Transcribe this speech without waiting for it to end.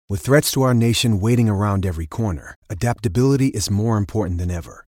With threats to our nation waiting around every corner, adaptability is more important than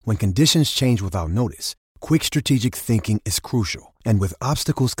ever. When conditions change without notice, quick strategic thinking is crucial. And with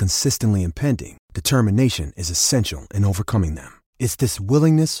obstacles consistently impending, determination is essential in overcoming them. It's this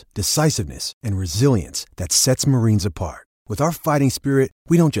willingness, decisiveness, and resilience that sets Marines apart. With our fighting spirit,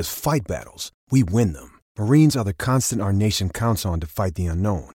 we don't just fight battles, we win them. Marines are the constant our nation counts on to fight the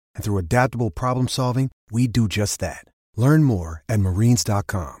unknown. And through adaptable problem solving, we do just that. Learn more at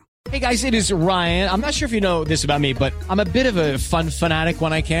marines.com. Hey guys, it is Ryan. I'm not sure if you know this about me, but I'm a bit of a fun fanatic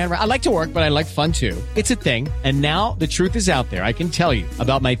when I can. I like to work, but I like fun too. It's a thing. And now the truth is out there. I can tell you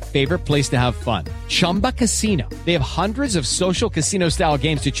about my favorite place to have fun. Chumba Casino. They have hundreds of social casino style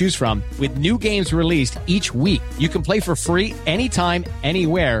games to choose from with new games released each week. You can play for free anytime,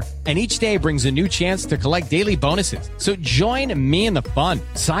 anywhere. And each day brings a new chance to collect daily bonuses. So join me in the fun.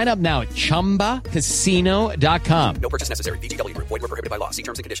 Sign up now at ChumbaCasino.com. No purchase necessary. VGW Group. Void where prohibited by law. See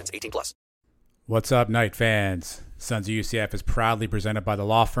terms and conditions. 18+. What's up, Knight fans? Sons of UCF is proudly presented by the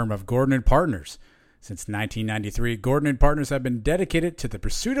law firm of Gordon & Partners. Since 1993, Gordon & Partners have been dedicated to the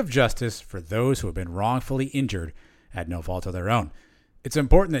pursuit of justice for those who have been wrongfully injured at no fault of their own. It's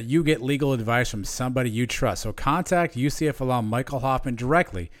important that you get legal advice from somebody you trust, so contact UCF alum Michael Hoffman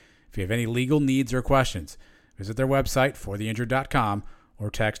directly if you have any legal needs or questions. Visit their website, fortheinjured.com, or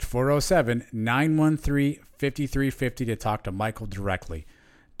text 407-913-5350 to talk to Michael directly.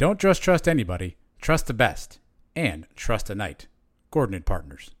 Don't just trust anybody, trust the best, and trust a Knight. Gordon &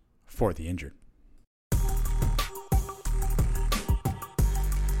 Partners, for the injured.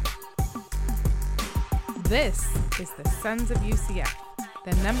 This is the Sons of UCF,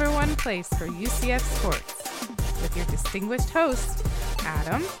 the number one place for UCF sports, with your distinguished host,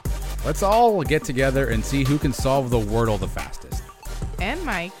 Adam. Let's all get together and see who can solve the Wordle the fastest. And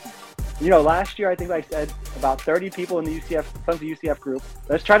Mike. You know, last year I think I said about 30 people in the UCF Sons of UCF group.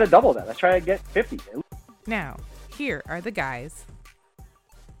 Let's try to double that. Let's try to get 50. Now, here are the guys.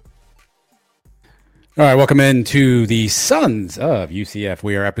 All right, welcome into the Sons of UCF.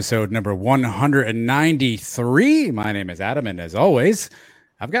 We are episode number 193. My name is Adam, and as always,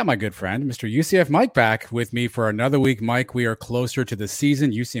 I've got my good friend, Mr. UCF Mike, back with me for another week. Mike, we are closer to the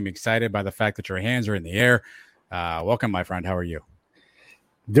season. You seem excited by the fact that your hands are in the air. Welcome, my friend. How are you?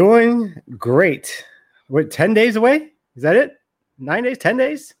 Doing great. What, 10 days away? Is that it? 9 days? 10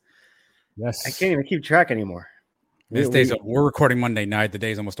 days? Yes. I can't even keep track anymore. We're recording Monday night. The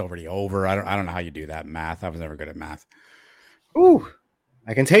day's almost already over. I don't know how you do that math. I was never good at math. Ooh,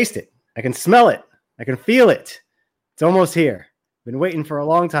 I can taste it. I can smell it. I can feel it. It's almost here. Been waiting for a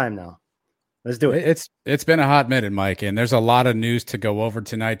long time now. Let's do it. It's been a hot minute, Mike, and there's a lot of news to go over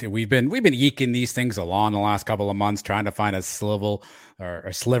tonight. We've been eking these things along the last couple of months, trying to find a sliver,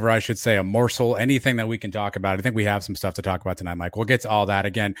 I should say, a morsel, anything that we can talk about. I think we have some stuff to talk about tonight, Mike. We'll get to all that.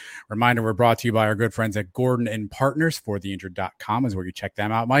 Again, reminder, we're brought to you by our good friends at Gordon & Partners. fortheinjured.com is where you check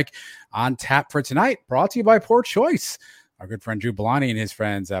them out, Mike. On tap for tonight, brought to you by Poor Choice. Our good friend Drew Belani and his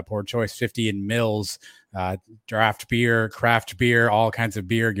friends at Poor Choice, 50 in Mills, draft beer, craft beer, all kinds of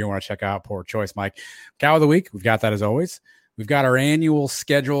beer. You want to check out Poor Choice, Mike. Cow of the week, we've got that as always. We've got our annual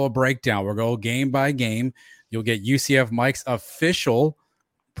schedule breakdown. We'll go game by game. You'll get UCF Mike's official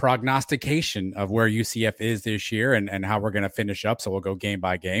prognostication of where UCF is this year and how we're going to finish up. So we'll go game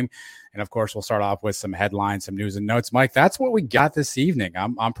by game. And of course, we'll start off with some headlines, some news and notes. Mike, that's what we got this evening.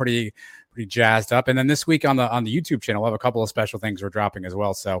 I'm pretty jazzed up. And then this week on the YouTube channel, we'll have a couple of special things we're dropping as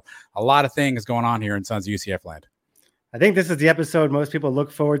well. So a lot of things going on here in Sons of UCF land. I think this is the episode most people look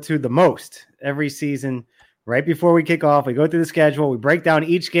forward to the most every season. Right before we kick off, we go through the schedule, we break down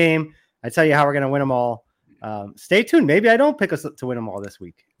each game. I tell you how we're going to win them all. Stay tuned. Maybe I don't pick us to win them all this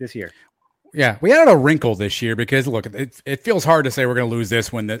year. Yeah, we had a wrinkle this year because, look, it feels hard to say we're going to lose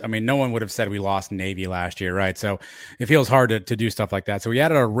this one. No one would have said we lost Navy last year, right? So it feels hard to do stuff like that. So we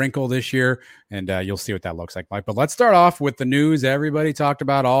added a wrinkle this year, and you'll see what that looks like, Mike. But let's start off with the news everybody talked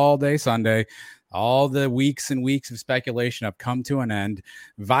about all day Sunday. All the weeks and weeks of speculation have come to an end.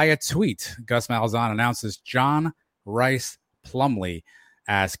 Via tweet, Gus Malzahn announces John Rice Plumlee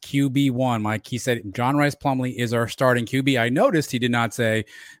as QB1. Mike, he said John Rice Plumlee is our starting QB. I noticed he did not say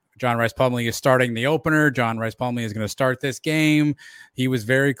John Rice Plumlee is starting the opener. John Rice Plumlee is going to start this game. He was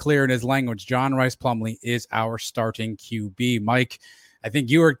very clear in his language. John Rice Plumlee is our starting QB. Mike, I think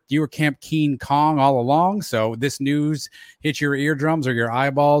you were Camp King Kong all along. So this news hit your eardrums or your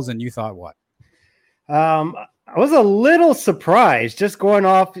eyeballs, and you thought what? I was a little surprised just going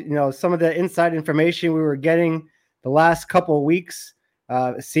off, some of the inside information we were getting the last couple of weeks.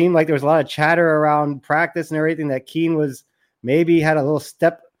 It seemed like there was a lot of chatter around practice and everything that Keene was maybe had a little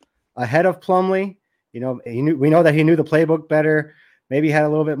step ahead of Plumlee. We know that he knew the playbook better. maybe had a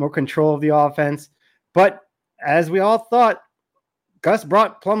little bit more control of the offense. But as we all thought, Gus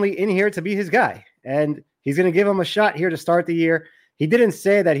brought Plumlee in here to be his guy, and he's going to give him a shot here to start the year. He didn't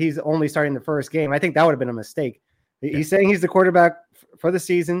say that he's only starting the first game. I think that would have been a mistake. He's saying he's the quarterback for the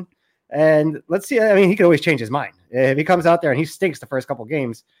season, and let's see. I mean, he could always change his mind. If he comes out there and he stinks the first couple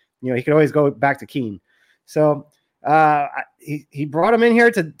games, he could always go back to Keen. So he brought him in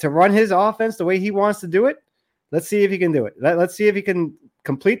here to run his offense the way he wants to do it. Let's see if he can do it. Let's see if he can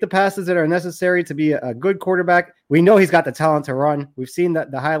complete the passes that are necessary to be a good quarterback. We know he's got the talent to run. We've seen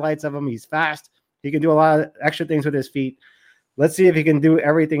the highlights of him. He's fast. He can do a lot of extra things with his feet. Let's see if he can do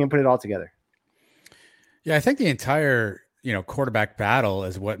everything and put it all together. Yeah, I think the entire quarterback battle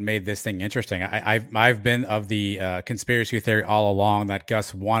is what made this thing interesting. I've been of the conspiracy theory all along that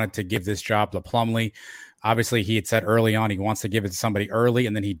Gus wanted to give this job to Plumlee. Obviously, he had said early on he wants to give it to somebody early,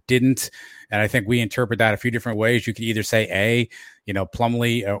 and then he didn't. And I think we interpret that a few different ways. You could either say,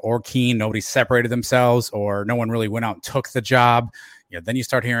 Plumlee or Keen, nobody separated themselves, or no one really went out and took the job. Then you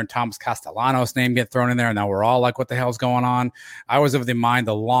start hearing Thomas Castellanos' name get thrown in there, and now we're all like, what the hell's going on? I was of the mind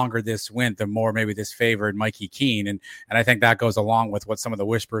the longer this went, the more maybe this favored Mikey Keen. And I think that goes along with what some of the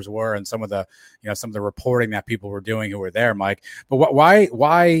whispers were and some of the reporting that people were doing who were there, Mike. But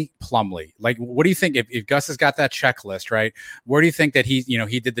why Plumlee? Like, what do you think if Gus has got that checklist, right? Where do you think that he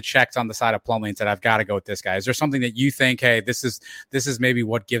did the checks on the side of Plumlee and said, I've got to go with this guy? Is there something that you think, hey, this is maybe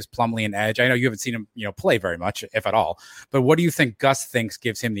what gives Plumlee an edge? I know you haven't seen him, play very much, if at all, but what do you think Gus thinks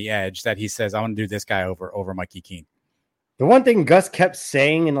gives him the edge that he says, I want to do this guy over Mikey Keen? The one thing Gus kept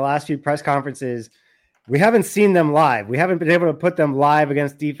saying in the last few press conferences, we haven't seen them live. We haven't been able to put them live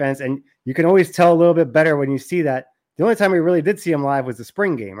against defense. And you can always tell a little bit better when you see that. The only time we really did see them live was the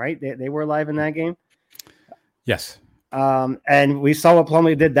spring game, right? They were live in that game. Yes. And we saw what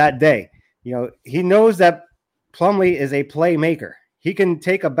Plumlee did that day. He knows that Plumlee is a playmaker. He can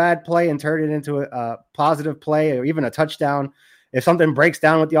take a bad play and turn it into a positive play or even a touchdown. If something breaks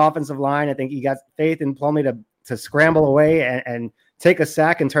down with the offensive line, I think he got faith in Plumlee to scramble away and take a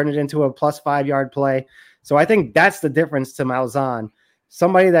sack and turn it into a plus 5 yard play. So I think that's the difference to Malzahn.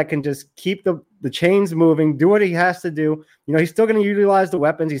 Somebody that can just keep the chains moving, do what he has to do. He's still going to utilize the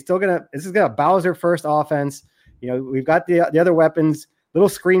weapons. This is going to Bowser first offense. We've got the other weapons, little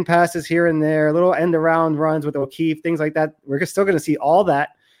screen passes here and there, little end around runs with O'Keefe, things like that. We're still going to see all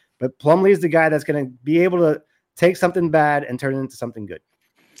that, but Plumlee is the guy that's going to be able to take something bad and turn it into something good.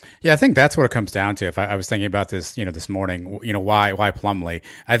 Yeah, I think that's what it comes down to. If I was thinking about this, this morning, why Plumlee?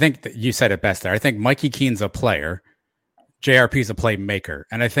 I think that you said it best there. I think Mikey Keen's a player. JRP's a playmaker.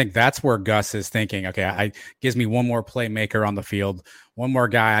 And I think that's where Gus is thinking, okay, gives me one more playmaker on the field, one more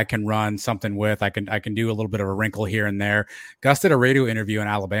guy I can run something with. I can do a little bit of a wrinkle here and there. Gus did a radio interview in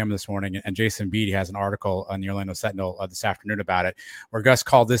Alabama this morning, and Jason Beatty has an article on the Orlando Sentinel this afternoon about it, where Gus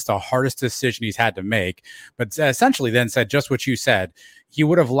called this the hardest decision he's had to make, but essentially then said just what you said. He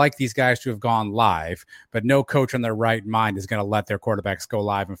would have liked these guys to have gone live, but no coach on their right mind is going to let their quarterbacks go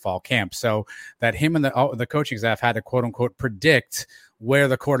live in fall camp. So that him and the coaching staff had to quote unquote predict where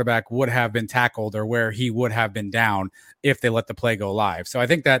the quarterback would have been tackled or where he would have been down if they let the play go live. So I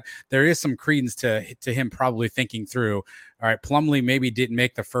think that there is some credence to him probably thinking through, all right, Plumlee maybe didn't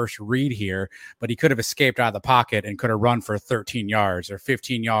make the first read here, but he could have escaped out of the pocket and could have run for 13 yards or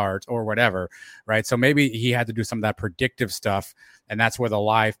 15 yards or whatever, right? So maybe he had to do some of that predictive stuff, and that's where the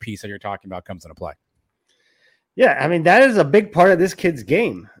live piece that you're talking about comes into play. Yeah, I mean, that is a big part of this kid's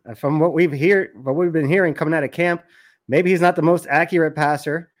game. From what we've been hearing coming out of camp, maybe he's not the most accurate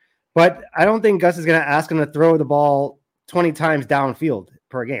passer, but I don't think Gus is going to ask him to throw the ball 20 times downfield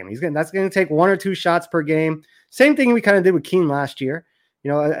per game. That's going to take 1 or 2 shots per game. Same thing we kind of did with Keen last year.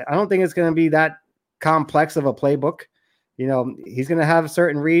 I don't think it's going to be that complex of a playbook. He's going to have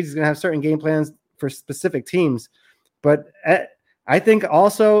certain reads. He's going to have certain game plans for specific teams. But I think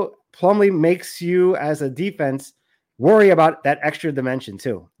also Plumlee makes you as a defense worry about that extra dimension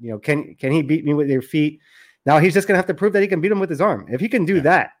too. Can he beat me with your feet? Now he's just going to have to prove that he can beat him with his arm. If he can do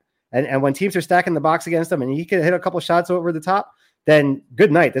that, and when teams are stacking the box against him and he can hit a couple shots over the top, then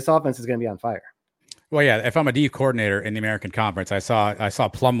good night. This offense is going to be on fire. Well, yeah, if I'm a D coordinator in the American Conference, I saw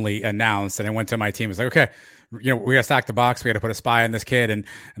Plumlee announced, and I went to my team. It's like, okay, we got to stack the box. We got to put a spy on this kid, and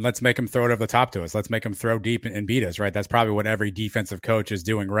let's make him throw it over the top to us. Let's make him throw deep and beat us, right? That's probably what every defensive coach is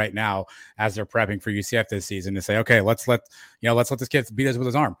doing right now as they're prepping for UCF this season, to say, okay, let's let this kid beat us with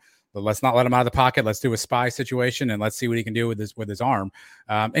his arm. let's not let him out of the pocket. Let's do a spy situation and let's see what he can do with his arm.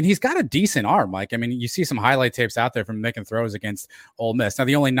 And he's got a decent arm. Like, I mean, you see some highlight tapes out there from making throws against Ole Miss. Now,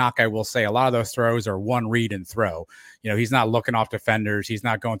 the only knock I will say, a lot of those throws are one read and throw. He's not looking off defenders. He's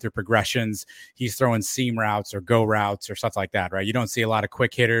not going through progressions. He's throwing seam routes or go routes or stuff like that, right? You don't see a lot of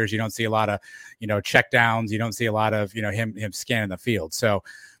quick hitters. You don't see a lot of, check downs. You don't see a lot of, him scanning the field. So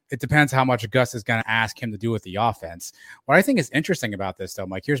it depends how much Gus is going to ask him to do with the offense. What I think is interesting about this, though,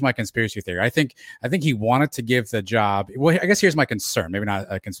 Mike, here's my conspiracy theory. I think he wanted to give the job. Well, I guess here's my concern. Maybe not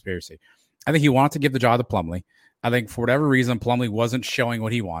a conspiracy. I think he wanted to give the job to Plumlee. I think for whatever reason, Plumlee wasn't showing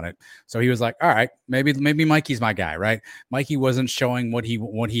what he wanted. So he was like, all right, maybe Mikey's my guy, right? Mikey wasn't showing what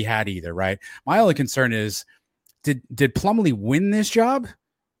he had either, right? My only concern is, did Plumlee win this job?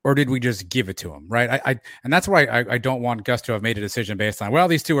 Or did we just give it to him, right? And that's why I don't want Gus to have made a decision based on, well,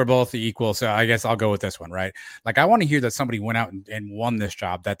 these two are both equal, so I guess I'll go with this one, right? Like, I want to hear that somebody went out and won this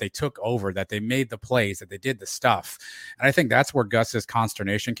job, that they took over, that they made the plays, that they did the stuff. And I think that's where Gus's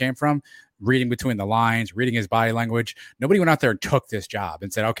consternation came from, reading between the lines, reading his body language. Nobody went out there and took this job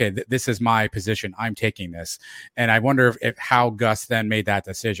and said, okay, this is my position. I'm taking this. And I wonder if how Gus then made that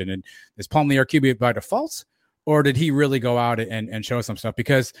decision. And is Plumlee our QB by default? Or did he really go out and show some stuff?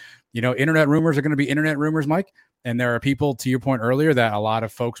 Because, internet rumors are going to be internet rumors, Mike. And there are people, to your point earlier, that a lot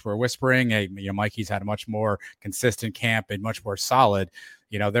of folks were whispering, hey, Mikey's had a much more consistent camp and much more solid.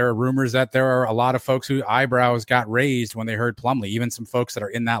 There are rumors that there are a lot of folks whose eyebrows got raised when they heard Plumlee. Even some folks that are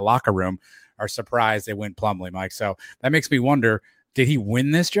in that locker room are surprised they went Plumlee, Mike. So that makes me wonder, did he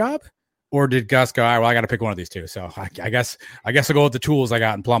win this job? Or did Gus go, all right, well, I got to pick one of these two. So I guess I'll go with the tools I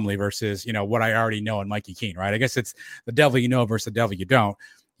got in Plumlee versus, what I already know in Mikey Keene, right? I guess it's the devil you know versus the devil you don't.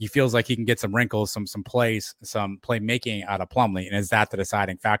 He feels like he can get some wrinkles, some plays, some playmaking out of Plumlee, and is that the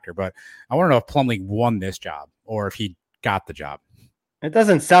deciding factor? But I want to know if Plumlee won this job or if he got the job. It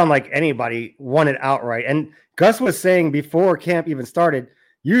doesn't sound like anybody won it outright. And Gus was saying before camp even started,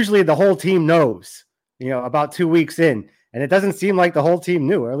 usually the whole team knows, about 2 weeks in. And it doesn't seem like the whole team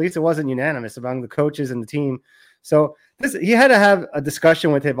knew, or at least it wasn't unanimous among the coaches and the team. So he had to have a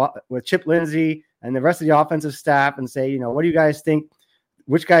discussion with Chip Lindsey and the rest of the offensive staff and say, what do you guys think?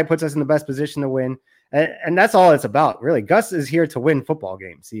 Which guy puts us in the best position to win? And that's all it's about, really. Gus is here to win football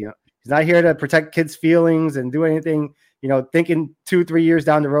games. He's not here to protect kids' feelings and do anything, thinking 2-3 years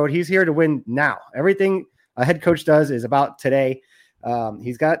down the road. He's here to win now. Everything a head coach does is about today.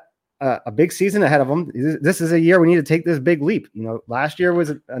 He's got a big season ahead of him. This is a year we need to take this big leap. Last year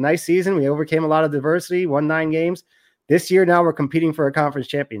was a nice season. We overcame a lot of diversity, won 9 games. This year, now we're competing for a conference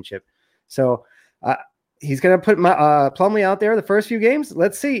championship. So he's going to put Plumlee out there the first few games.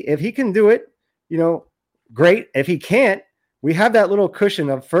 Let's see if he can do it. Great. If he can't, we have that little cushion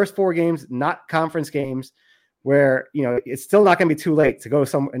of first 4 games, not conference games, where it's still not going to be too late to go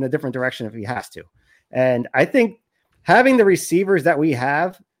in a different direction if he has to. And I think having the receivers that we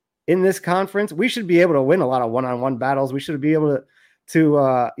have in this conference, we should be able to win a lot of one-on-one battles. We should be able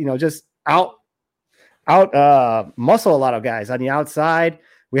to just out muscle a lot of guys on the outside.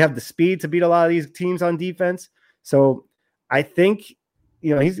 We have the speed to beat a lot of these teams on defense. So I think,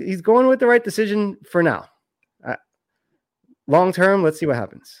 he's going with the right decision for now. Long term, let's see what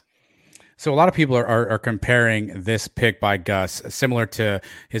happens. So a lot of people are comparing this pick by Gus similar to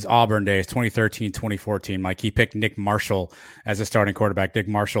his Auburn days, 2013, 2014. Like, he picked Nick Marshall as a starting quarterback. Nick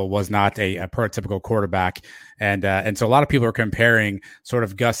Marshall was not a prototypical quarterback. And so a lot of people are comparing sort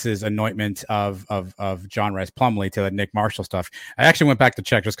of Gus's anointment of John Rice Plumlee to the Nick Marshall stuff. I actually went back to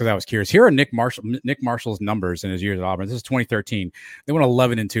check just because I was curious. Here are Nick Marshall's numbers in his years at Auburn. This is 2013. They went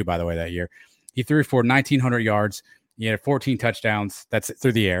 11-2, by the way, that year. He threw for 1,900 yards. He had 14 touchdowns. That's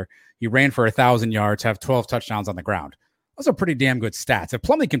through the air. He ran for 1,000 yards, have 12 touchdowns on the ground. Those are pretty damn good stats. If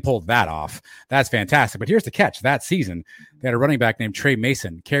Plumlee can pull that off, that's fantastic. But here's the catch. That season, they had a running back named Trey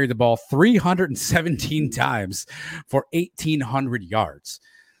Mason, carried the ball 317 times for 1,800 yards.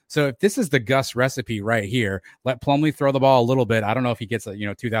 So if this is the Gus recipe right here, let Plumlee throw the ball a little bit. I don't know if he gets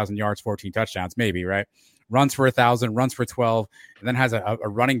 2,000 yards, 14 touchdowns, maybe, right? Runs for 1,000, runs for 12, and then has a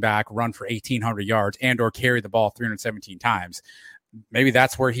running back run for 1,800 yards and or carry the ball 317 times. Maybe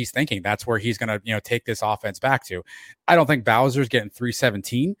that's where he's thinking. That's where he's going to, take this offense back to. I don't think Bowser's getting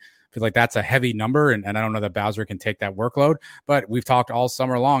 317. I feel like that's a heavy number, and I don't know that Bowser can take that workload. But we've talked all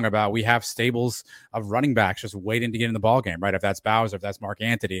summer long about we have stables of running backs just waiting to get in the ball game, right? If that's Bowser, if that's Mark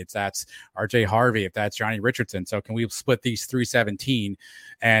Anthony, if that's RJ Harvey, if that's Johnny Richardson. So can we split these 317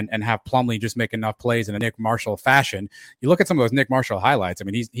 and have Plumlee just make enough plays in a Nick Marshall fashion? You look at some of those Nick Marshall highlights. I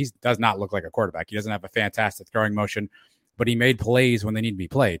mean, he does not look like a quarterback. He doesn't have a fantastic throwing motion, but he made plays when they need to be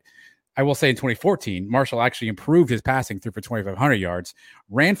played. I will say in 2014, Marshall actually improved his passing, threw for 2,500 yards,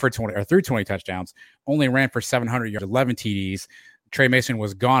 ran for 20 or threw 20 touchdowns, only ran for 700 yards, 11 TDs. Trey Mason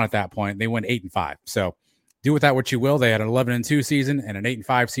was gone at that point. They went 8-5. So do with that what you will. They had an 11-2 season and an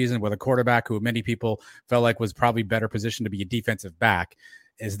 8-5 season with a quarterback who many people felt like was probably better positioned to be a defensive back.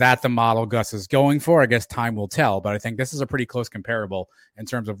 Is that the model Gus is going for? I guess time will tell, but I think this is a pretty close comparable in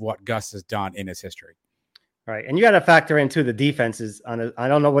terms of what Gus has done in his history. All right. And you got to factor into the defenses. I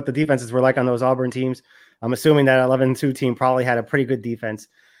don't know what the defenses were like on those Auburn teams. I'm assuming that 11-2 team probably had a pretty good defense.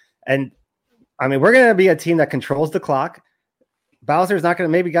 And I mean, we're going to be a team that controls the clock. Bowser's not going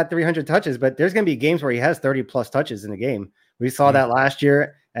to maybe got 300 touches, but there's going to be games where he has 30 plus touches in a game. We saw that last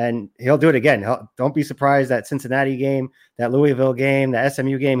year, and he'll do it again. Don't be surprised that Cincinnati game, that Louisville game, the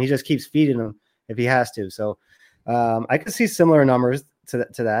SMU game. He just keeps feeding them if he has to. So I could see similar numbers to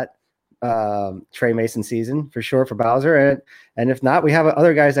that Trey Mason season for sure for Bowser, and if not, we have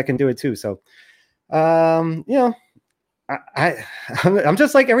other guys that can do it too. So I'm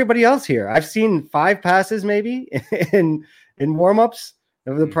just like everybody else here. I've seen 5 passes maybe in warmups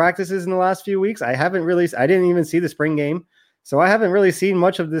of the practices in the last few weeks. I didn't even see the spring game, so I haven't really seen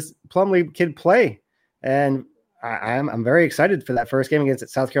much of this Plumlee kid play, and I'm very excited for that first game against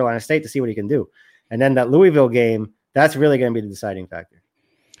South Carolina State to see what he can do, and then that Louisville game, that's really going to be the deciding factor.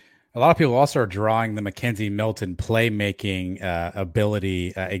 A lot of people also are drawing the Mackenzie Milton playmaking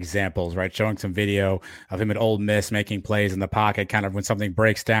ability examples, right? Showing some video of him at Ole Miss making plays in the pocket, kind of when something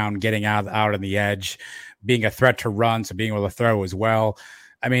breaks down, getting out on the edge, being a threat to run, so being able to throw as well.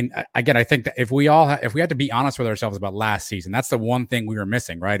 I mean, again, I think that if we had to be honest with ourselves about last season, that's the one thing we were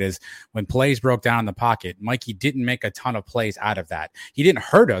missing, right? Is when plays broke down in the pocket, Mikey didn't make a ton of plays out of that. He didn't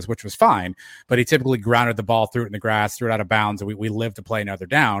hurt us, which was fine, but he typically grounded the ball, threw it in the grass, threw it out of bounds, and we lived to play another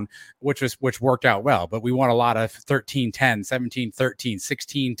down, which worked out well. But we won a lot of 13-10, 17-13,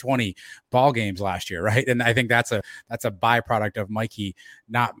 16-20 ball games last year, right? And I think that's a byproduct of Mikey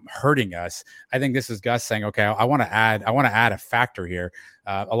not hurting us. I think this is Gus saying, okay, I want to add a factor here.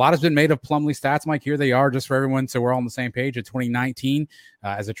 A lot has been made of Plumlee stats, Mike. Here they are, just for everyone, so we're all on the same page. In 2019,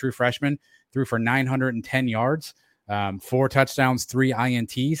 as a true freshman, threw for 910 yards, 4 touchdowns, 3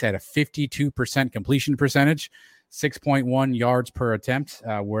 INTs, had a 52% completion percentage, 6.1 yards per attempt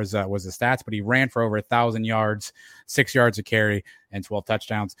was the stats, but he ran for over 1,000 yards, 6 yards a carry, and 12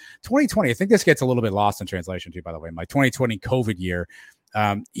 touchdowns. 2020, I think this gets a little bit lost in translation too, by the way. My 2020 COVID year,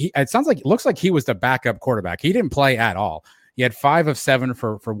 it looks like he was the backup quarterback. He didn't play at all. He had 5 of 7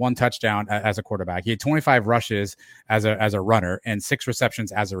 for 1 touchdown as a quarterback. He had 25 rushes as a runner and 6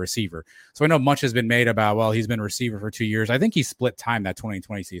 receptions as a receiver. So I know much has been made about, well, he's been a receiver for 2 years. I think he split time that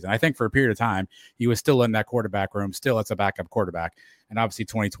 2020 season. I think for a period of time, he was still in that quarterback room, still as a backup quarterback. And obviously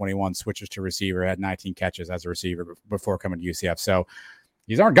 2021 switches to receiver, had 19 catches as a receiver before coming to UCF. So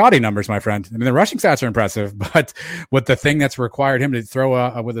these aren't gaudy numbers, my friend. I mean, the rushing stats are impressive, but with the thing that's required him to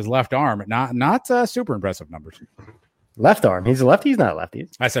throw with his left arm, not super impressive numbers. Left arm. He's a lefty. He's not a lefty.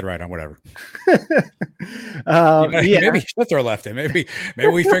 I said right on, whatever. Maybe he should throw lefty. Maybe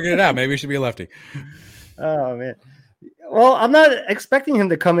we figured it out. Maybe he should be a lefty. Oh man. Well, I'm not expecting him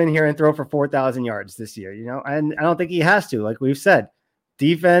to come in here and throw for 4,000 yards this year, and I don't think he has to. Like we've said,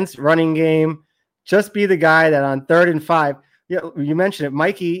 defense, running game, just be the guy that on 3rd and 5. You mentioned it,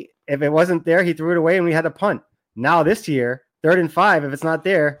 Mikey. If it wasn't there, he threw it away and we had to punt. Now this year, 3rd and 5, if it's not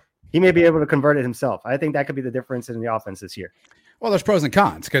there, he may be able to convert it himself. I think that could be the difference in the offense this year. Well, there's pros and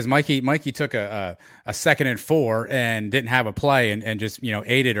cons because Mikey took a 2nd and 4 and didn't have a play and just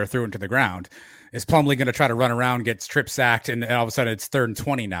ate it or threw it to the ground. Is Plumlee going to try to run around, get strip sacked, and all of a sudden it's 3rd and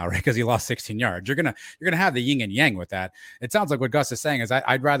 20 now, right? Because he lost 16 yards. You're gonna have the yin and yang with that. It sounds like what Gus is saying is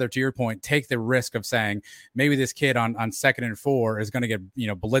I'd rather, to your point, take the risk of saying maybe this kid on 2nd and 4 is going to get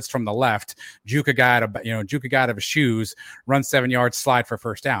blitzed from the left, juke a guy out of his shoes, run 7 yards, slide for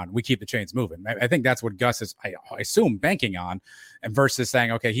first down. We keep the chains moving. I think that's what Gus is, I assume, banking on, and versus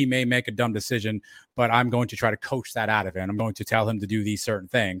saying, okay, he may make a dumb decision, but I'm going to try to coach that out of him. I'm going to tell him to do these certain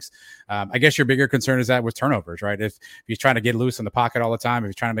things. I guess your bigger concern is that with turnovers, right? If he's trying to get loose in the pocket all the time, if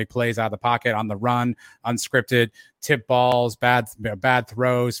he's trying to make plays out of the pocket on the run, unscripted, tip balls, bad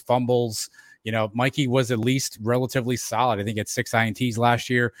throws, fumbles, Mikey was at least relatively solid. I think he had 6 INTs last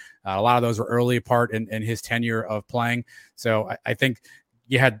year. A lot of those were early part in his tenure of playing. So I think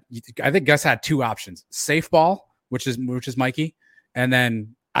Gus had 2 options: safe ball, which is Mikey, and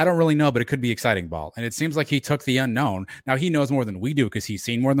then I don't really know, but it could be exciting ball. And it seems like he took the unknown. Now he knows more than we do because he's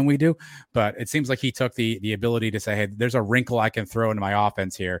seen more than we do, but it seems like he took the ability to say, hey, there's a wrinkle I can throw into my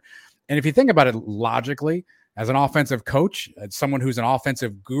offense here. And if you think about it logically, as an offensive coach, as someone who's an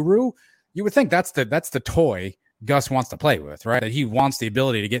offensive guru, you would think that's the toy Gus wants to play with, right? That he wants the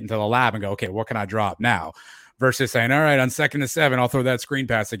ability to get into the lab and go, okay, what can I drop now? Versus saying, all right, on 2nd and 7, I'll throw that screen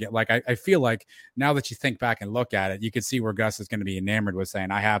pass again. Like I feel like now that you think back and look at it, you can see where Gus is going to be enamored with saying,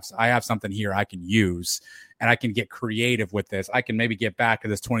 I have something here I can use, and I can get creative with this. I can maybe get back to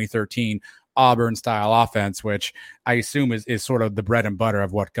this 2013 Auburn style offense, which I assume is sort of the bread and butter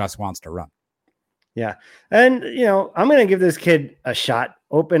of what Gus wants to run. Yeah. And, I'm going to give this kid a shot,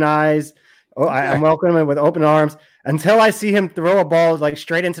 open eyes. I'm welcoming him with open arms until I see him throw a ball like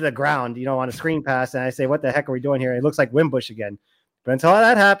straight into the ground, on a screen pass. And I say, what the heck are we doing here? It looks like Wimbush again. But until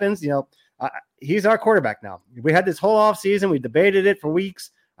that happens, he's our quarterback now. We had this whole off season. We debated it for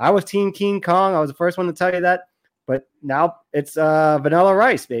weeks. I was Team King Kong. I was the first one to tell you that. But now it's vanilla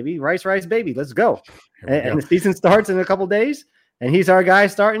rice, baby. Rice, baby. Let's go. And the season starts in a couple days, and he's our guy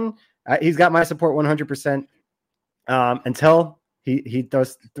starting. He's got my support 100% until he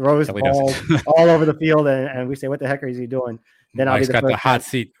throws balls all over the field, and we say, what the heck is he doing? Then Mike's got the hot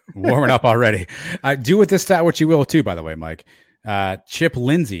seat warming up already. Do with this stat what you will too, by the way, Mike. Chip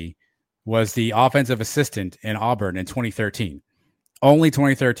Lindsey was the offensive assistant in Auburn in 2013. Only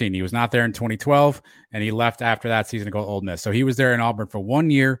 2013. He was not there in 2012, and he left after that season to go to Ole Miss. So he was there in Auburn for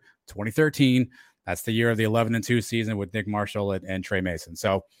 1 year, 2013. That's the year of the 11-2 season with Nick Marshall and Trey Mason.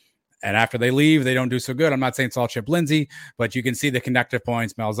 So, and after they leave, they don't do so good. I'm not saying it's all Chip Lindsey, but you can see the connective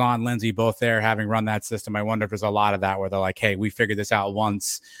points. Malzahn, Lindsey, both there having run that system. I wonder if there's a lot of that where they're like, hey, we figured this out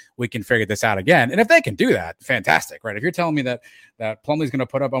once. We can figure this out again. And if they can do that, fantastic, right? If you're telling me that Plumlee's going to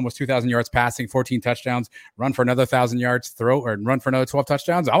put up almost 2,000 yards passing, 14 touchdowns, run for another 1,000 yards, run for another 12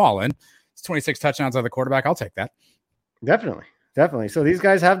 touchdowns, I'm all in. It's 26 touchdowns on the quarterback. I'll take that. Definitely. So these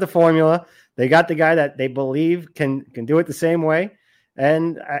guys have the formula. They got the guy that they believe can do it the same way.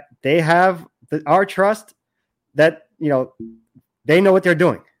 And they have our trust that, they know what they're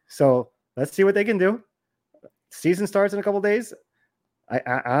doing. So let's see what they can do. Season starts in a couple of days.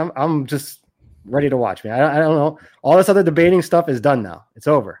 I'm just ready to watch, man. I don't know. All this other debating stuff is done now. It's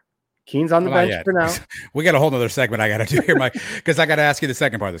over. Keen's on the bench for now. We got a whole other segment I got to do here, Mike, because I got to ask you the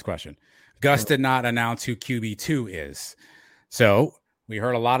second part of this question. Gus did not announce who QB2 is. So we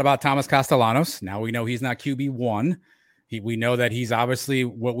heard a lot about Thomas Castellanos. Now we know he's not QB1. We know that he's obviously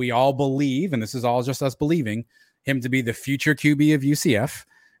what we all believe, and this is all just us believing, him to be the future QB of UCF,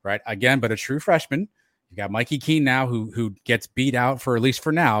 right? Again, but a true freshman. You got Mikey Keene now who gets beat out for, at least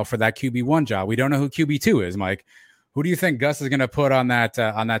for now, for that QB1 job. We don't know who QB2 is, Mike. Who do you think Gus is going to put on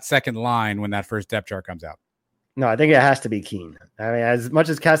that second line when that first depth chart comes out? No, I think it has to be Keene. I mean, as much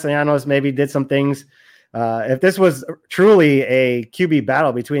as Castellanos maybe did some things, if this was truly a QB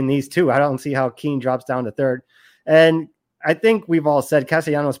battle between these two, I don't see how Keene drops down to third. And I think we've all said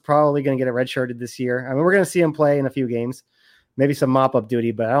Castellanos probably going to get a redshirted this year. I mean, we're going to see him play in a few games, maybe some mop-up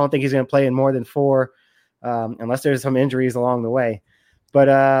duty, but I don't think he's going to play in more than 4 unless there's some injuries along the way. But,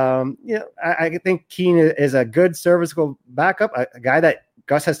 I think Keene is a good serviceable backup, a guy that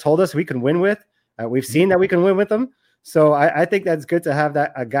Gus has told us we can win with. We've seen that we can win with him. So I think that's good to have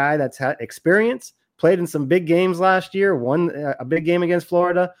a guy that's had experience, played in some big games last year, won a big game against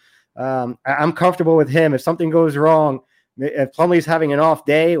Florida. I'm comfortable with him. If something goes wrong, if Plumlee's having an off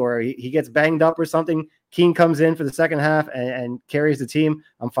day or he gets banged up or something, Keene comes in for the second half and carries the team.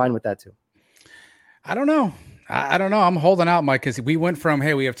 I'm fine with that too. I don't know. I'm holding out, Mike, because we went from,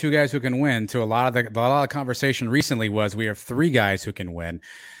 hey, we have 2 guys who can win to a lot of conversation recently was we have 3 guys who can win.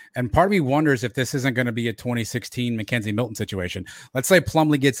 And part of me wonders if this isn't going to be a 2016 Mackenzie Milton situation. Let's say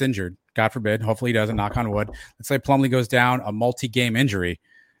Plumlee gets injured. God forbid. Hopefully he doesn't, knock on wood. Let's say Plumlee goes down a multi-game injury.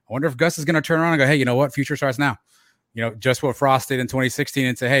 I wonder if Gus is going to turn around and go, hey, you know what? Future starts now. Just what Frost did in 2016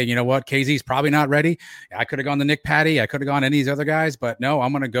 and say, hey, you know what? KZ's probably not ready. I could have gone to Nick Patty. I could have gone to any of these other guys, but no,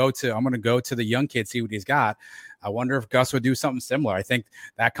 I'm going to go to the young kid, see what he's got. I wonder if Gus would do something similar. I think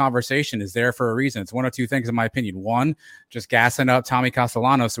that conversation is there for a reason. It's one of 2 things, in my opinion. 1, just gassing up Tommy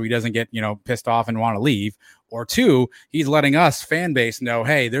Castellanos so he doesn't get, pissed off and want to leave. Or 2, he's letting us fan base know,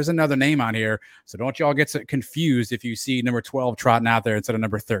 hey, there's another name on here. So don't y'all get so confused if you see number 12 trotting out there instead of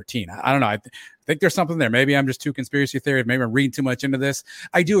number 13. I don't know. I think there's something there. Maybe I'm just too conspiracy theory. Maybe I'm reading too much into this.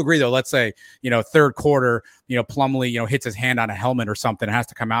 I do agree, though. Let's say, third quarter, Plumlee, hits his hand on a helmet or something and has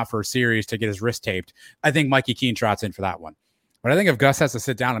to come out for a series to get his wrist taped. I think Mikey Keene trots in for that one. But I think if Gus has to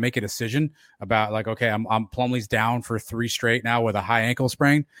sit down and make a decision about like, okay, I'm Plumlee's down for 3 straight now with a high ankle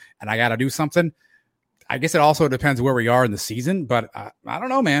sprain and I got to do something. I guess it also depends where we are in the season, but I don't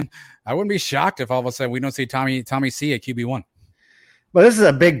know, man. I wouldn't be shocked if all of a sudden we don't see Tommy C at QB1. Well, this is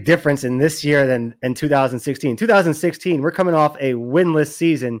a big difference in this year than in 2016. 2016, we're coming off a winless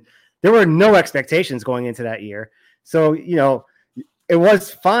season. There were no expectations going into that year. So, it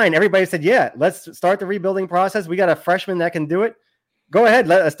was fine. Everybody said, yeah, let's start the rebuilding process. We got a freshman that can do it. Go ahead.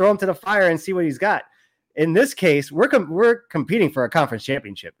 Let's throw him to the fire and see what he's got. In this case, we're competing for a conference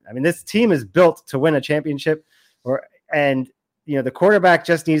championship. I mean, this team is built to win a championship, and the quarterback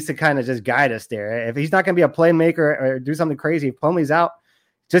just needs to kind of just guide us there. If he's not going to be a playmaker or do something crazy, if Plumlee's out,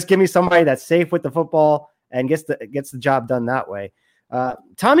 just give me somebody that's safe with the football and gets the job done that way.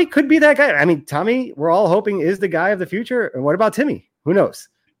 Tommy could be that guy. I mean, Tommy, we're all hoping is the guy of the future. And what about Timmy? Who knows?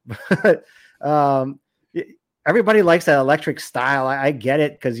 But everybody likes that electric style. I get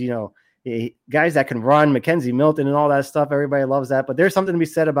it because guys that can run, Mackenzie Milton and all that stuff, everybody loves that. But there's something to be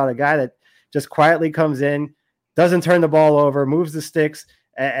said about a guy that just quietly comes in, doesn't turn the ball over, moves the sticks,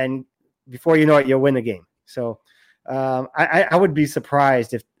 and before you know it, you'll win the game. So I would be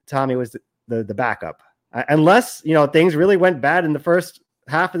surprised if Tommy was the backup, unless things really went bad in the first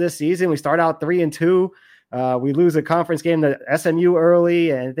half of this season. We start out 3-2, we lose a conference game to SMU early,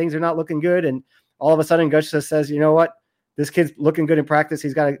 and things are not looking good. And all of a sudden, Gus just says, you know what? This kid's looking good in practice.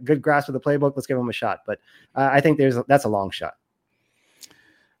 He's got a good grasp of the playbook. Let's give him a shot. But I think that's a long shot.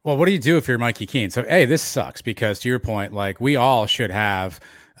 Well, what do you do if you're Mikey Keene? So, hey, this sucks because to your point, like we all should have,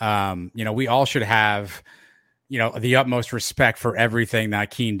 the utmost respect for everything that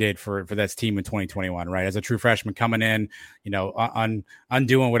Keene did for that team in 2021, right? As a true freshman coming in,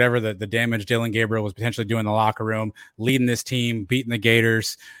 undoing whatever the damage Dylan Gabriel was potentially doing in the locker room, leading this team, beating the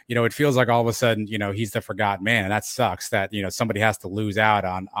Gators. It feels like all of a sudden, he's the forgotten man. And that sucks that, somebody has to lose out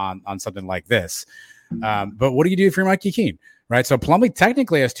on something like this. But what do you do if you're Mikey Keene? Right. So Plumlee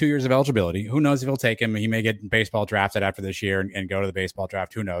technically has 2 years of eligibility. Who knows if he'll take him? He may get baseball drafted after this year and go to the baseball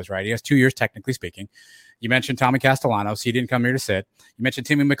draft. Who knows? Right. He has 2 years, technically speaking. You mentioned Tommy Castellanos. He didn't come here to sit. You mentioned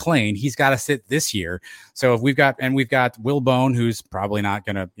Timmy McClain. He's got to sit this year. So if we've got Will Bone, who's probably not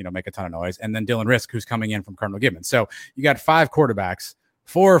going to, make a ton of noise. And then Dylan Risk, who's coming in from Cardinal Gibbons. So you got 5 quarterbacks,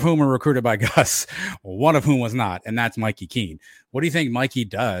 4 of whom were recruited by Gus, 1 of whom was not. And that's Mikey Keene. What do you think Mikey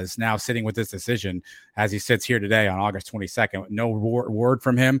does now sitting with this decision as he sits here today on August 22nd? No word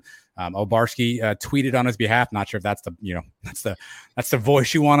from him. Obarski tweeted on his behalf. Not sure if that's the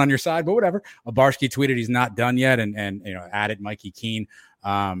voice you want on your side, but whatever. Obarski tweeted he's not done yet and added Mikey Keene.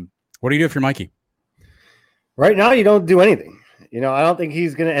 What do you do if you're Mikey? Right now, you don't do anything. I don't think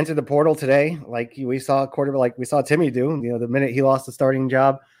he's going to enter the portal today. Like we saw Timmy do, the minute he lost the starting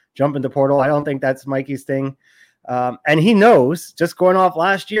job, jump into portal. I don't think that's Mikey's thing. And he knows, just going off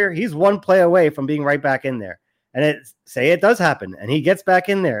last year, he's 1 play away from being right back in there. And it does happen and he gets back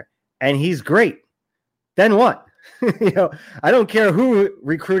in there and he's great. Then what? I don't care who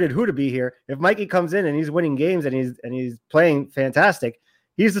recruited who to be here. If Mikey comes in and he's winning games and he's playing fantastic,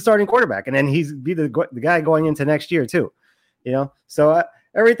 he's the starting quarterback. And then he's be the guy going into next year too. So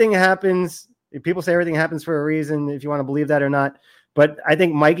everything happens. People say everything happens for a reason, if you want to believe that or not. But I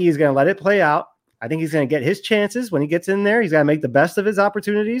think Mikey is going to let it play out. I think he's going to get his chances when he gets in there. He's got to make the best of his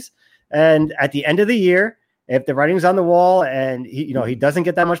opportunities. And at the end of the year, if the writing's on the wall and he doesn't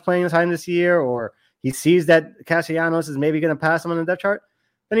get that much playing time this year, or he sees that Castellanos is maybe going to pass him on the depth chart,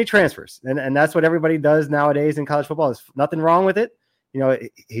 then he transfers. And that's what everybody does nowadays in college football. There's nothing wrong with it.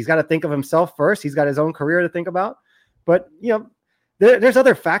 He's got to think of himself first. He's got his own career to think about. But, there's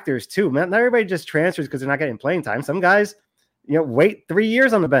other factors too, man. Not everybody just transfers because they're not getting playing time. Some guys, wait 3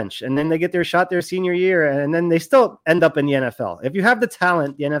 years on the bench and then they get their shot their senior year and then they still end up in the NFL. If you have the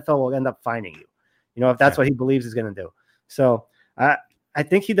talent, the NFL will end up finding you, if that's what he believes he's going to do. So I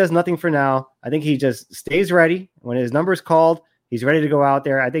think he does nothing for now. I think he just stays ready. When his number is called, he's ready to go out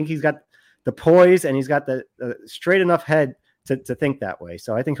there. I think he's got the poise and he's got the straight enough head to think that way.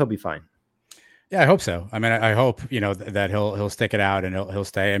 So I think he'll be fine. Yeah, I hope so. I mean, I hope, that he'll stick it out and he'll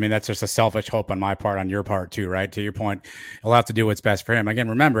stay. I mean, that's just a selfish hope on my part, on your part too, right? To your point, he'll have to do what's best for him. Again,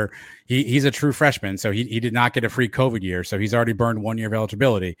 remember, he's a true freshman, so he did not get a free COVID year. So he's already burned 1 year of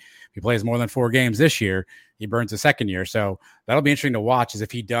eligibility. If he plays more than 4 games this year, he burns a second year. So that'll be interesting to watch is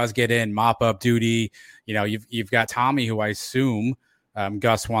if he does get in mop up duty. You've got Tommy, who I assume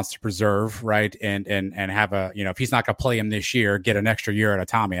Gus wants to preserve, right? And have if he's not going to play him this year, get an extra year out of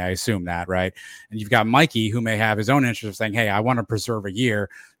Tommy. I assume that, right? And you've got Mikey, who may have his own interest of saying, hey, I want to preserve a year.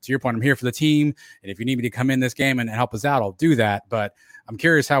 To your point, I'm here for the team. And if you need me to come in this game and help us out, I'll do that. But I'm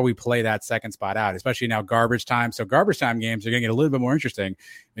curious how we play that second spot out, especially now garbage time. So garbage time games are going to get a little bit more interesting.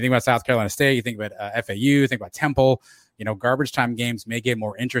 You think about South Carolina State, you think about FAU, think about Temple. Garbage time games may get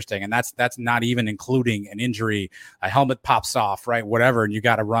more interesting, and that's not even including an injury, a helmet pops off, right? Whatever, and you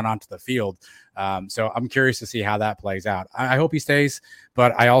got to run onto the field. So I'm curious to see how that plays out. I hope he stays,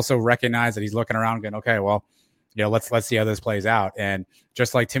 but I also recognize that he's looking around going, okay, well, let's see how this plays out. And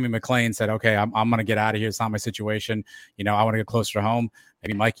just like Timmy McClain said, okay, I'm going to get out of here. It's not my situation. I want to get closer to home.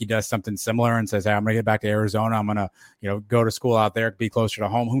 Maybe Mikey does something similar and says, hey, I'm going to get back to Arizona. I'm going to, go to school out there, be closer to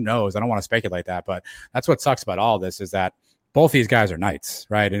home. Who knows? I don't want to speculate that, but that's what sucks about all this is that both these guys are Knights,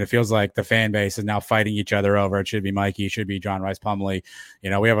 right? And it feels like the fan base is now fighting each other over. It should be Mikey, it should be John Rice Plumlee.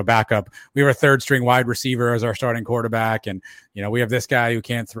 We have a backup. We have a third string wide receiver as our starting quarterback. And, we have this guy who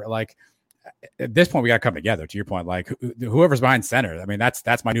can't throw. Like, at this point, we got to come together. To your point, like whoever's behind center. I mean,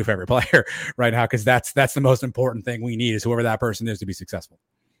 that's my new favorite player right now, because that's the most important thing we need is whoever that person is to be successful.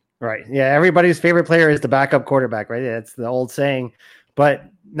 Right. Yeah. Everybody's favorite player is the backup quarterback, right? That's the old saying, but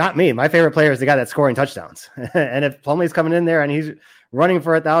not me. My favorite player is the guy that's scoring touchdowns. And if Plumlee's coming in there and he's running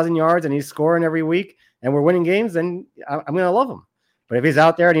for 1,000 yards and he's scoring every week and we're winning games, then I'm going to love him. But if he's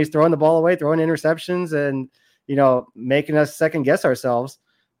out there and he's throwing the ball away, throwing interceptions and, making us second guess ourselves,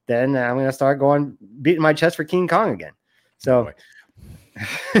 then I'm going to start beating my chest for King Kong again. So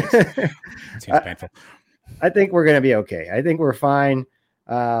seems painful. I think we're going to be okay. I think we're fine.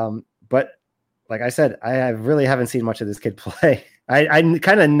 But like I said, I really haven't seen much of this kid play. I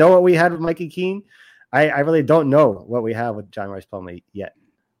kind of know what we had with Mikey Keene. I really don't know what we have with John Rice Plumlee yet.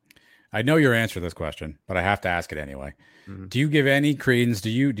 I know your answer to this question, but I have to ask it anyway. Mm-hmm. Do you give any credence? Do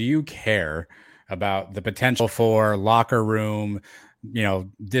you care about the potential for locker room,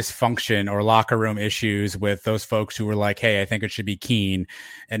 dysfunction or locker room issues with those folks who were like, hey, I think it should be Keene,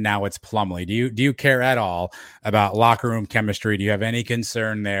 and now it's Plumlee? Do you care at all about locker room chemistry? Do you have any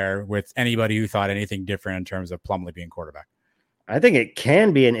concern there with anybody who thought anything different in terms of Plumlee being quarterback? I think it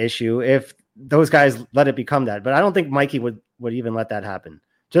can be an issue if those guys let it become that, but I don't think Mikey would even let that happen.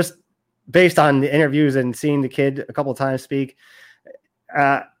 Just based on the interviews and seeing the kid a couple of times speak,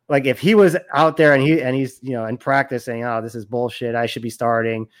 like if he was out there and he's in practice saying, oh, this is bullshit, I should be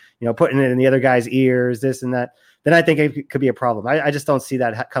starting, putting it in the other guy's ears, this and that, then I think it could be a problem. I just don't see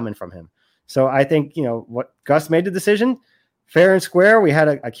that coming from him. So I think, what Gus made the decision, fair and square. We had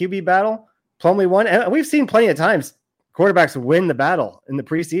a QB battle. Plumlee won. And we've seen plenty of times quarterbacks win the battle in the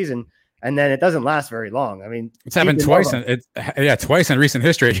preseason, and then it doesn't last very long. I mean, it's happened twice. Twice in recent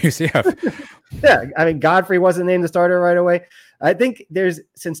history at UCF. Yeah. I mean, Godfrey wasn't named the starter right away. I think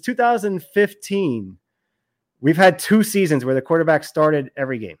since 2015, we've had 2 seasons where the quarterback started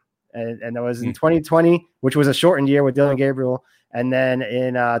every game. And that was in 2020, which was a shortened year with Dylan Gabriel. And then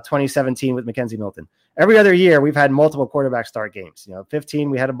in 2017 with Mackenzie Milton. Every other year, we've had multiple quarterbacks start games. 15,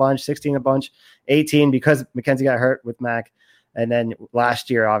 we had a bunch, 16, a bunch, 18, because Mackenzie got hurt with Mac. And then last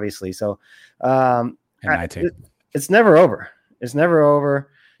year, obviously. So it's never over. It's never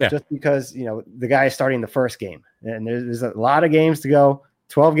over. Yeah. Just because, the guy is starting the first game. And there's a lot of games to go,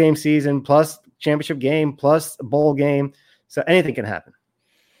 12-game season, plus championship game, plus a bowl game. So anything can happen.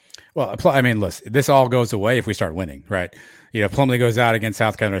 Well, I mean, listen, this all goes away if we start winning, right? Plumlee goes out against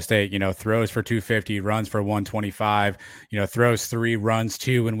South Carolina State, throws for 250, runs for 125, throws 3, runs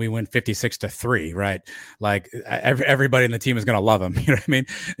 2, and we win 56-3, right? Like everybody in the team is going to love him. You know what I mean?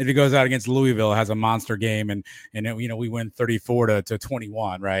 If he goes out against Louisville, has a monster game, and we win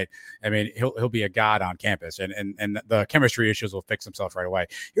 34-21, right? I mean, he'll be a god on campus, and the chemistry issues will fix themselves right away.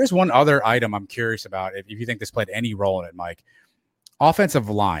 Here's one other item I'm curious about, if you think this played any role in it, Mike. Offensive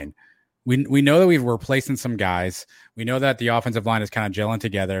line. We know that we've replacing some guys. We know that the offensive line is kind of gelling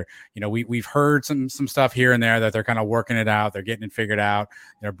together. We've heard some stuff here and there that they're kind of working it out. They're getting it figured out.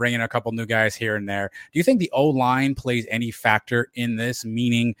 They're bringing a couple new guys here and there. Do you think the O-line plays any factor in this?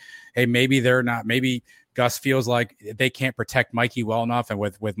 Meaning, hey, maybe Gus feels like they can't protect Mikey well enough. And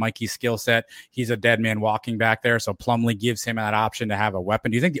with Mikey's skill set, he's a dead man walking back there. So Plumlee gives him that option to have a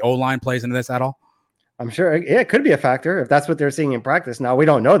weapon. Do you think the O-line plays into this at all? I'm sure it could be a factor if that's what they're seeing in practice. Now, we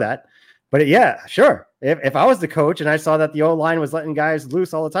don't know that. But yeah, sure. If I was the coach and I saw that the O-line was letting guys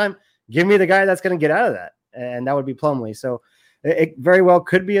loose all the time, give me the guy that's going to get out of that. And that would be Plumlee. So it very well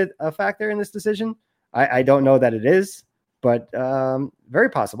could be a factor in this decision. I don't know that it is, but very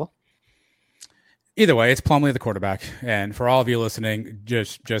possible. Either way, it's Plumlee the quarterback. And for all of you listening,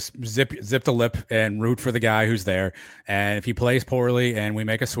 just zip the lip and root for the guy who's there. And if he plays poorly and we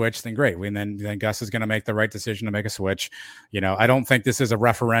make a switch, then great. Then Gus is going to make the right decision to make a switch. I don't think this is a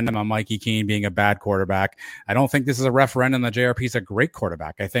referendum on Mikey Keene being a bad quarterback. I don't think this is a referendum that JRP is a great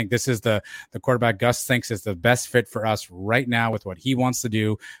quarterback. I think this is the quarterback Gus thinks is the best fit for us right now with what he wants to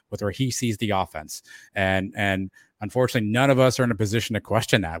do, with where he sees the offense. And unfortunately, none of us are in a position to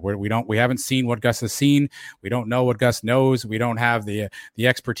question that. We haven't seen what Gus has seen. We don't know what Gus knows. We don't have the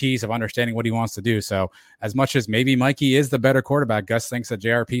expertise of understanding what he wants to do. So as much as maybe Mikey is the better quarterback, Gus thinks that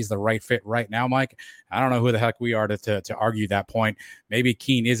JRP is the right fit right now, Mike. I don't know who the heck we are to argue that point. Maybe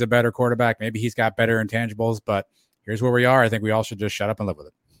Keen is a better quarterback. Maybe he's got better intangibles, but here's where we are. I think we all should just shut up and live with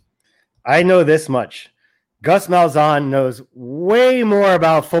it. I know this much. Gus Malzahn knows way more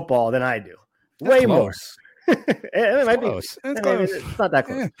about football than I do. Way more. It might close. Be. It's not that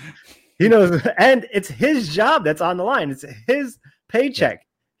close. Yeah. He knows, and it's his job that's on the line. It's his paycheck.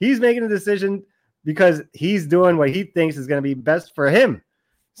 Yeah. He's making a decision because he's doing what he thinks is going to be best for him.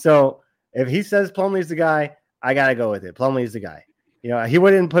 So if he says Plumlee's the guy, I got to go with it. Plumlee's the guy. He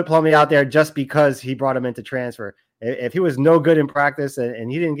wouldn't put Plumlee out there just because he brought him into transfer. If he was no good in practice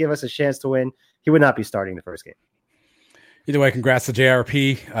and he didn't give us a chance to win, he would not be starting the first game. Either way, congrats to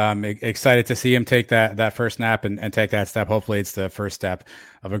JRP. Excited to see him take that first snap and take that step. Hopefully it's the first step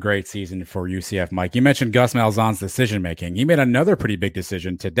of a great season for UCF, Mike. You mentioned Gus Malzahn's decision-making. He made another pretty big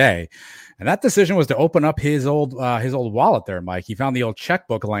decision today, and that decision was to open up his old wallet there, Mike. He found the old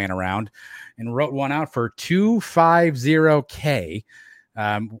checkbook laying around and wrote one out for $250K.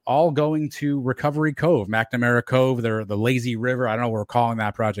 All going to Recovery Cove, McNamara Cove, the lazy river. I don't know what we're calling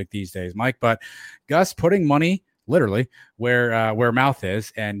that project these days, Mike, but Gus putting money literally where mouth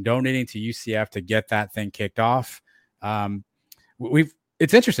is and donating to UCF to get that thing kicked off.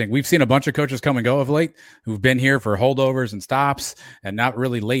 It's interesting. We've seen a bunch of coaches come and go of late who've been here for holdovers and stops and not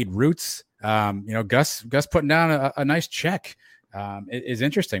really laid roots. Gus putting down a nice check. Is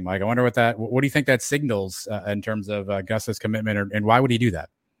interesting, Mike. I wonder what do you think that signals in terms of Gus's commitment, and why would he do that?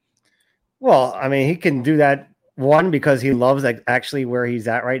 Well, I mean, he can do that, one, because he loves actually where he's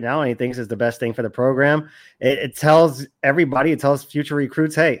at right now, and he thinks it's the best thing for the program. It tells everybody, it tells future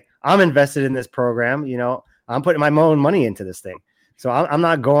recruits, hey, I'm invested in this program. I'm putting my own money into this thing. So I'm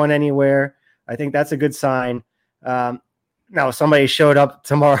not going anywhere. I think that's a good sign. Now, if somebody showed up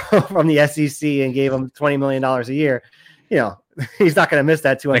tomorrow from the SEC and gave him $20 million a year, he's not going to miss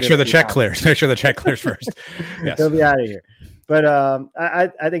that. Make sure the check clears. Make sure the check clears first. Yes. He'll be out of here. But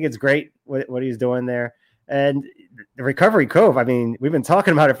I think it's great what he's doing there. And the Recovery Cove, I mean, we've been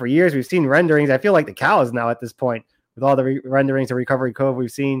talking about it for years. We've seen renderings. I feel like the cow is now at this point with all the renderings of Recovery Cove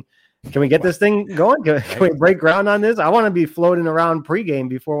we've seen. Can we get this thing going? Can we break ground on this? I want to be floating around pregame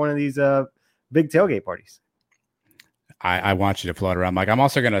before one of these big tailgate parties. I want you to float around, Mike. I'm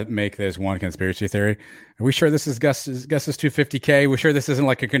also going to make this one conspiracy theory. Are we sure this is Gus's $250K? We're sure this isn't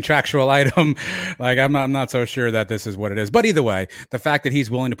like a contractual item. Like I'm not so sure that this is what it is. But either way, the fact that he's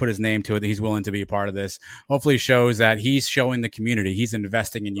willing to put his name to it, that he's willing to be a part of this, hopefully shows that he's showing the community. He's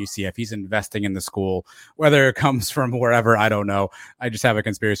investing in UCF. He's investing in the school. Whether it comes from wherever, I don't know. I just have a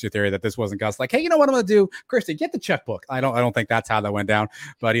conspiracy theory that this wasn't Gus. Like, hey, you know what I'm going to do, Christy? Get the checkbook. I don't think that's how that went down.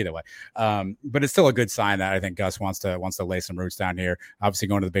 But either way, but it's still a good sign that I think Gus wants to lay some roots down here. Obviously,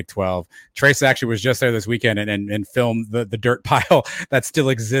 going to the Big 12. Trace actually was just there this weekend and filmed the dirt pile that still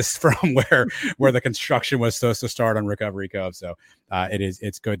exists from where the construction was supposed to start on Recovery Cove. So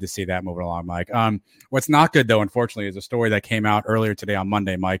it's good to see that moving along, Mike. What's not good though, unfortunately, is a story that came out earlier today on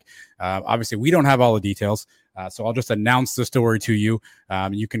Monday, Mike. Obviously, we don't have all the details. So I'll just announce the story to you.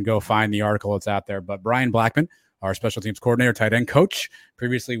 You can go find the article. It's out there. But Brian Blackman, our special teams coordinator, tight end coach,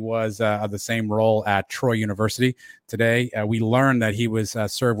 previously was the same role at Troy University. Today, we learned that he was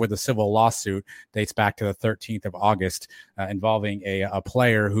served with a civil lawsuit, dates back to the 13th of August, involving a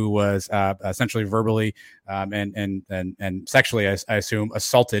player who was essentially verbally and sexually, I assume,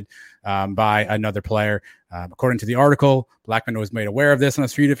 assaulted by another player. According to the article, Blackman was made aware of this on a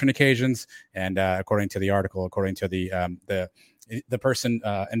few different occasions, and according to the article, according to the person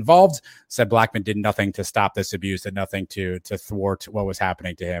involved, said Blackman did nothing to stop this abuse, did nothing to thwart what was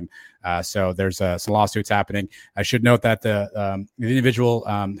happening to him. So there's some lawsuits happening. I should note that the individual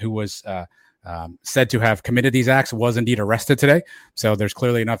who was said to have committed these acts was indeed arrested today. So there's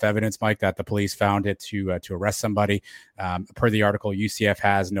clearly enough evidence, Mike, that the police found it to arrest somebody. Per the article, UCF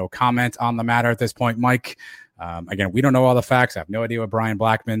has no comment on the matter at this point, Mike. Again, we don't know all the facts. I have no idea what Brian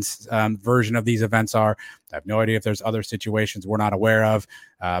Blackman's version of these events are. I have no idea if there's other situations we're not aware of.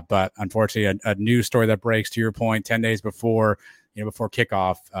 But unfortunately, a news story that breaks, to your point, 10 days before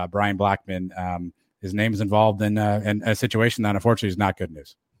kickoff, Brian Blackman, his name is involved in a situation that unfortunately is not good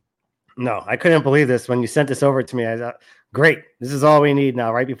news. No, I couldn't believe this when you sent this over to me. I thought, great, this is all we need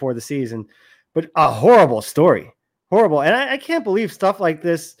now, right before the season. But a horrible story, horrible. And I can't believe stuff like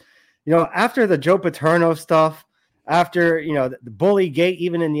this. After the Joe Paterno stuff, after, the bully gate,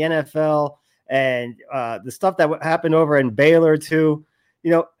 even in the NFL, and the stuff that happened over in Baylor too,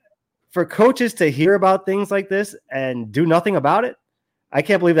 for coaches to hear about things like this and do nothing about it, I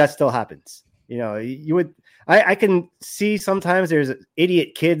can't believe that still happens. You know, you would. I can see sometimes there's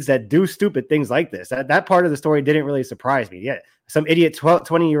idiot kids that do stupid things like this. That part of the story didn't really surprise me. Yeah, some idiot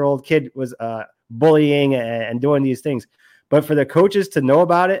 20-year-old kid was bullying and doing these things. But for the coaches to know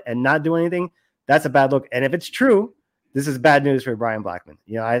about it and not do anything, that's a bad look. And if it's true, this is bad news for Brian Blackman.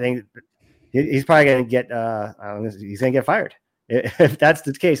 You know, I think he's probably going to get he's going to get fired if that's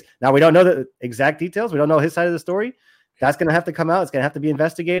the case. Now, we don't know the exact details. We don't know his side of the story. That's going to have to come out. It's going to have to be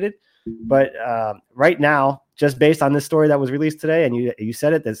investigated. But right now, just based on this story that was released today, and you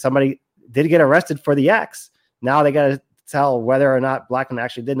said it, that somebody did get arrested for the acts. Now they got to tell whether or not Blackman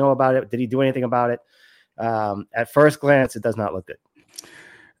actually did know about it. Did he do anything about it? At first glance, it does not look good.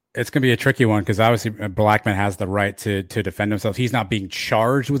 It's going to be a tricky one because obviously Blackman has the right to defend himself. He's not being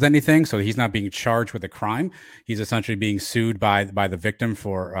charged with anything, so he's not being charged with a crime. He's essentially being sued by the victim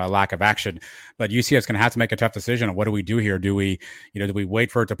for lack of action. But UCF's going to have to make a tough decision on what do we do here? Do we wait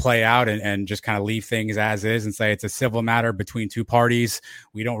for it to play out and just kind of leave things as is and say it's a civil matter between two parties?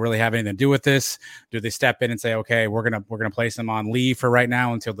 We don't really have anything to do with this. Do they step in and say, okay, we're gonna place him on leave for right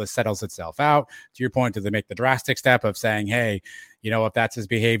now until this settles itself out? To your point, do they make the drastic step of saying, hey, if that's his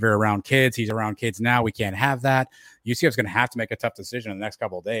behavior around kids, he's around kids now, we can't have that. UCF's going to have to make a tough decision in the next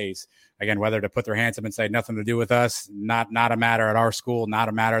couple of days. Again, whether to put their hands up and say nothing to do with us, not a matter at our school, not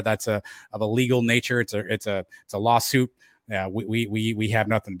a matter that's of a legal nature. It's a lawsuit. Yeah, we have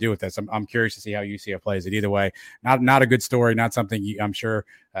nothing to do with this. I'm curious to see how UCF plays it. Either way, not a good story, not something I'm sure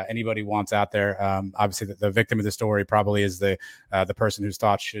anybody wants out there. Obviously, the victim of the story probably is the person whose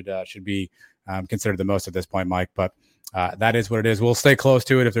thoughts should be considered the most at this point, Mike. But that is what it is. We'll stay close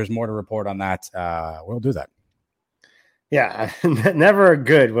to it. If there's more to report on that, we'll do that. Yeah, never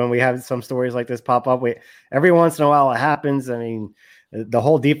good when we have some stories like this pop up. Every once in a while it happens. I mean, the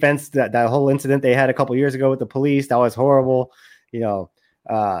whole defense, that whole incident they had a couple years ago with the police, that was horrible. Even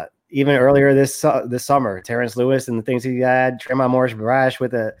earlier this summer, Terrence Lewis and the things he had, Tremont Morris Brash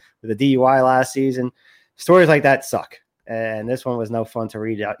with a DUI last season. Stories like that suck. And this one was no fun to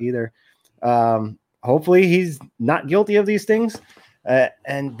read out either. Hopefully he's not guilty of these things,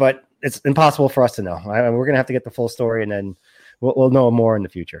 but it's impossible for us to know. We're going to have to get the full story, and then we'll know more in the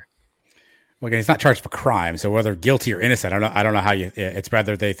future. Well, again, he's not charged for crime, so whether guilty or innocent, I don't know how it's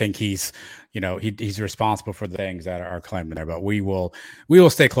whether they think he's responsible for the things that are claimed there. But we will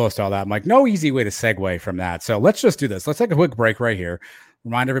stay close to all that, Mike. No easy way to segue from that. So let's just do this. Let's take a quick break right here.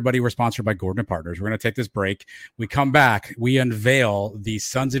 Remind everybody we're sponsored by Gordon & Partners. We're going to take this break. We come back. We unveil the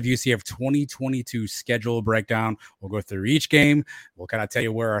Sons of UCF 2022 schedule breakdown. We'll go through each game. We'll kind of tell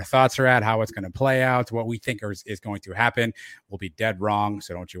you where our thoughts are at, how it's going to play out, what we think is going to happen. We'll be dead wrong,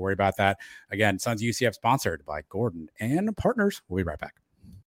 so don't you worry about that. Again, Sons of UCF sponsored by Gordon & Partners. We'll be right back.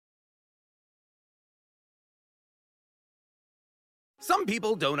 Some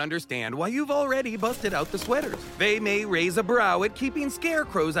people don't understand why you've already busted out the sweaters. They may raise a brow at keeping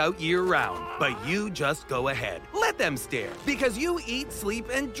scarecrows out year-round, but you just go ahead. Let them stare, because you eat, sleep,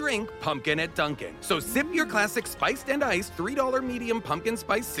 and drink pumpkin at Dunkin'. So sip your classic spiced and iced $3 medium pumpkin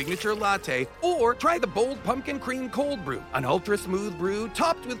spice signature latte, or try the bold pumpkin cream cold brew, an ultra-smooth brew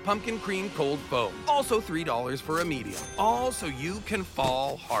topped with pumpkin cream cold foam. Also $3 for a medium, all so you can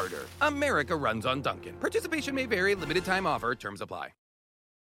fall harder. America runs on Dunkin'. Participation may vary, limited time offer, terms apply.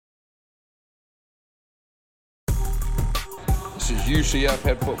 This is UCF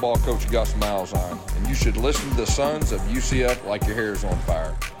head football coach Gus Malzahn, and you should listen to the Sons of UCF like your hair is on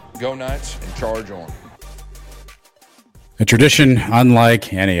fire. Go Knights and charge on. A tradition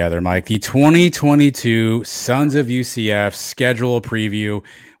unlike any other, Mike. The 2022 Sons of UCF schedule preview.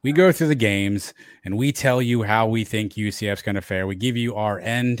 We go through the games and we tell you how we think UCF's going to fare. We give you our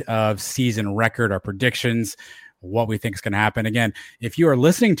end of season record, our predictions, what we think is going to happen. Again, if you are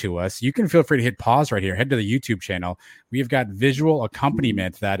listening to us, you can feel free to hit pause right here. Head to the YouTube channel. We've got visual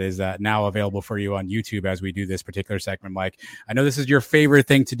accompaniment that is now available for you on YouTube as we do this particular segment, Mike. I know this is your favorite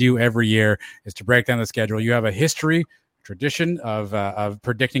thing to do every year, is to break down the schedule. You have a tradition of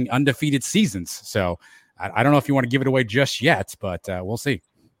predicting undefeated seasons. So I don't know if you want to give it away just yet, but we'll see.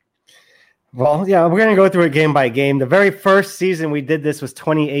 Well, yeah, we're going to go through it game by game. The very first season we did this was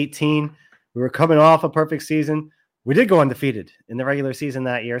 2018. We were coming off a perfect season. We did go undefeated in the regular season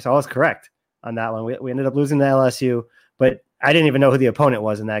that year, so I was correct on that one. We ended up losing to LSU, but I didn't even know who the opponent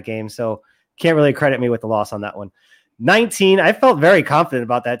was in that game, so can't really credit me with the loss on that one. 19, I felt very confident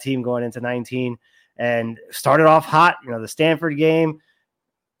about that team going into 19 and started off hot. The Stanford game,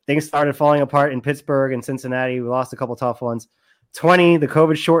 things started falling apart in Pittsburgh and Cincinnati. We lost a couple tough ones. 20, the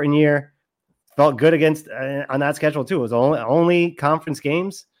COVID shortened year, felt good against on that schedule too. It was only conference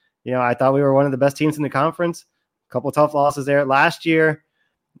games. I thought we were one of the best teams in the conference. A couple of tough losses there last year.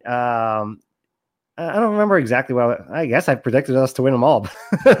 I don't remember exactly I guess I predicted us to win them all.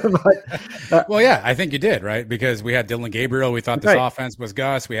 But, well, yeah, I think you did, right? Because we had Dylan Gabriel. We thought this offense was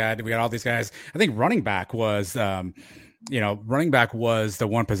Gus. We had all these guys. I think running back was the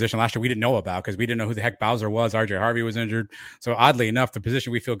one position last year we didn't know about because we didn't know who the heck Bowser was. RJ Harvey was injured. So oddly enough, the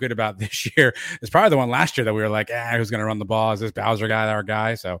position we feel good about this year is probably the one last year that we were like, who's going to run the ball? Is this Bowser guy our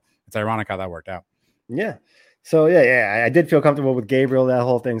guy? So it's ironic how that worked out. Yeah. So I did feel comfortable with Gabriel, that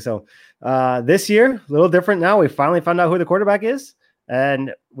whole thing. So this year, a little different now. We finally found out who the quarterback is,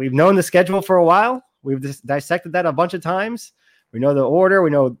 and we've known the schedule for a while. We've just dissected that a bunch of times. We know the order.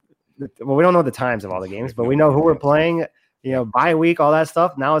 We don't know the times of all the games, but we know who we're playing, bye week, all that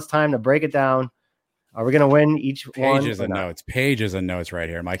stuff. Now it's time to break it down. Are we going to win each one? Pages and notes right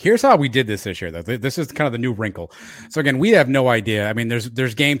here, Mike. Here's how we did this year, though. This is kind of the new wrinkle. So again, we have no idea. I mean,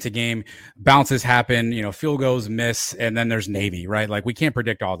 there's game to game bounces happen, field goals miss, and then there's Navy, right? Like we can't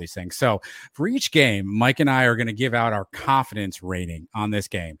predict all these things. So for each game, Mike and I are going to give out our confidence rating on this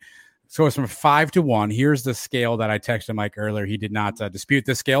game. So it's from 5 to 1. Here's the scale that I texted Mike earlier. He did not dispute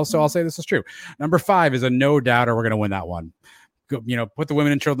this scale, so I'll say this is true. Number 5 is a no doubter. We're going to win that one. Put the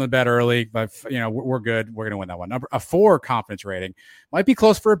women and children to bed early, but we're good. We're going to win that one. Number 4 confidence rating might be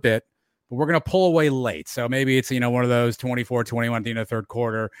close for a bit, but we're going to pull away late. So maybe it's, one of those 24-21 at the end of the third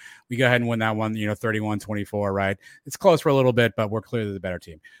quarter. We go ahead and win that one, 31-24, right? It's close for a little bit, but we're clearly the better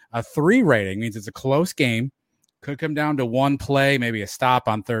team. A 3 rating means it's a close game. Could come down to one play, maybe a stop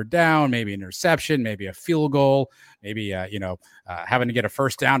on third down, maybe an interception, maybe a field goal, maybe, having to get a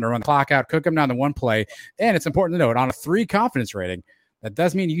first down to run the clock out. Could come down to one play. And it's important to note, on a 3 confidence rating, that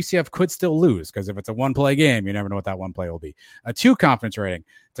does mean UCF could still lose, because if it's a one-play game, you never know what that one play will be. A 2 confidence rating,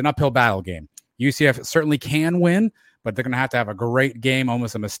 it's an uphill battle game. UCF certainly can win, but they're going to have a great game,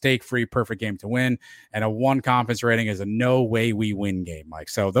 almost a mistake-free, perfect game to win. And a 1 confidence rating is a no way we win game, Mike.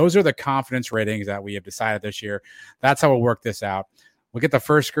 So those are the confidence ratings that we have decided this year. That's how we'll work this out. We'll get the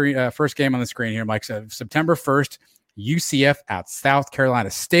first game on the screen here, Mike. So September 1st, UCF at South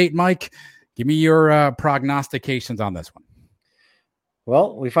Carolina State. Mike, give me your prognostications on this one.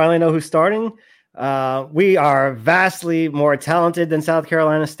 Well, we finally know who's starting. We are vastly more talented than South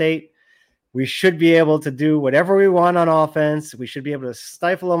Carolina State. We should be able to do whatever we want on offense. We should be able to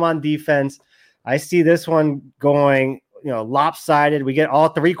stifle them on defense. I see this one going, lopsided. We get all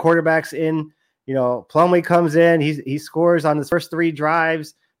 3 quarterbacks in. Plumlee comes in. He scores on his first 3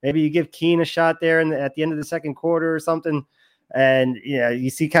 drives. Maybe you give Keene a shot there at the end of the second quarter or something. And you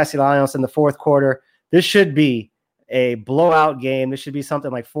see Castellanos in the fourth quarter. This should be a blowout game. This should be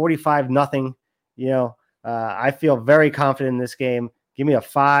something like 45-0. I feel very confident in this game. Give me a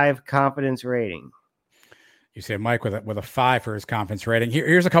 5 confidence rating. You say Mike with a 5 for his confidence rating.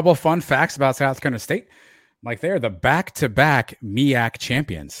 Here's a couple of fun facts about South Carolina State. Mike, they're the back-to-back MEAC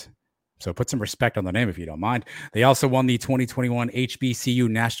champions. So put some respect on the name if you don't mind. They also won the 2021 HBCU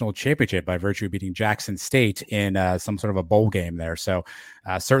National Championship by virtue of beating Jackson State in some sort of a bowl game there. So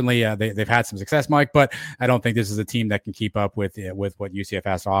certainly they've had some success, Mike, but I don't think this is a team that can keep up with what UCF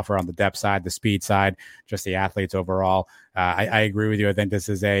has to offer on the depth side, the speed side, just the athletes overall. I agree with you. I think this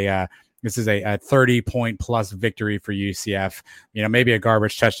is a 30-point plus victory for UCF. Maybe a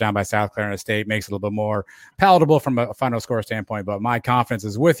garbage touchdown by South Carolina State makes it a little bit more palatable from a final score standpoint, but my confidence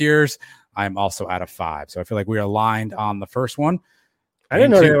is with yours. I'm also at a 5. So I feel like we are aligned on the first one. I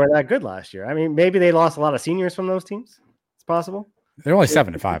didn't know they were that good last year. I mean, maybe they lost a lot of seniors from those teams. It's possible. They're only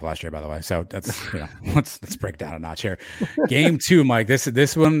 7-5 last year, by the way. So that's, let's break down a notch here. Game 2, Mike.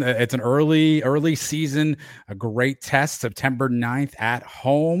 This one, it's an early season, a great test. September 9th at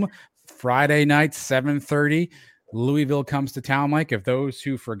home. Friday night, 7:30, Louisville comes to town, Mike. If those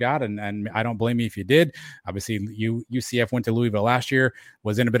who forgot, and I don't blame you if you did, obviously UCF went to Louisville last year,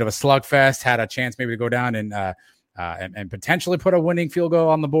 was in a bit of a slugfest, had a chance maybe to go down and potentially put a winning field goal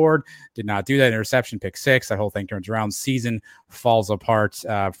on the board. Did not do that. Interception, pick 6. That whole thing turns around. Season falls apart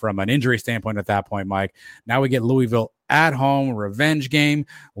from an injury standpoint at that point, Mike. Now we get Louisville at home, revenge game.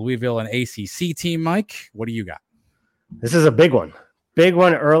 Louisville, an ACC team, Mike. What do you got? This is a big one. Big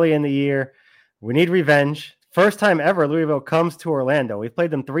one early in the year. We need revenge. First time ever Louisville comes to Orlando. We've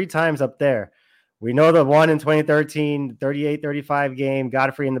played them 3 times up there. We know the one in 2013, 38-35 game,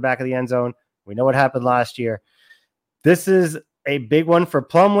 Godfrey in the back of the end zone. We know what happened last year. This is a big one for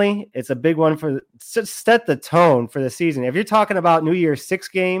Plumlee. It's a big one for set the tone for the season. If you're talking about New Year's 6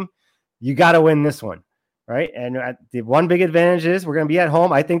 game, you got to win this one, right? And the one big advantage is we're going to be at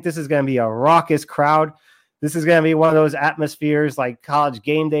home. I think this is going to be a raucous crowd. This is going to be one of those atmospheres like college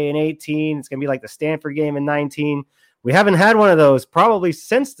game day in 18. It's going to be like the Stanford game in 19, We haven't had one of those probably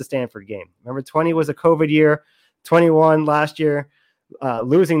since the Stanford game. Remember, 20 was a COVID year, 21 last year.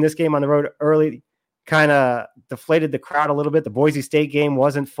 Losing this game on the road early kind of deflated the crowd a little bit. The Boise State game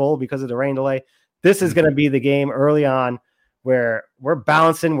wasn't full because of the rain delay. This is going to be the game early on where we're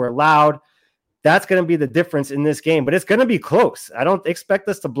bouncing, we're loud. That's going to be the difference in this game, but it's going to be close. I don't expect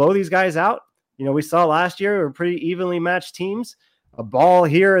us to blow these guys out. You know, we saw last year we were pretty evenly matched teams, a ball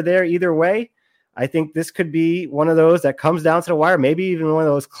here or there either way. I think this could be one of those that comes down to the wire, maybe even one of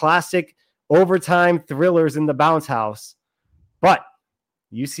those classic overtime thrillers in the bounce house. But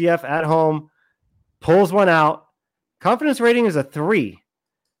UCF at home pulls one out. Confidence rating is a 3,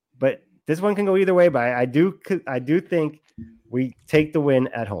 but this one can go either way. But I do think we take the win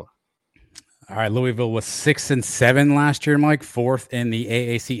at home. All right, Louisville was 6-7 last year, Mike, 4th in the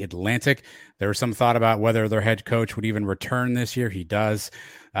AAC Atlantic. There was some thought about whether their head coach would even return this year. He does.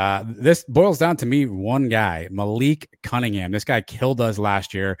 This boils down to me, one guy, Malik Cunningham. This guy killed us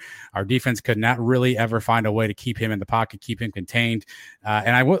last year. Our defense could not really ever find a way to keep him in the pocket, keep him contained.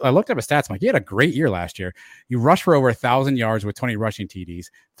 And I looked up his stats. I'm like, he had a great year last year. He rushed for over 1,000 yards with 20 rushing TDs,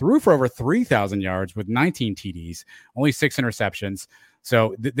 threw for over 3,000 yards with 19 TDs, only 6 interceptions.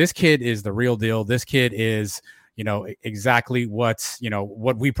 So this kid is the real deal. This kid is, exactly what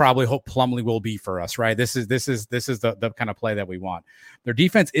we probably hope Plumlee will be for us, right? This is the kind of play that we want. Their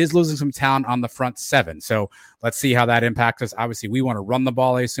defense is losing some talent on the front 7. So let's see how that impacts us. Obviously, we want to run the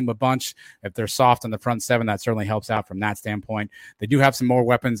ball, I assume, a bunch. If they're soft on the front 7, that certainly helps out from that standpoint. They do have some more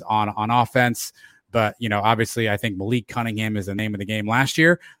weapons on offense. But, obviously, I think Malik Cunningham is the name of the game last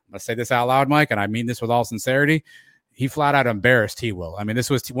year. I'm going to say this out loud, Mike, and I mean this with all sincerity. He flat out embarrassed T-Will. I mean, this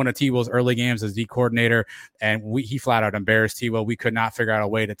was one of T-Will's early games as D coordinator, and he flat out embarrassed T-Will. We could not figure out a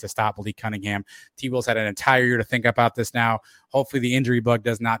way to stop Malik Cunningham. T-Will's had an entire year to think about this now. Hopefully the injury bug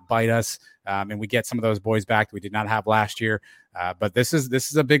does not bite us, and we get some of those boys back that we did not have last year. But this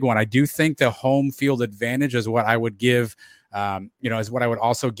is a big one. I do think the home field advantage is what I would give is what I would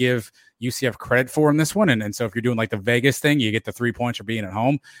also give UCF credit for in this one. And so if you're doing like the Vegas thing, you get the 3 points for being at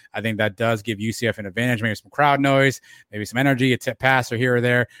home. I think that does give UCF an advantage, maybe some crowd noise, maybe some energy, a tip pass or here or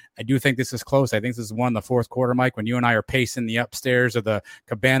there. I do think this is close. I think this is one in the fourth quarter, Mike, when you and I are pacing the upstairs of the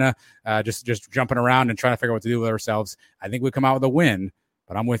cabana, just jumping around and trying to figure out what to do with ourselves. I think we come out with a win,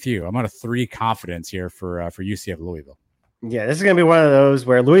 but I'm with you. I'm on a 3 confidence here for UCF Louisville. Yeah, this is going to be one of those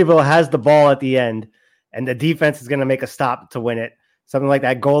where Louisville has the ball at the end, and the defense is going to make a stop to win it. Something like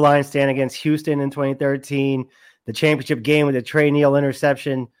that goal line stand against Houston in 2013, the championship game with the Trey Neal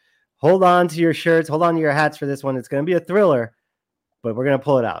interception. Hold on to your shirts. Hold on to your hats for this one. It's going to be a thriller, but we're going to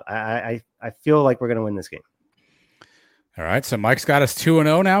pull it out. I feel like we're going to win this game. All right, so Mike's got us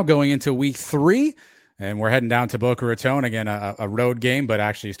 2-0 now going into week 3. And we're heading down to Boca Raton again, a road game, but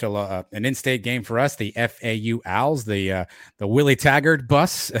actually still an in-state game for us. The FAU Owls, the Willie Taggart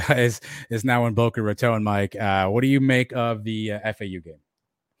bus is now in Boca Raton. Mike, what do you make of the FAU game?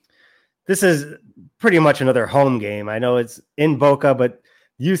 This is pretty much another home game. I know it's in Boca, but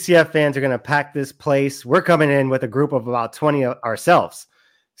UCF fans are going to pack this place. We're coming in with a group of about 20 ourselves.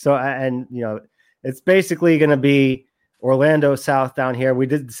 So, it's basically going to be Orlando South down here. We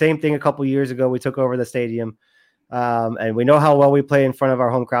did the same thing a couple years ago. We took over the stadium, and we know how well we play in front of our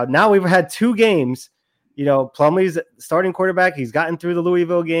home crowd. Now we've had 2 games. Plumlee's starting quarterback. He's gotten through the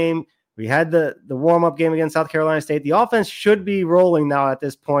Louisville game. We had the warm-up game against South Carolina State. The offense should be rolling now at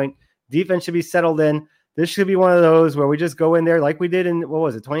this point. Defense should be settled in. This should be one of those where we just go in there like we did in,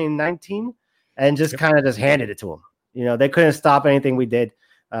 2019, and just kind of just handed it to them. They couldn't stop anything we did.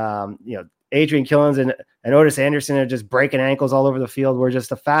 Adrian Killens and Otis Anderson are just breaking ankles all over the field. We're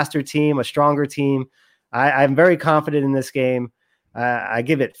just a faster team, a stronger team. I'm very confident in this game. I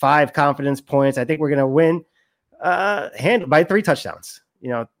give it 5 confidence points. I think we're going to win by 3 touchdowns,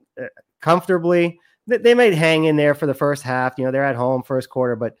 comfortably. They might hang in there for the first half. They're at home first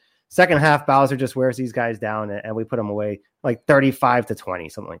quarter, but second half, Bowser just wears these guys down and we put them away like 35-20,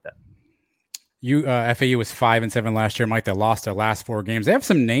 something like that. FAU was 5-7 last year, Mike. They lost their last 4 games. They have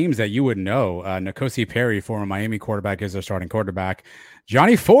some names that you would know. N'Kosi Perry, former Miami quarterback, is their starting quarterback.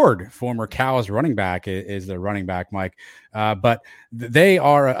 Johnny Ford, former Cows running back, is their running back, Mike. But they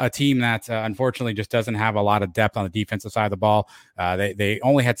are a team that unfortunately just doesn't have a lot of depth on the defensive side of the ball. They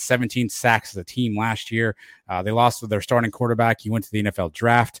only had 17 sacks as a team last year. They lost with their starting quarterback. He went to the NFL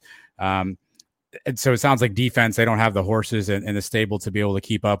draft. And so it sounds like defense, they don't have the horses in the stable to be able to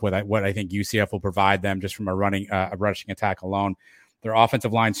keep up with what I think UCF will provide them just from a rushing attack alone. Their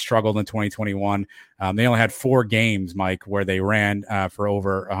offensive line struggled in 2021. They only had 4 games, Mike, where they ran for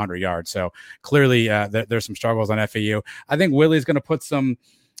over 100 yards. So clearly there's some struggles on FAU. I think Willie's going to put some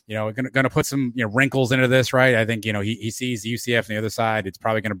going to put some, wrinkles into this, right? I think, he sees UCF on the other side. It's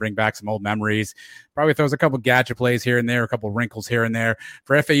probably going to bring back some old memories. Probably throws a couple gadget plays here and there, a couple wrinkles here and there.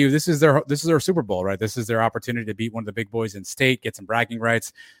 For FAU, this is their Super Bowl, right? This is their opportunity to beat one of the big boys in state, get some bragging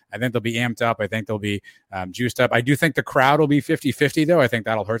rights. I think they'll be amped up. I think they'll be juiced up. I do think the crowd will be 50-50, though. I think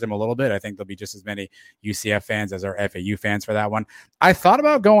that'll hurt them a little bit. I think there'll be just as many UCF fans as our FAU fans for that one. I thought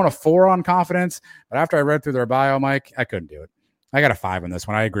about going a 4 on confidence, but after I read through their bio, Mike, I couldn't do it. I got a 5 on this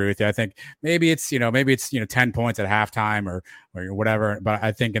one. I agree with you. I think maybe it's 10 points at halftime or whatever. But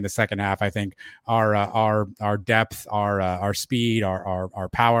I think in the second half, I think our depth, our speed, our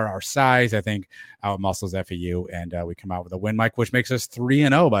power, our size, I think outmuscles FAU, and we come out with a win, Mike, which makes us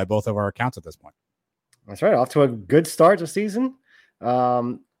 3-0 by both of our accounts at this point. That's right. Off to a good start to the season.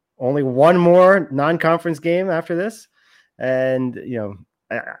 Only one more non-conference game after this, and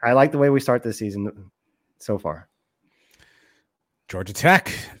I like the way we start this season so far. Georgia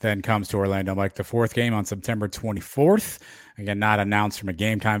Tech then comes to Orlando, Mike, the 4th game on September 24th. Again, not announced from a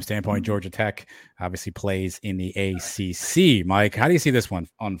game time standpoint. Georgia Tech obviously plays in the ACC. Mike, how do you see this one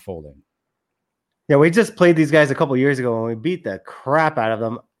unfolding? Yeah, we just played these guys a couple years ago and we beat the crap out of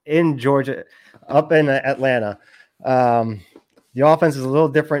them in Georgia, up in Atlanta. The offense is a little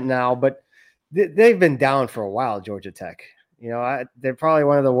different now, but they've been down for a while, Georgia Tech. They're probably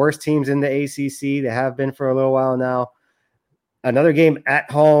one of the worst teams in the ACC. They have been for a little while now. Another game at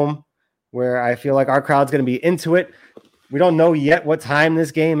home where I feel like our crowd's going to be into it. We don't know yet what time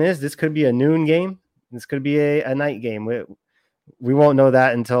this game is. This could be a noon game. This could be a night game. We won't know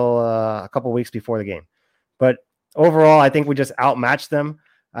that until a couple weeks before the game. But overall, I think we just outmatched them.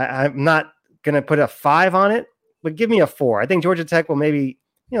 I'm not going to put a 5 on it, but give me a 4. I think Georgia Tech will maybe,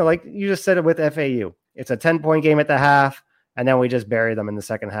 like you just said it with FAU. It's a 10-point game at the half, and then we just bury them in the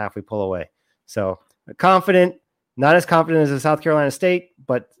second half. We pull away. So confident. Not as confident as the South Carolina State,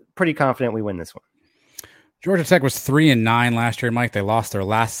 but pretty confident we win this one. Georgia Tech was 3-9 last year, Mike. They lost their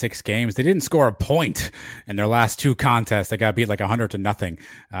last 6 games. They didn't score a point in their last 2 contests. They got beat like 100-0.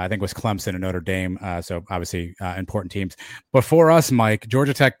 I think it was Clemson and Notre Dame. So obviously important teams. But for us, Mike,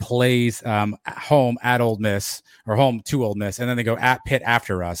 Georgia Tech plays home at Ole Miss, or home to Ole Miss, and then they go at Pitt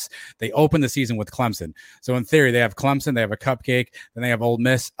after us. They open the season with Clemson. So in theory, they have Clemson, they have a cupcake, then they have Ole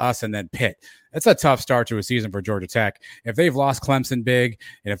Miss, us, and then Pitt. It's a tough start to a season for Georgia Tech. If they've lost Clemson big,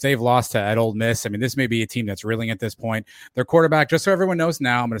 and if they've lost at Ole Miss, I mean, this may be a team that's reeling at this point. Their quarterback, just so everyone knows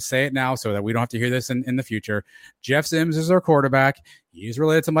now, I'm going to say it now so that we don't have to hear this in the future. Jeff Sims is their quarterback. He's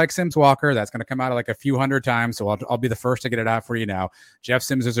related to Mike Sims Walker. That's going to come out like a few hundred times, so I'll be the first to get it out for you now. Jeff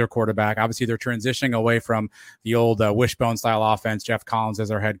Sims is their quarterback. Obviously, they're transitioning away from the old wishbone-style offense. Jeff Collins is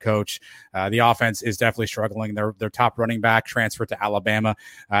their head coach. The offense is definitely struggling. Their top running back transferred to Alabama.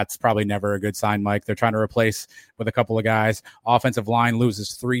 That's probably never a good sign, Mike. They're trying to replace with a couple of guys. Offensive line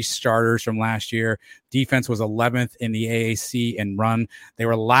loses 3 starters from last year. Defense was 11th in the AAC in run. They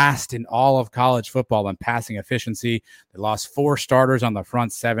were last in all of college football in passing efficiency. They lost 4 starters on the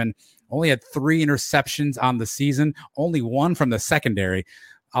front 7. Only had 3 interceptions on the season. Only 1 from the secondary.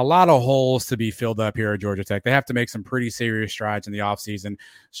 A lot of holes to be filled up here at Georgia Tech. They have to make some pretty serious strides in the offseason.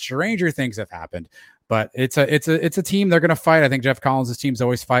 Stranger things have happened. But it's a team they're going to fight. I think Jeff Collins' teams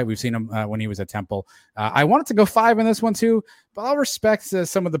always fight. We've seen him when he was at Temple. I wanted to go 5 in this one too, but I'll respect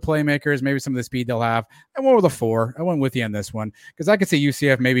some of the playmakers, maybe some of the speed they'll have. I went with a 4. I went with you on this one because I could see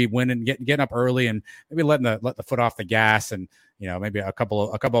UCF maybe winning, getting up early, and maybe let the foot off the gas, and maybe a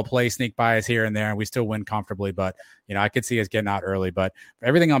couple of plays sneak by us here and there, and we still win comfortably. But I could see us getting out early. But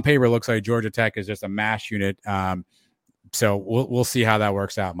everything on paper looks like Georgia Tech is just a mash unit. So we'll see how that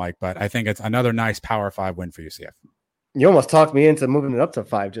works out, Mike. But I think it's another nice Power 5 win for UCF. You almost talked me into moving it up to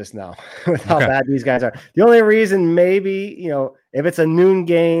 5 just now with how bad these guys are. The only reason maybe, if it's a noon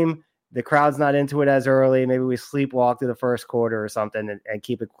game, the crowd's not into it as early. Maybe we sleepwalk through the first quarter or something and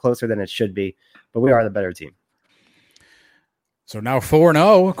keep it closer than it should be. But we are the better team. So now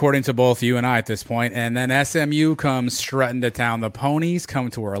 4-0, according to both you and I at this point. And then SMU comes strutting to town. The Ponies come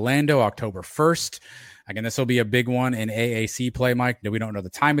to Orlando October 1st. Again, this will be a big one in AAC play, Mike. We don't know the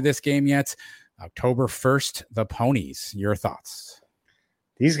time of this game yet. October 1st, the Ponies. Your thoughts?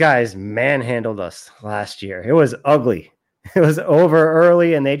 These guys manhandled us last year. It was ugly. It was over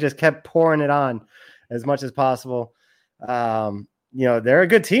early, and they just kept pouring it on as much as possible. They're a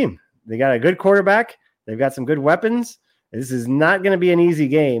good team. They got a good quarterback. They've got some good weapons. This is not going to be an easy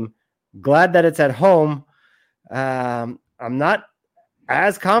game. Glad that it's at home. I'm not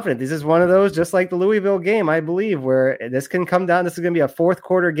as confident. This is one of those, just like the Louisville game, I believe, where this can come down. This is going to be a 4th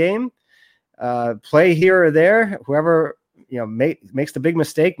quarter game. Play here or there. Whoever makes the big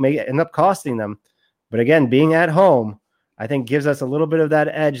mistake may end up costing them. But again, being at home, I think gives us a little bit of that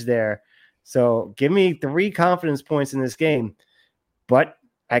edge there. So give me 3 confidence points in this game, but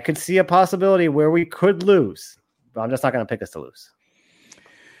I could see a possibility where we could lose, but I'm just not going to pick us to lose.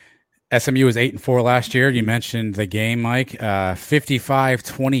 SMU was 8-4 last year. You mentioned the game, Mike.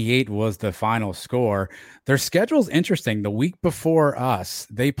 55-28 was the final score. Their schedule's interesting. The week before us,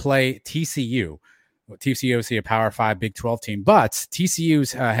 they play TCU. TCU is a Power 5 Big 12 team, but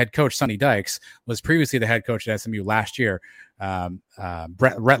TCU's head coach, Sonny Dykes, was previously the head coach at SMU last year.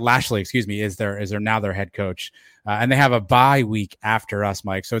 Rhett Lashley, is now their head coach. And they have a bye week after us,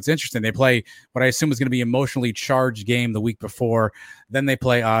 Mike. So it's interesting. They play what I assume is going to be an emotionally charged game the week before. Then they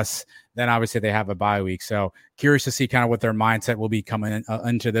play us. Then obviously they have a bye week. So curious to see kind of what their mindset will be coming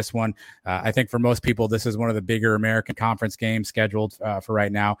into this one. I think for most people, this is one of the bigger American Conference games scheduled for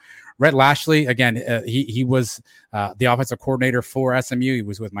right now. Rhett Lashley, again, he was the offensive coordinator for SMU. He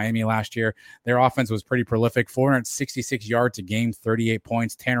was with Miami last year. Their offense was pretty prolific, 466 yards a game, 38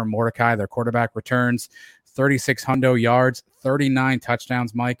 points. Tanner Mordecai, their quarterback, returns 36 hundo yards, 39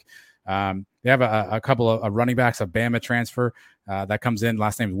 touchdowns, Mike. They have a couple of running backs, a Bama transfer that comes in.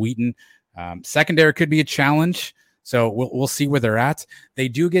 Last name Wheaton. Secondary could be a challenge, so we'll see where they're at. They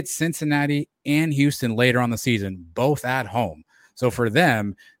do get Cincinnati and Houston later on the season, both at home. So for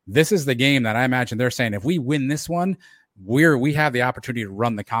them, this is the game that I imagine they're saying, if we win this one, we have the opportunity to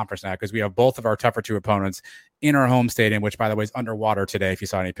run the conference now because we have both of our tougher 2 opponents in our home stadium, which, by the way, is underwater today if you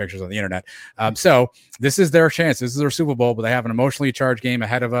saw any pictures on the internet. So this is their chance. This is their Super Bowl, but they have an emotionally charged game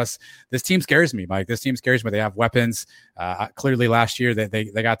ahead of us. This team scares me, Mike. This team scares me. They have weapons. Clearly last year they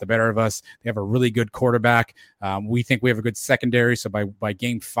got the better of us. They have a really good quarterback. We think we have a good secondary, so by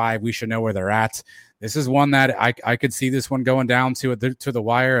game 5, we should know where they're at. This is one that I could see this one going down to the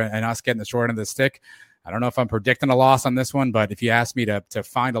wire and us getting the short end of the stick. I don't know if I'm predicting a loss on this one, but if you ask me to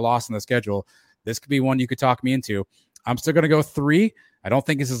find a loss on the schedule, this could be one you could talk me into. I'm still going to go 3. I don't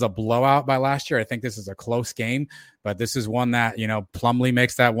think this is a blowout by last year. I think this is a close game, but this is one that, Plumlee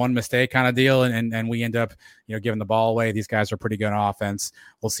makes that one mistake kind of deal, and we end up, giving the ball away. These guys are pretty good on offense.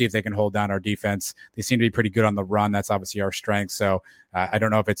 We'll see if they can hold down our defense. They seem to be pretty good on the run. That's obviously our strength. So I don't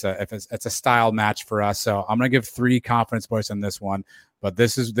know if it's a style match for us. So I'm going to give 3 confidence points on this one, but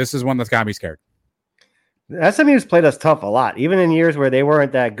this is one that's got me scared. SMU's played us tough a lot, even in years where they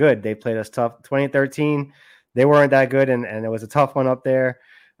weren't that good. They played us tough. 2013, they weren't that good, and it was a tough one up there.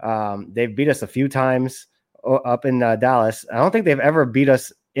 They've beat us a few times up in Dallas. I don't think they've ever beat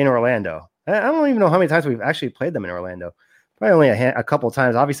us in Orlando. I don't even know how many times we've actually played them in Orlando. Probably only a couple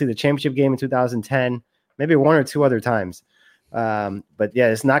times. Obviously, the championship game in 2010, maybe 1 or 2 other times. But yeah,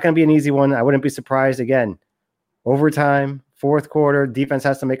 it's not going to be an easy one. I wouldn't be surprised. Again, overtime, 4th quarter, defense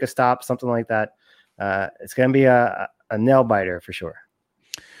has to make a stop, something like that. It's going to be a nail biter for sure.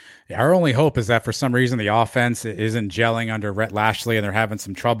 Yeah, our only hope is that for some reason the offense isn't gelling under Rhett Lashley and they're having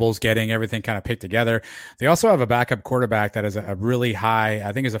some troubles getting everything kind of picked together. They also have a backup quarterback that is a really high,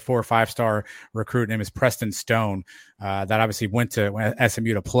 I think is a 4 or 5-star recruit. Name is Preston Stone, that obviously went to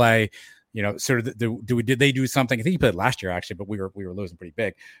SMU to play. Sort of did they do something? I think he played last year actually, but we were losing pretty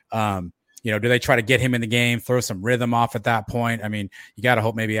big. Do they try to get him in the game, throw some rhythm off at that point? I mean, you got to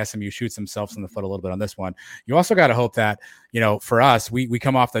hope maybe SMU shoots themselves in the foot a little bit on this one. You also got to hope that, for us, we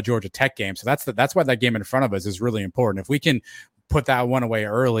come off the Georgia Tech game. So that's why that game in front of us is really important. If we can put that one away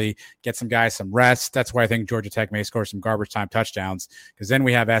early, get some guys some rest. That's why I think Georgia Tech may score some garbage time touchdowns, because then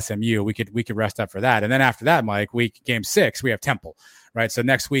we have SMU. We could rest up for that. And then after that, Mike, game 6, we have Temple. Right. So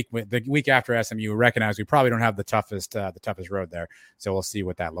next week, the week after SMU, we recognize we probably don't have the toughest road there. So we'll see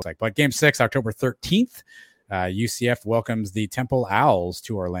what that looks like. But game 6, October 13th, UCF welcomes the Temple Owls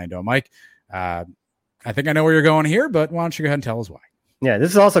to Orlando. Mike, I think I know where you're going here, but why don't you go ahead and tell us why? Yeah,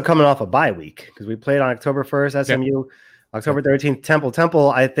 this is also coming off a bye week because we played on October 1st, SMU, October 13th, Temple.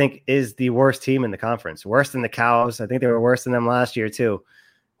 Temple, I think, is the worst team in the conference. Worse than the Cows. I think they were worse than them last year, too.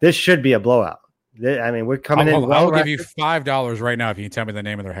 This should be a blowout. I mean, we're coming in. I'll give you $5 right now if you can tell me the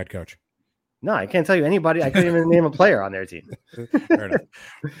name of their head coach. No, I can't tell you anybody. I couldn't even name a player on their team. Fair enough.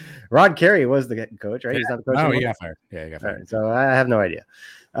 Rod Carey was the coach, right? Yeah. He's not the coach. Oh, he got fired. Yeah, he got fired. Right, so I have no idea.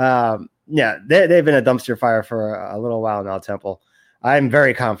 They've been a dumpster fire for a little while now, Temple. I'm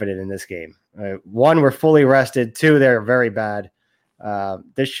very confident in this game. 1, we're fully rested. 2, they're very bad.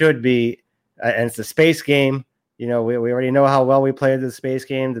 This should be, and it's a space game. We already know how well we played the space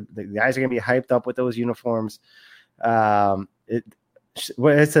game. The guys are going to be hyped up with those uniforms.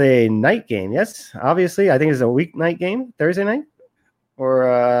 It's a night game. Yes, obviously. I think it's a weeknight game, Thursday night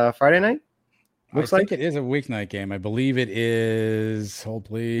or Friday night. I think it is a weeknight game. I believe it is. Hold,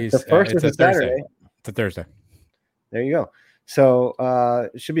 please. The first is a Saturday. It's a Thursday. There you go. So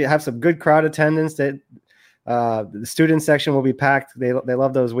should have some good crowd attendance. The student section will be packed. They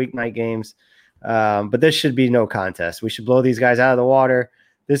love those weeknight games. But this should be no contest. We should blow these guys out of the water.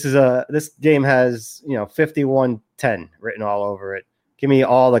 This game has 51-10 written all over it. Give me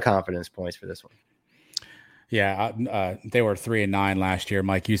all the confidence points for this one. Yeah, they were 3-9 last year.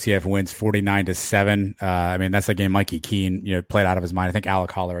 Mike, UCF wins 49-7. I mean, that's a game Mikey Keene played out of his mind. I think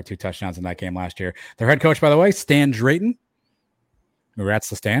Alec Holler had 2 touchdowns in that game last year. Their head coach, by the way, Stan Drayton. Congrats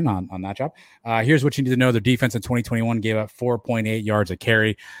to Stan on that job. Here's what you need to know. Their defense in 2021 gave up 4.8 yards a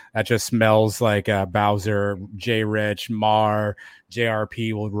carry. That just smells like Bowser, J. Rich, Marr,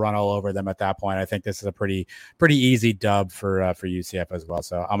 JRP will run all over them at that point. I think this is a pretty easy dub for UCF as well.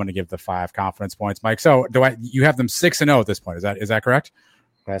 So I'm going to give the 5 confidence points, Mike. So you have them 6-0 at this point? Is that correct?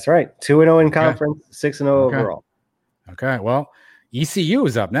 That's right. 2-0 in conference, 6-0 overall. Okay. Well, ECU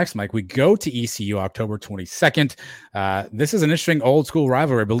is up next, Mike. We go to ECU October 22nd. This is an interesting old school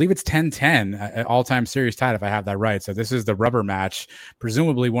rivalry. I believe it's 10-10, all-time series tied, if I have that right. So this is the rubber match,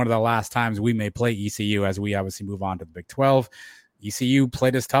 presumably one of the last times we may play ECU as we obviously move on to the Big 12. ECU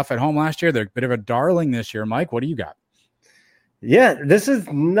played us tough at home last year. They're a bit of a darling this year. Mike, what do you got? Yeah, this is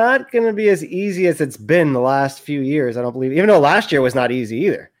not going to be as easy as it's been the last few years, I don't believe, even though last year was not easy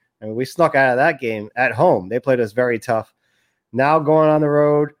either. I mean, we snuck out of that game at home. They played us very tough. Now going on the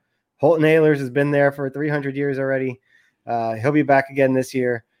road, Holton Ahlers has been there for 300 years already. He'll be back again this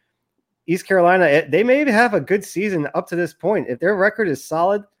year. East Carolina, they may have a good season up to this point. If their record is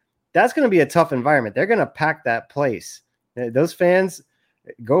solid, that's going to be a tough environment. They're going to pack that place. Those fans,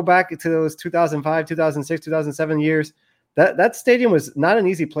 go back to those 2005, 2006, 2007 years. That stadium was not an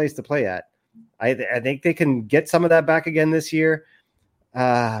easy place to play at. I think they can get some of that back again this year.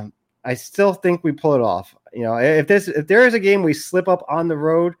 I still think we pull it off. If there is a game we slip up on the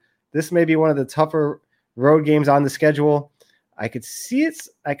road, this may be one of the tougher road games on the schedule. I could see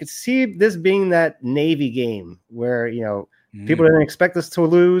this being that Navy game where people didn't expect us to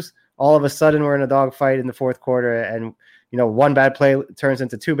lose. All of a sudden, we're in a dogfight in the fourth quarter, and one bad play turns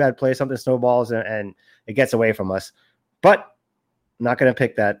into 2 bad plays. Something snowballs, and it gets away from us. But I'm not going to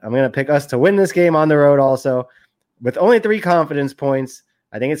pick that. I'm going to pick us to win this game on the road. Also, with only 3 confidence points.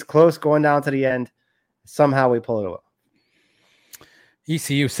 I think it's close going down to the end. Somehow we pull it away.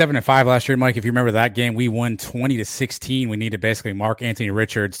 ECU 7-5 last year, Mike. If you remember that game, we won 20-16. We needed basically Mark Anthony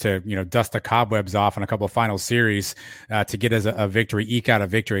Richards to dust the cobwebs off in a couple of final series to get us a victory, eke out a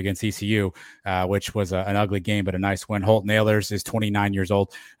victory against ECU, which was an ugly game but a nice win. Holton Ahlers is 29 years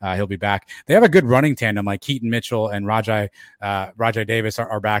old. He'll be back. They have a good running tandem, like Keaton Mitchell and Rajai Davis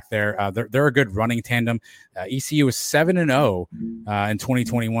are back there. They're a good running tandem. ECU was 7-0 in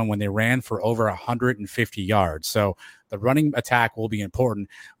 2021 when they ran for over 150 yards. So the running attack will be important.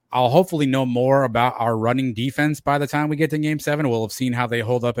 I'll hopefully know more about our running defense by the time we get to Game 7. We'll have seen how they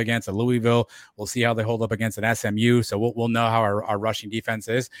hold up against a Louisville. We'll see how they hold up against an SMU. So we'll know how our rushing defense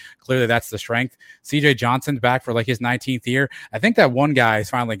is. Clearly, that's the strength. CJ Johnson's back for like his 19th year. I think that one guy is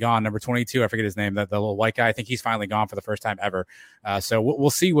finally gone, number 22. I forget his name, the little white guy. I think he's finally gone for the first time ever. So we'll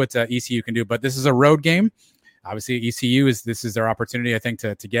see what ECU can do. But this is a road game. Obviously, ECU this is their opportunity, I think,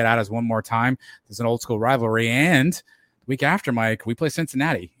 to get at us one more time. There's an old school rivalry. And week after, Mike, we play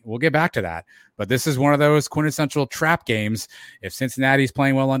Cincinnati. We'll get back to that. But this is one of those quintessential trap games. If Cincinnati's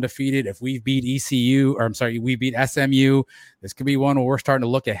playing well undefeated, if we beat we beat SMU, this could be one where we're starting to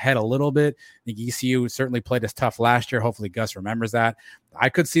look ahead a little bit. I think ECU certainly played us tough last year. Hopefully Gus remembers that. I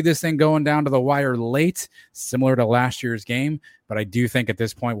could see this thing going down to the wire late, similar to last year's game. But I do think at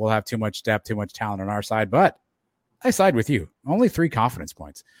this point we'll have too much depth, too much talent on our side. But I side with you. Only 3 confidence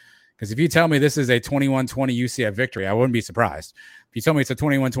points. Because if you tell me this is a 21-20 UCF victory, I wouldn't be surprised. If you tell me it's a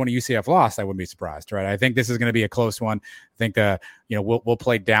 21-20 UCF loss, I wouldn't be surprised, right? I think this is going to be a close one. I think we'll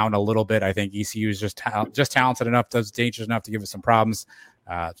play down a little bit. I think ECU is just talented enough, dangerous enough to give us some problems.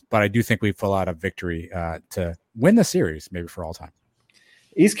 But I do think we pull out a victory to win the series, maybe for all time.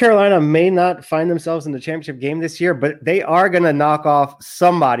 East Carolina may not find themselves in the championship game this year, but they are going to knock off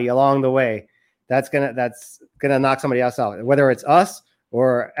somebody along the way. That's gonna knock somebody else out, whether it's us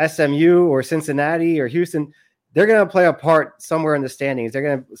or SMU or Cincinnati or Houston. They're going to play a part somewhere in the standings. They're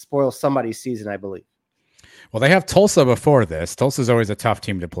going to spoil somebody's season, I believe. Well, they have Tulsa before this. Tulsa's always a tough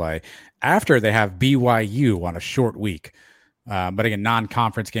team to play. After, they have BYU on a short week. But again,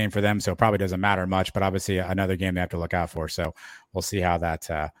 non-conference game for them, so it probably doesn't matter much. But obviously, another game they have to look out for. So we'll see how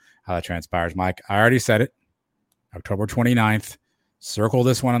that transpires. Mike, I already said it. October 29th. Circle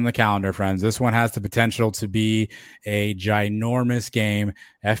this one on the calendar, friends. This one has the potential to be a ginormous game.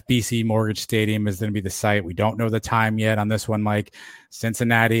 FBC Mortgage Stadium is going to be the site. We don't know the time yet on this one, Mike.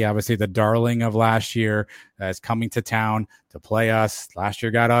 Cincinnati, obviously the darling of last year, is coming to town to play us. Last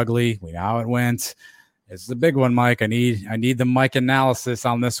year got ugly. We know how it went. This is a big one, Mike. I need the Mike analysis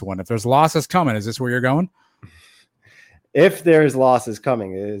on this one. If there's losses coming, is this where you're going? If there's losses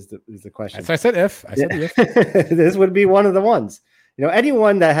coming is the question. I said if. I said if. This would be one of the ones.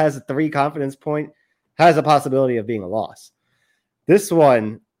 Anyone that has a 3 confidence point has a possibility of being a loss. This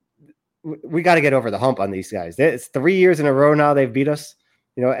one, we got to get over the hump on these guys. It's 3 years in a row now they've beat us.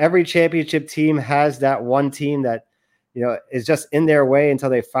 Every championship team has that one team that, is just in their way until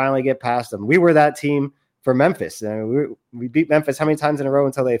they finally get past them. We were that team for Memphis. We beat Memphis how many times in a row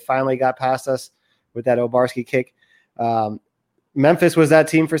until they finally got past us with that Obarski kick. Memphis was that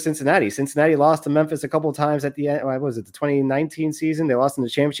team for Cincinnati. Cincinnati lost to Memphis a couple of times at the end. What was it, the 2019 season? They lost in the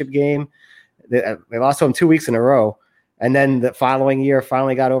championship game. They lost to them 2 weeks in a row. And then the following year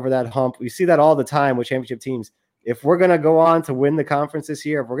finally got over that hump. We see that all the time with championship teams. If we're going to go on to win the conference this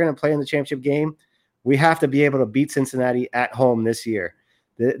year, if we're going to play in the championship game, we have to be able to beat Cincinnati at home this year.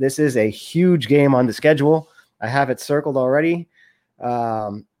 This is a huge game on the schedule. I have it circled already.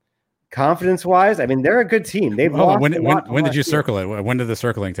 Confidence-wise, I mean, they're a good team. They've lost when did you circle it? When did the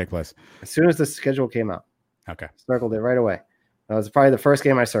circling take place? As soon as the schedule came out. Okay. Circled it right away. That was probably the first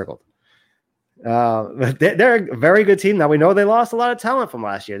game I circled. But they're a very good team. Now, we know they lost a lot of talent from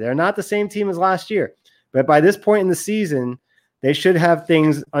last year. They're not the same team as last year. But by this point in the season, they should have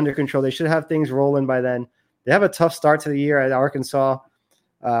things under control. They should have things rolling by then. They have a tough start to the year at Arkansas.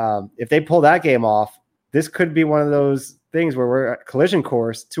 If they pull that game off, this could be one of those things where we're at collision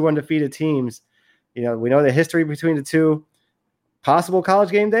course, 2 undefeated teams. We know the history between the two. Possible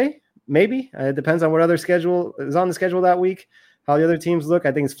college game day, maybe. It depends on what other schedule is on the schedule that week, how the other teams look.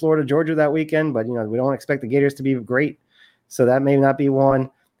 I think it's Florida, Georgia that weekend, but we don't expect the Gators to be great, so that may not be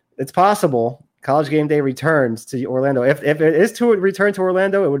one. It's possible. College game day returns to Orlando. If it is to return to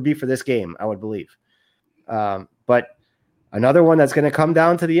Orlando, it would be for this game, I would believe. But another one that's going to come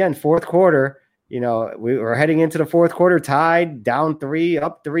down to the end, fourth quarter. We're heading into the fourth quarter tied, down 3,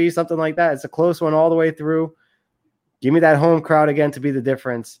 up 3, something like that. It's a close one all the way through. Give me that home crowd again to be the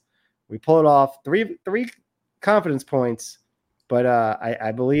difference. We pull it off. Three confidence points, but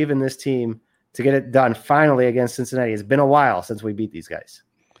I believe in this team to get it done finally against Cincinnati. It's been a while since we beat these guys.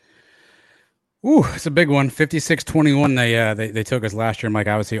 Ooh, it's a big one. 56-21. They took us last year, Mike.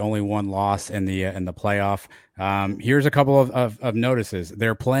 Obviously, only one loss in the playoff. Here's a couple of notices.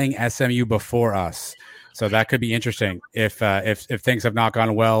 They're playing SMU before us, so that could be interesting. If things have not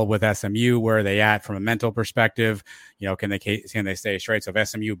gone well with SMU, where are they at from a mental perspective? Can they stay straight? So if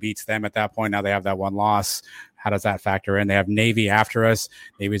SMU beats them at that point, now they have that one loss. How does that factor in? They have Navy after us.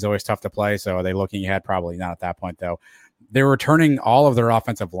 Navy's always tough to play, so are they looking ahead? Probably not at that point, though. They're returning all of their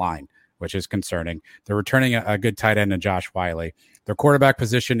offensive line, which is concerning. They're returning a good tight end in Josh Wiley. Their quarterback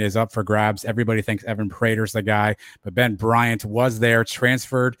position is up for grabs. Everybody thinks Evan Prater's the guy, but Ben Bryant was there,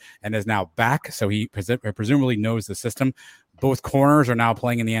 transferred, and is now back, so he presumably knows the system. Both corners are now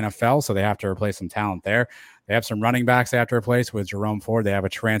playing in the NFL, so they have to replace some talent there. They have some running backs they have to replace with Jerome Ford. They have a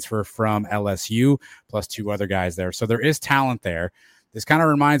transfer from LSU, plus 2 other guys there. So there is talent there. This kind of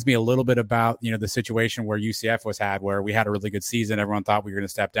reminds me a little bit about, the situation where UCF had, where we had a really good season. Everyone thought we were going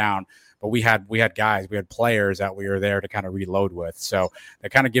to step down, but we had guys, we had players that we were there to kind of reload with. So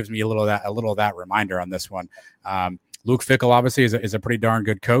that kind of gives me a little of that reminder on this one. Luke Fickell obviously is a pretty darn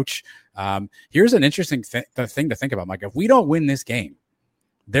good coach. Here's an interesting thing to think about, Mike. If we don't win this game,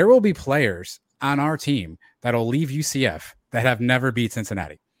 there will be players on our team that will leave UCF that have never beat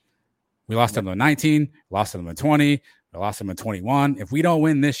Cincinnati. We lost them in 19, lost them in 20. We lost them in 21. If we don't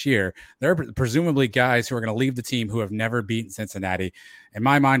win this year, there are presumably guys who are going to leave the team who have never beaten Cincinnati. In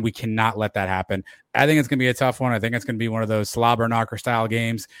my mind, we cannot let that happen. I think it's going to be a tough one. I think it's going to be one of those slobber knocker style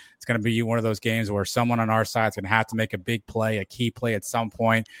games. It's going to be one of those games where someone on our side is going to have to make a big play, a key play at some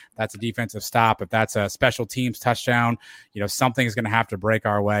point. If that's a defensive stop, if that's a special teams touchdown, something is going to have to break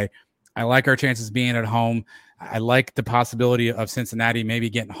our way. I like our chances being at home. I like the possibility of Cincinnati maybe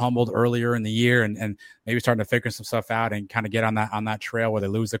getting humbled earlier in the year and maybe starting to figure some stuff out and kind of get on that trail where they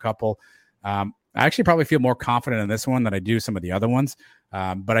lose a couple. I actually probably feel more confident in this one than I do some of the other ones.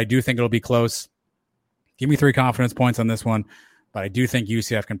 But I do think it'll be close. Give me 3 confidence points on this one. But I do think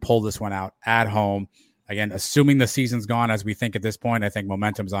UCF can pull this one out at home. Again, assuming the season's gone as we think at this point, I think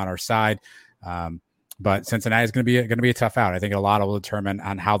momentum's on our side. But Cincinnati is going to be a tough out. I think a lot will determine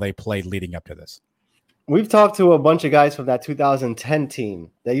on how they played leading up to this. We've talked to a bunch of guys from that 2010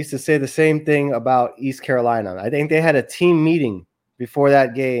 team that used to say the same thing about East Carolina. I think they had a team meeting before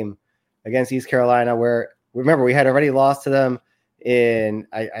that game against East Carolina where, remember, we had already lost to them in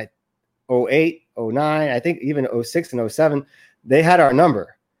 08, 09, I think even 06 and 07. They had our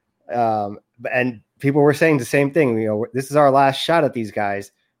number. And people were saying the same thing. This is our last shot at these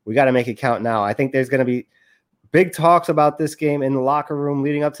guys. we got to make it count now. I think there's going to be big talks about this game in the locker room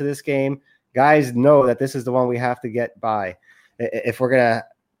leading up to this game. Guys know that this is the one we have to get by if we're going to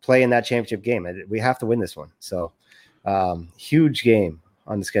play in that championship game. We have to win this one. So huge game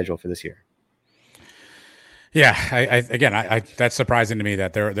on the schedule for this year. Yeah, I that's surprising to me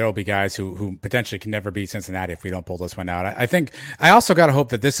that there will be guys who potentially can never beat Cincinnati if we don't pull this one out. I think I also got to hope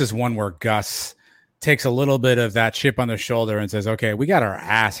that this is one where Gus takes a little bit of that chip on the shoulder and says, okay, we got our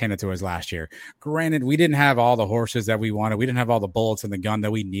ass handed to us last year. Granted, we didn't have all the horses that we wanted. We didn't have all the bullets in the gun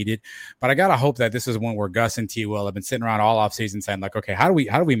that we needed. But I got to hope that this is one where Gus and T. Will have been sitting around all offseason saying, like, okay, how do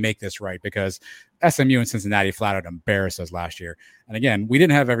we make this right? Because SMU and Cincinnati flat out embarrassed us last year. And again, we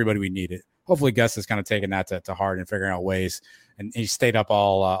didn't have everybody we needed. Hopefully Gus is kind of taking that to heart and figuring out ways. And he stayed up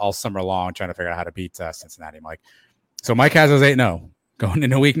all summer long trying to figure out how to beat Cincinnati, Mike. So Mike has us 8-0 going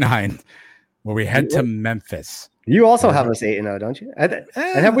into week 9. Where we head to Memphis. You also have us 8-0, don't you? And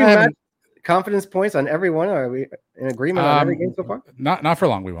have we matched confidence points on every one? Or are we in agreement on every game so far? Not for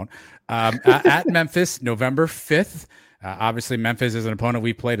long. We won't. At Memphis, November 5th. Obviously, Memphis is an opponent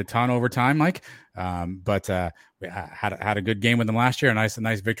we played a ton over time, Mike. But we had a good game with them last year. A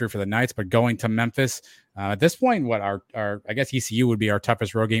nice victory for the Knights. But going to Memphis at this point, what our I guess ECU would be our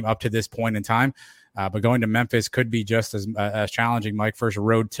toughest road game up to this point in time. But going to Memphis could be just as challenging, Mike. First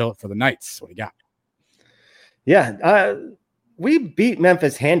road tilt for the Knights. What do you got? Yeah, we beat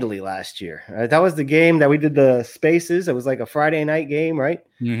Memphis handily last year. That was the game that we did the spaces. It was like a Friday night game, right?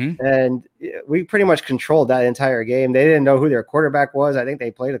 Mm-hmm. And we pretty much controlled that entire game. They didn't know who their quarterback was. I think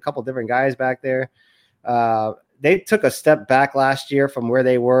they played a couple different guys back there. They took a step back last year from where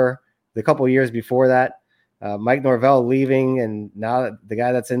they were the couple years before that. Mike Norvell leaving, and now the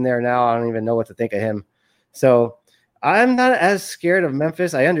guy that's in there now, I don't even know what to think of him. So I'm not as scared of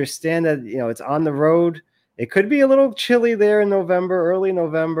Memphis. I understand that, it's on the road. It could be a little chilly there in November, early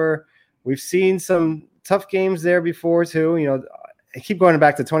November. We've seen some tough games there before too. I keep going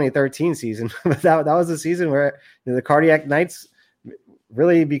back to 2013 season, but that was the season where the Cardiac Knights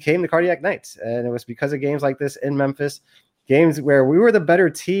really became the Cardiac Knights. And it was because of games like this in Memphis, games where we were the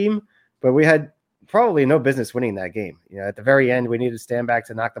better team, but we had probably no business winning that game. At the very end, we needed to stand back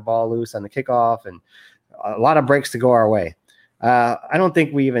to knock the ball loose on the kickoff and a lot of breaks to go our way. I don't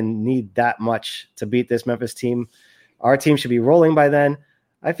think we even need that much to beat this Memphis team. Our team should be rolling by then.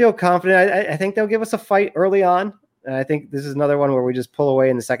 I feel confident. I think they'll give us a fight early on. And I think this is another one where we just pull away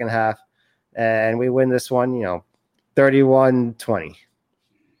in the second half and we win this one, 31-20.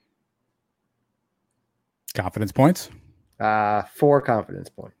 Confidence points? 4 confidence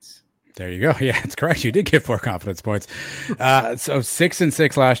points. There you go. Yeah, it's correct. You did get 4 confidence points. So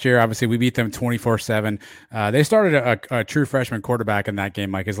 6-6 last year. Obviously, we beat them 24-7. They started a true freshman quarterback in that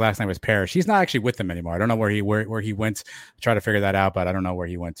game, Mike. His last name was Parrish. He's not actually with them anymore. I don't know where he went. Try to figure that out, but I don't know where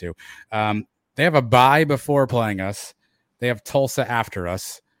he went to. They have a bye before playing us. They have Tulsa after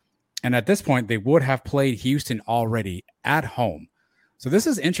us. And at this point, they would have played Houston already at home. So this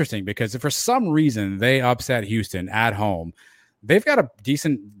is interesting because if for some reason they upset Houston at home, they've got a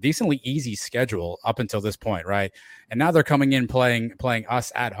decently easy schedule up until this point, right? And now they're coming in playing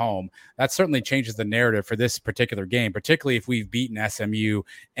us at home. That certainly changes the narrative for this particular game, particularly if we've beaten SMU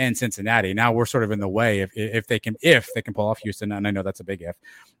and Cincinnati. Now we're sort of in the way if they can pull off Houston, and I know that's a big if.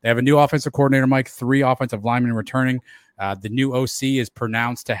 They have a new offensive coordinator, Mike, 3 offensive linemen returning. The new OC is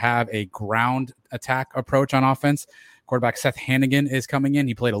pronounced to have a ground attack approach on offense. Quarterback Seth Hannigan is coming in.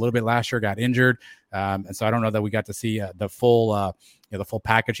 He played a little bit last year, got injured, and so I don't know that we got to see the full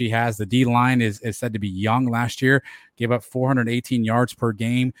package he has. The D line is said to be young. Last year, gave up 418 yards per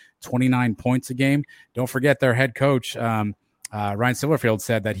game, 29 points a game. Don't forget their head coach Ryan Silverfield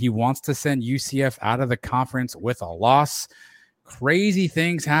said that he wants to send UCF out of the conference with a loss. Crazy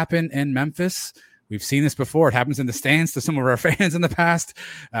things happen in Memphis. We've seen this before. It happens in the stands to some of our fans in the past.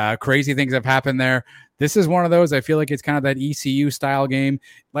 Crazy things have happened there. This is one of those. I feel like it's kind of that ECU style game.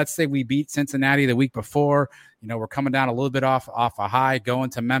 Let's say we beat Cincinnati the week before. We're coming down a little bit off a high,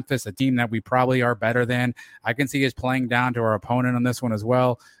 going to Memphis, a team that we probably are better than. I can see us playing down to our opponent on this one as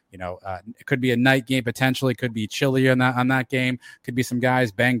well. It could be a night game potentially. Could be chilly on that game. Could be some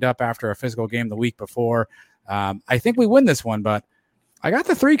guys banged up after a physical game the week before. I think we win this one, but I got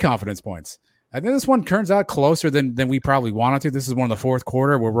the 3 confidence points. I think this one turns out closer than we probably wanted to. This is one of the fourth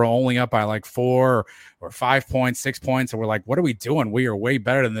quarter where we're only up by like 4 or 5 points, 6 points. And we're like, what are we doing? We are way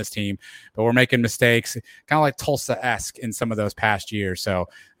better than this team, but we're making mistakes, kind of like Tulsa-esque in some of those past years. So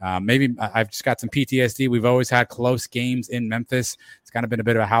maybe I've just got some PTSD. We've always had close games in Memphis. It's kind of been a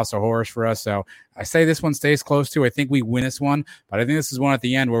bit of a house of horrors for us. So I say this one stays close to. I think we win this one, but I think this is one at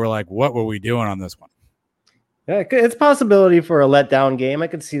the end where we're like, what were we doing on this one? Yeah, it's a possibility for a letdown game. I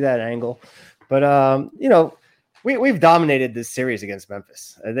could see that angle. But, we've dominated this series against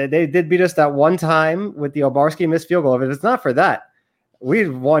Memphis. They did beat us that one time with the Obarski missed field goal. If it's not for that,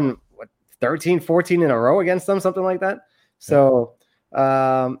 we've won 13, 14 in a row against them, something like that. So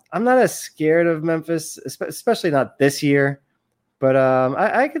I'm not as scared of Memphis, especially not this year. But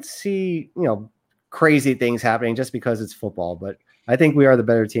I could see, crazy things happening just because it's football. But I think we are the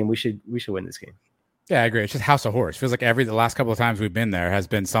better team. We should win this game. Yeah, I agree. It's just house of horrors. Feels like the last couple of times we've been there has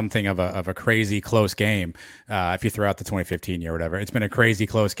been something of a crazy close game. If you throw out the 2015 year or whatever, it's been a crazy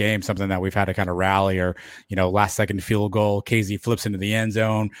close game, something that we've had to kind of rally or, last second field goal, KZ flips into the end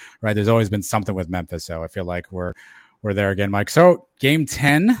zone, right? There's always been something with Memphis. So I feel like we're there again, Mike. So game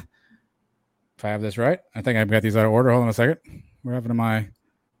 10, if I have this right, I think I've got these out of order. Hold on a second. We're having my...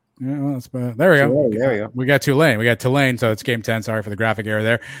 Yeah, well, there we go. There we go. We got Tulane. So it's game 10. Sorry for the graphic error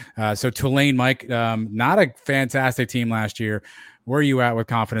there. So Tulane, Mike, not a fantastic team last year. Where are you at with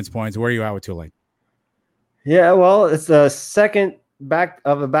confidence points? Where are you at with Tulane? Yeah, well, it's the second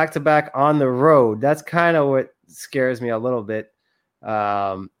back-to-back on the road. That's kind of what scares me a little bit.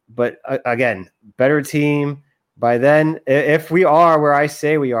 But again, better team. By then, if we are where I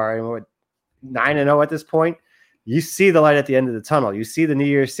say we are, and we're 9-0 at this point, you see the light at the end of the tunnel. You see the New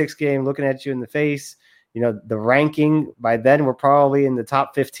Year's Six game looking at you in the face. The ranking, by then we're probably in the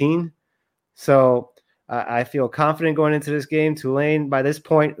top 15. So I feel confident going into this game. Tulane, by this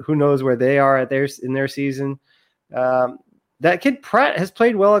point, who knows where they are in their season. That kid Pratt has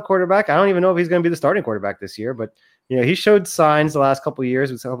played well at quarterback. I don't even know if he's going to be the starting quarterback this year, but he showed signs the last couple of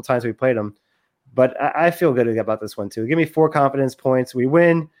years with a couple times we played him. But I feel good about this one too. Give me 4 confidence points. We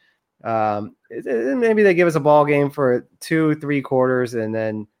win. Maybe they give us a ball game for 2-3 quarters, and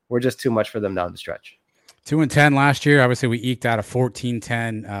then we're just too much for them down the stretch. 2-10 last year. Obviously, we eked out a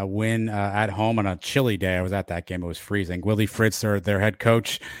 14-10 win at home on a chilly day. I was at that game. It was freezing. Willie Fritz, their head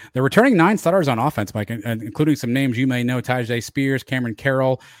coach. They're returning 9 starters on offense, Mike, including some names you may know. Tajay Spears, Cameron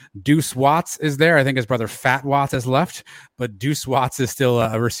Carroll, Deuce Watts is there. I think his brother Fat Watts has left, but Deuce Watts is still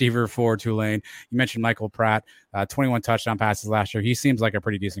a receiver for Tulane. You mentioned Michael Pratt, 21 touchdown passes last year. He seems like a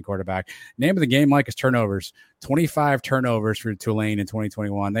pretty decent quarterback. Name of the game, Mike, is turnovers. 25 turnovers for Tulane in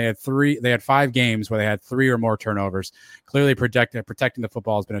 2021. They had 5 games where they had 3 or more turnovers. Clearly protecting the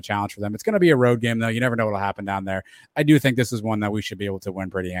football has been a challenge for them. It's going to be a road game, though. You never know what will happen down there. I do think this is one that we should be able to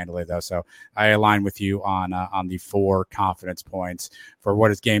win pretty handily, though. So I align with you on the 4 confidence points for what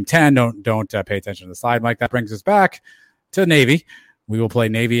is game 10. Don't pay attention to the slide, Mike. That brings us back to Navy. We will play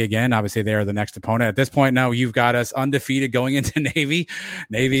Navy again. Obviously, they are the next opponent. At this point now, you've got us undefeated going into Navy.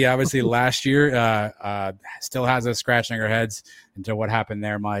 Navy, obviously, last year still has us scratching our heads into what happened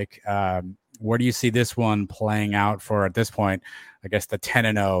there, Mike. Where do you see this one playing out for, at this point, I guess, the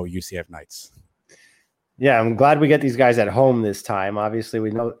 10-0 UCF Knights? Yeah, I'm glad we get these guys at home this time. Obviously,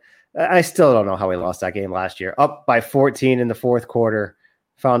 we know – I still don't know how we lost that game last year. Up by 14 in the fourth quarter,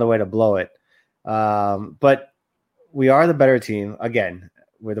 found a way to blow it. But we are the better team. Again,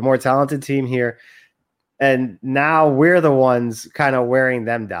 we're the more talented team here. And now we're the ones kind of wearing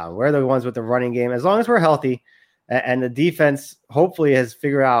them down. We're the ones with the running game. As long as we're healthy and the defense hopefully has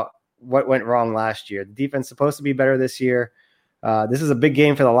figured out what went wrong last year. The defense is supposed to be better this year. This is a big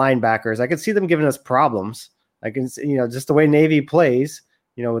game for the linebackers. I could see them giving us problems. I can see, just the way Navy plays,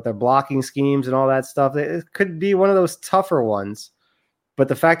 with their blocking schemes and all that stuff. It could be one of those tougher ones. But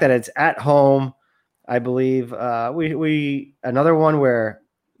the fact that it's at home, I believe we another one where,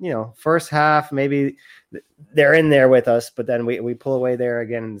 first half, maybe they're in there with us, but then we pull away there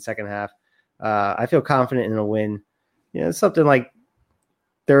again in the second half. I feel confident in a win. Something like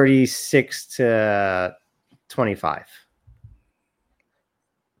 36-25.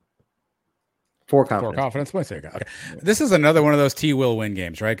 4 confidence points. There you go. Okay. This is another one of those T will win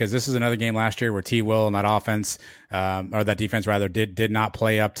games, right? Because this is another game last year where T will and that offense, or that defense rather, did not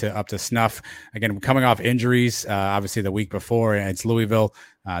play up to snuff. Again, coming off injuries, obviously the week before it's Louisville,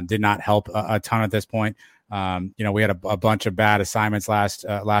 did not help a ton at this point. We had a bunch of bad assignments last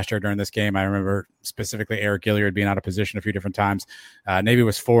year during this game. I remember specifically Eric Gilliard being out of position a few different times. Navy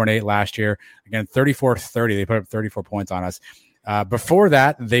was 4-8 last year. Again, 34-30. They put up 34 points on us. Before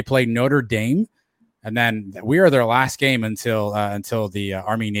that, they played Notre Dame. And then we are their last game until the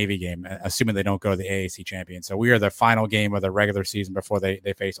Army-Navy game, assuming they don't go to the AAC champion. So we are the final game of the regular season before they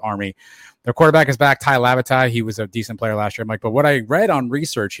face Army. Their quarterback is back, Ty Lavatai. He was a decent player last year, Mike. But what I read on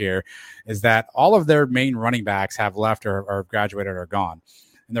research here is that all of their main running backs have left or graduated or gone.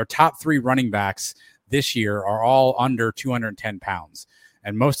 And their top 3 running backs this year are all under 210 pounds.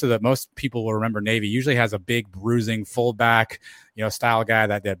 And most people will remember Navy usually has a big bruising fullback, style guy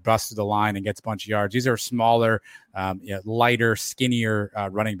that busted the line and gets a bunch of yards. These are smaller, lighter, skinnier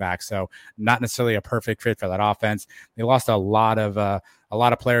running backs. So not necessarily a perfect fit for that offense. They lost a lot of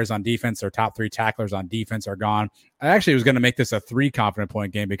players on defense. Their top 3 tacklers on defense are gone. I actually was going to make this a 3 confident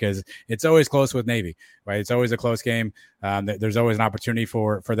point game because it's always close with Navy, right? It's always a close game. There's always an opportunity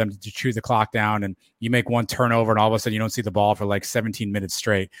for them to chew the clock down, and you make one turnover and all of a sudden you don't see the ball for like 17 minutes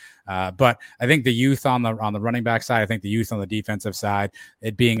straight. But I think the youth on the running back side, I think the youth on the defensive side,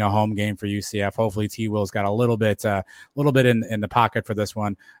 it being a home game for UCF, hopefully T. Will's got a little bit in the pocket for this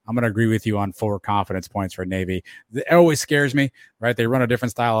one. I'm going to agree with you on 4 confidence points for Navy. It always scares me, right? They run a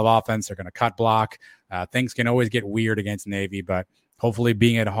different style of offense. They're going to cut block. Things can always get weird against Navy, but hopefully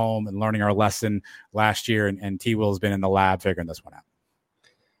being at home and learning our lesson last year, and T. Will's been in the lab figuring this one out.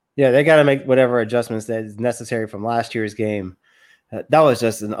 Yeah, they got to make whatever adjustments that is necessary from last year's game. That was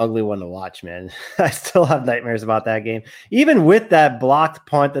just an ugly one to watch, man. I still have nightmares about that game. Even with that blocked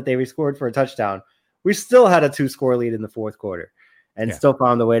punt that they scored for a touchdown, we still had a 2-score lead in the fourth quarter and still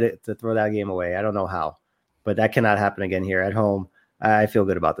found the way to throw that game away. I don't know how, but that cannot happen again here at home. I feel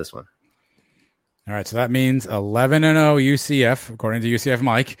good about this one. All right, so that means 11-0 UCF, according to UCF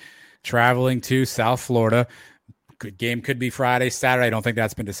Mike, traveling to South Florida. Game could be Friday, Saturday. I don't think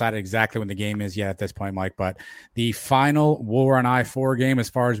that's been decided exactly when the game is yet at this point, Mike. But the final War on I-4 game, as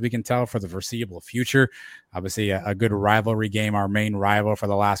far as we can tell, for the foreseeable future. Obviously, a good rivalry game, our main rival for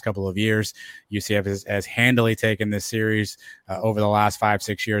the last couple of years. UCF has handily taken this series over the last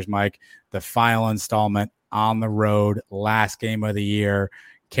 5-6 years, Mike. The final installment on the road, last game of the year.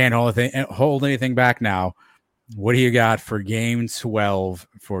 Can't hold anything back now. What do you got for game 12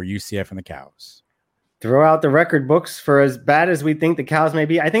 for UCF and the Cows? Throw out the record books. For as bad as we think the Cows may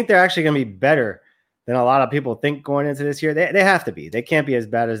be, I think they're actually going to be better than a lot of people think going into this year. They have to be. They can't be as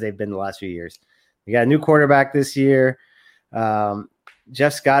bad as they've been the last few years. They got a new quarterback this year.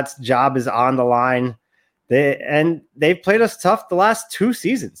 Jeff Scott's job is on the line. They've played us tough the last 2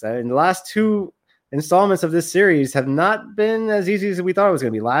 seasons. I mean, the last 2 installments of this series have not been as easy as we thought it was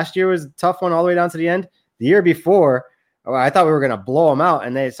going to be. Last year was a tough one all the way down to the end. The year before, I thought we were going to blow them out,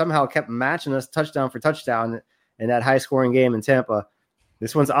 and they somehow kept matching us touchdown for touchdown in that high-scoring game in Tampa.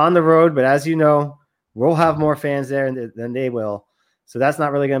 This one's on the road, but as you know, we'll have more fans there than they will, so that's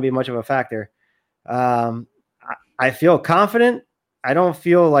not really going to be much of a factor. I feel confident. I don't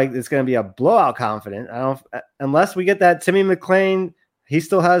feel like it's going to be a blowout confident. Unless we get that Timmy McClain. He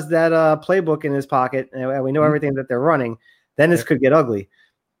still has that playbook in his pocket, and we know everything that they're running. Then this could get ugly.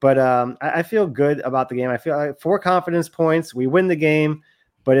 But I feel good about the game. I feel like 4 confidence points. We win the game,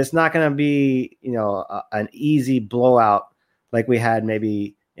 but it's not going to be, an easy blowout like we had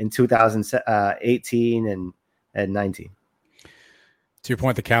maybe in 2018 and 19. To your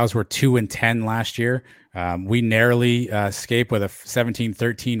point, the Cows were 2-10 last year. We narrowly escaped with a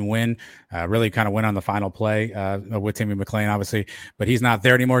 17-13 win. Really kind of went on the final play with Timmy McClain, obviously, but he's not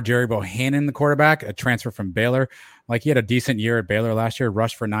there anymore. Jerry Bohannon, the quarterback, a transfer from Baylor. Like, he had a decent year at Baylor last year,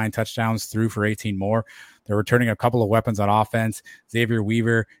 rushed for 9 touchdowns, threw for 18 more. They're returning a couple of weapons on offense: Xavier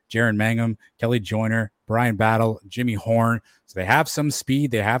Weaver, Jaron Mangum, Kelly Joyner, Brian Battle, Jimmy Horn. So they have some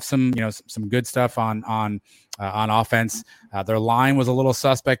speed. They have some good stuff on offense. Their line was a little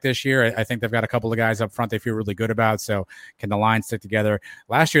suspect this year. I think they've got a couple of guys up front they feel really good about. So can the line stick together?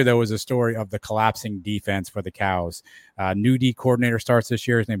 Last year, there was a story of the collapsing defense for the Cows. New D coordinator starts this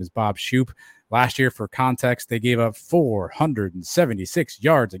year. His name is Bob Shoop. Last year, for context, they gave up 476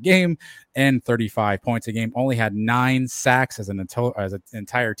 yards a game and 35 points a game. Only had 9 sacks as an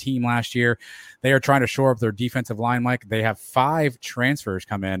entire team last year. They are trying to shore up their defensive line, Mike. They have 5 transfers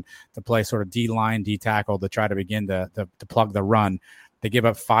come in to play sort of D-line, D-tackle to try to begin to plug the run. They give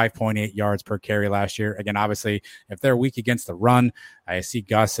up 5.8 yards per carry last year. Again, obviously, if they're weak against the run, I see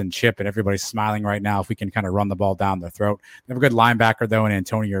Gus and Chip and everybody's smiling right now if we can kind of run the ball down their throat. They have a good linebacker, though, in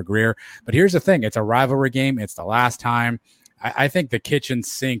Antonio Greer. But here's the thing. It's a rivalry game. It's the last time. I think the kitchen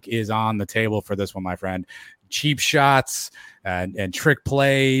sink is on the table for this one, my friend. Cheap shots and trick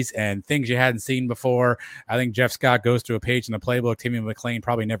plays and things you hadn't seen before. I think Jeff Scott goes to a page in the playbook Timmy McClain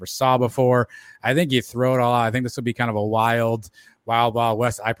probably never saw before. I think you throw it all out. I think this will be kind of a wild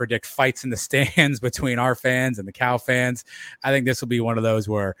west. I predict fights in the stands between our fans and the Cow fans. I think this will be one of those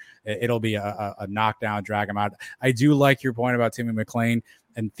where it'll be a knockdown, drag them out. I do like your point about Timmy McClain.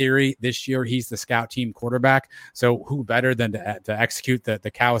 In theory, this year he's the scout team quarterback. So who better than to execute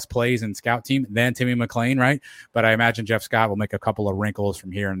the Cows plays and scout team than Timmy McClain, right? But I imagine Jeff Scott will make a couple of wrinkles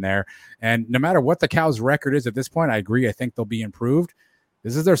from here and there. And no matter what the Cows record is at this point, I agree. I think they'll be improved.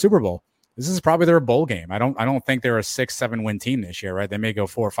 This is their Super Bowl. this is probably their bowl game. I don't think they're a 6-7 win team this year, right? They may go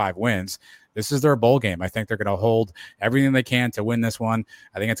 4 or 5 wins. This is their bowl game. I think they're going to hold everything they can to win this one.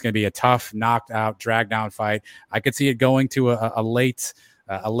 I think it's going to be a tough, knocked out, drag down fight. I could see it going to a late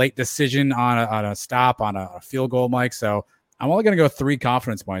decision on a stop, on a field goal, Mike. So I'm only going to go 3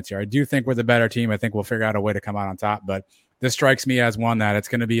 confidence points here. I do think we're the better team. I think we'll figure out a way to come out on top, but this strikes me as one that it's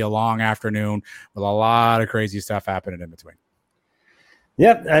going to be a long afternoon with a lot of crazy stuff happening in between.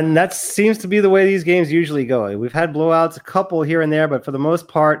 Yep, and that seems to be the way these games usually go. We've had blowouts, a couple here and there, but for the most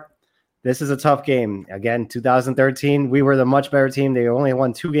part, this is a tough game. Again, 2013, we were the much better team. They only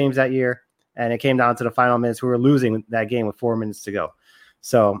won 2 games that year, and it came down to the final minutes. We were losing that game with 4 minutes to go.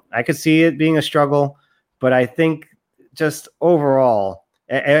 So I could see it being a struggle, but I think just overall,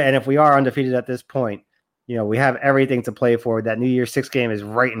 and if we are undefeated at this point, we have everything to play for. That New Year's 6 game is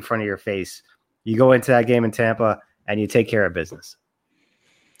right in front of your face. You go into that game in Tampa, and you take care of business.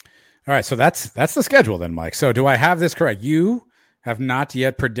 All right, so that's the schedule then, Mike. So do I have this correct? You have not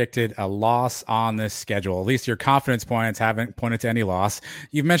yet predicted a loss on this schedule. At least your confidence points haven't pointed to any loss.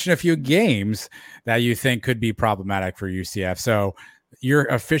 You've mentioned a few games that you think could be problematic for UCF. So your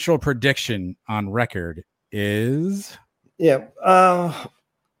official prediction on record is? Yeah,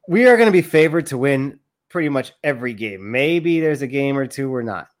 we are going to be favored to win pretty much every game. Maybe there's a game or two we're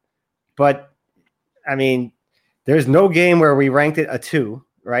not. But, I mean, there's no game where we ranked it a 2.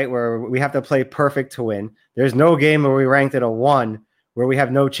 Right, where we have to play perfect to win. There's no game where we ranked it a 1 where we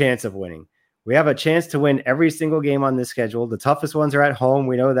have no chance of winning. We have a chance to win every single game on this schedule. The toughest ones are at home.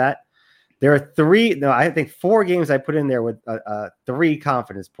 We know that. There are I think 4 games I put in there with 3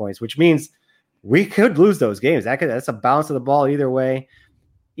 confidence points, which means we could lose those games. That's a bounce of the ball either way.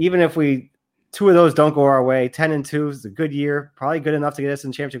 Even if 2 of those don't go our way, 10-2 is a good year, probably good enough to get us in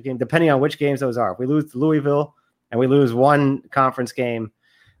the championship game, depending on which games those are. If we lose to Louisville and we lose 1 conference game,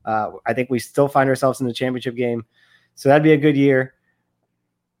 I think we still find ourselves in the championship game. So that'd be a good year.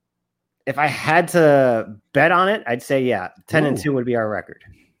 If I had to bet on it, I'd say, 10-2 would be our record.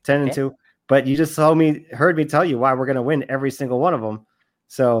 10-2. But you just heard me tell you why we're going to win every single one of them.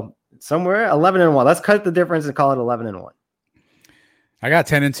 So somewhere 11-1. Let's cut the difference and call it 11-1. I got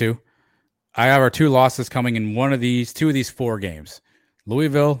 10-2. I have our 2 losses coming in 2 of these 4 games: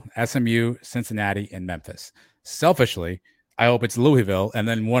 Louisville, SMU, Cincinnati, and Memphis. Selfishly, I hope it's Louisville, and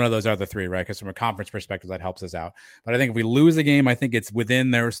then one of those other 3, right? Because from a conference perspective, that helps us out. But I think if we lose a game, I think it's within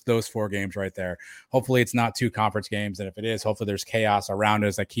those 4 games right there. Hopefully it's not 2 conference games. And if it is, hopefully there's chaos around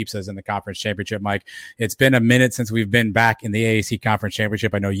us that keeps us in the conference championship, Mike. It's been a minute since we've been back in the AAC conference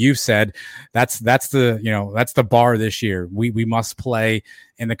championship. I know you've said that's the bar this year. We must play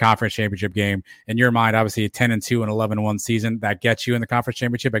in the conference championship game. In your mind, obviously a 10-2 and 11-1 season that gets you in the conference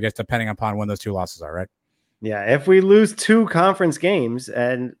championship, I guess, depending upon when those 2 losses are, right? Yeah, if we lose 2 conference games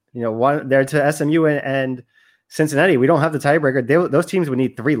and one there to SMU and Cincinnati, we don't have the tiebreaker. Those teams would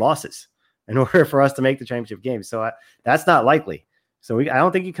need 3 losses in order for us to make the championship game. So that's not likely. So I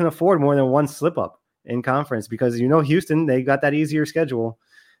don't think you can afford more than 1 slip up in conference because Houston, they got that easier schedule.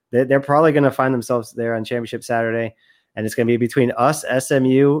 They're probably going to find themselves there on championship Saturday, and it's going to be between us,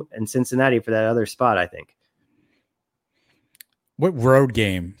 SMU, and Cincinnati for that other spot, I think. What road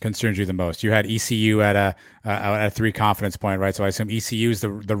game concerns you the most? You had ECU at a 3 confidence point, right? So I assume ECU is the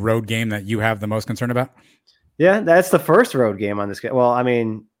road game that you have the most concern about? Yeah, that's the first road game on this. Well, I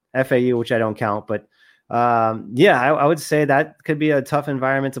mean, FAU, which I don't count, but I would say that could be a tough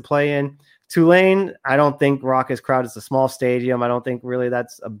environment to play in. Tulane, I don't think raucous crowd. It's a small stadium. I don't think really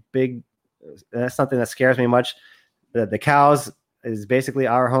that's something that scares me much. The Cows is basically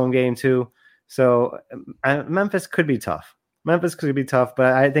our home game too. So Memphis could be tough.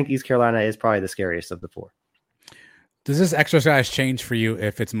 But I think East Carolina is probably the scariest of the 4. Does this exercise change for you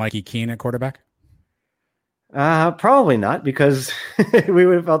if it's Mikey Keene at quarterback? Probably not, because we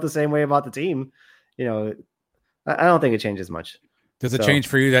would have felt the same way about the team. I don't think it changes much. Does it change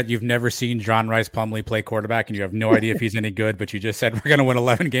for you that you've never seen John Rice Plumlee play quarterback and you have no idea if he's any good, but you just said we're going to win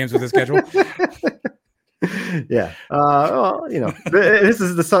 11 games with his schedule? Yeah. This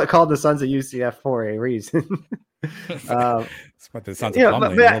is called the Sons of UCF for a reason. It's what the Sons of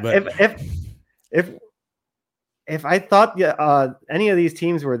Plumlee a little bit. If I thought any of these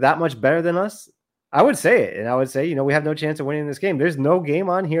teams were that much better than us, I would say it. And I would say, we have no chance of winning this game. There's no game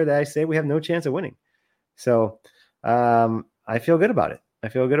on here that I say we have no chance of winning. So I feel good about it.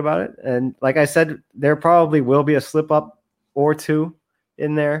 And like I said, there probably will be a slip up or 2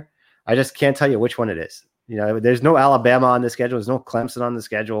 in there. I just can't tell you which one it is. There's no Alabama on the schedule. There's no Clemson on the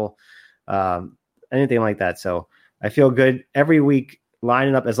schedule, anything like that. So I feel good every week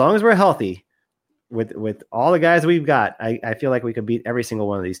lining up. As long as we're healthy, with all the guys we've got, I feel like we could beat every single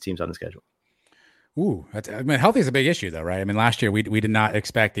one of these teams on the schedule. Ooh, healthy is a big issue though, right? I mean, last year we did not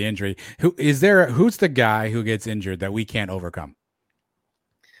expect the injury. Who's the guy who gets injured that we can't overcome?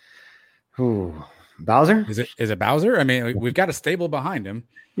 Ooh, Bowser? Is it Bowser? I mean, we've got a stable behind him.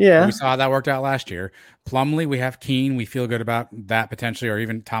 Yeah. We saw how that worked out last year. Plumlee, we have Keene. We feel good about that potentially, or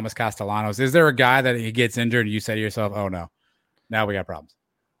even Thomas Castellanos. Is there a guy that he gets injured and you say to yourself, oh no, now we got problems?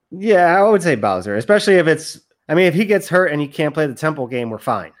 Yeah, I would say Bowser, especially if he gets hurt and he can't play the Temple game, we're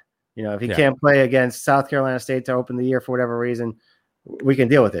fine. If he can't play against South Carolina State to open the year for whatever reason, we can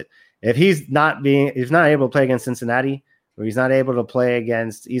deal with it. If he's not able to play against Cincinnati, or he's not able to play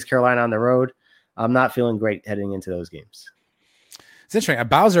against East Carolina on the road, I'm not feeling great heading into those games. It's interesting.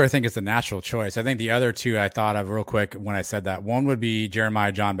 Bowser, I think, is the natural choice. I think the other two I thought of real quick when I said that. One would be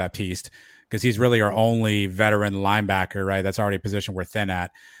Jeremiah John Baptiste, because he's really our only veteran linebacker, right? That's already a position we're thin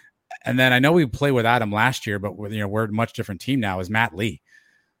at. And then I know we played without him last year, but we're a much different team now, is Matt Lee.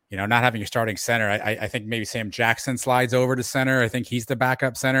 Not having your starting center. I think maybe Sam Jackson slides over to center. I think he's the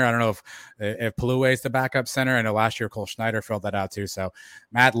backup center. I don't know if Palue is the backup center. I know last year Cole Schneider filled that out too. So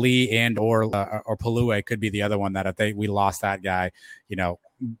Matt Lee or Palue could be the other one that if we lost that guy,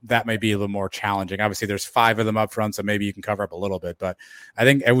 that may be a little more challenging. Obviously, there's 5 of them up front, so maybe you can cover up a little bit. But I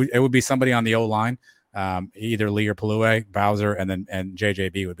think it would be somebody on the O-line, either Lee or Palue, Bowser, and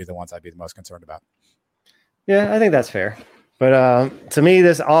JJB would be the ones I'd be the most concerned about. Yeah, I think that's fair. But to me,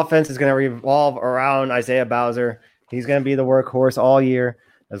 this offense is going to revolve around Isaiah Bowser. He's going to be the workhorse all year.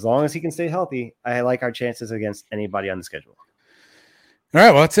 As long as he can stay healthy, I like our chances against anybody on the schedule. All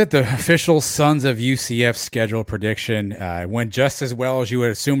right, well, that's it. The official Sons of UCF schedule prediction went just as well as you would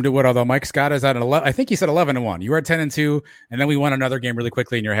assumed it would, although Mike Scott is at 11. I think he said 11-1. You were at 10-2, and then we won another game really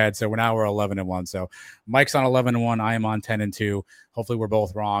quickly in your head, so we're 11-1. So Mike's on 11-1. I am on 10-2. Hopefully we're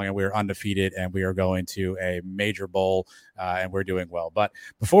both wrong and we're undefeated and we are going to a major bowl and we're doing well. But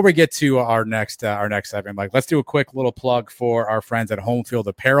before we get to our next segment, Mike, let's do a quick little plug for our friends at Home Field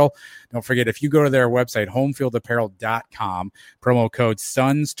Apparel. Don't forget, if you go to their website, homefieldapparel.com, promo code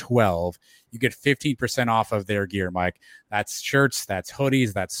SUNS12, you get 15% off of their gear, Mike. That's shirts, that's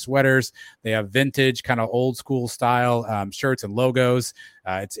hoodies, that's sweaters. They have vintage, kind of old school style shirts and logos.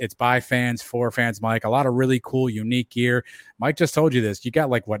 It's by fans, for fans, Mike. A lot of really cool, unique gear. Mike just told you this. You got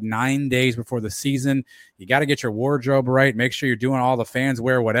 9 days before the season. You got to get your wardrobe right. Make sure you're doing all the fans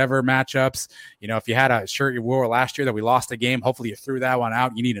wear whatever matchups. If you had a shirt you wore last year that we lost a game, hopefully you threw that one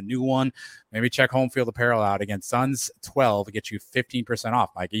out. You need a new one. Maybe check Home Field Apparel out. Again, Suns 12 to get you 15% off,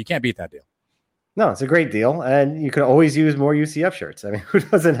 Mike. You can't beat that deal. No, it's a great deal. And you could always use more UCF shirts. I mean, who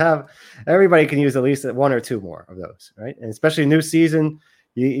doesn't have – everybody can use at least 1 or 2 more of those, right? And especially new season,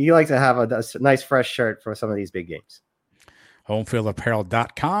 you like to have a nice fresh shirt for some of these big games.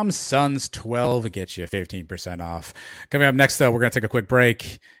 Homefieldapparel.com, Suns12 gets you 15% off. Coming up next, we're going to take a quick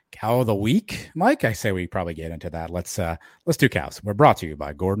break. Cow of the week, Mike? I say we probably get into that. Let's do cows. We're brought to you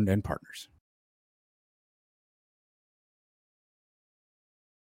by Gordon and Partners.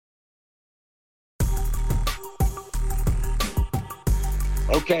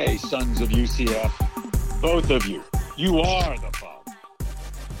 Okay, Sons of UCF, both of you, you are the problem.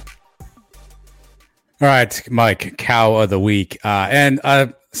 All right, Mike, cow of the week. And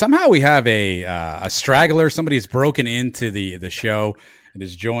somehow we have a straggler. Somebody's broken into the show and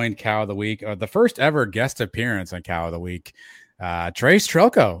has joined cow of the week. The first ever guest appearance on cow of the week. Trace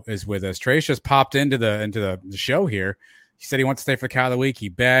Trelko is with us. Trace just popped into the show here. He said he wants to stay for cow of the week. He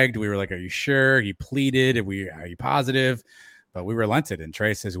begged. We were like, are you sure? He pleaded. Are you positive? But we relented, and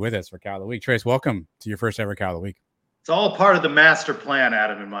Trace is with us for Cow of the Week. Trace, welcome to your first ever Cow of the Week. It's all part of the master plan,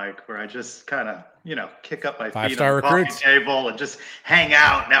 Adam and Mike, where I just kind of, kick up my feet on the coffee table and just hang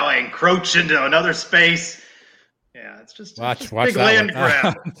out. Now I encroach into another space. Yeah, it's just watch big land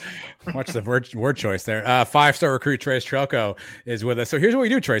grab. Watch the word choice there. 5-star recruit Trace Trelko is with us. So here's what we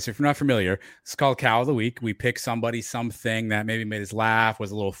do, Trace. If you're not familiar, it's called Cow of the Week. We pick something that maybe made us laugh,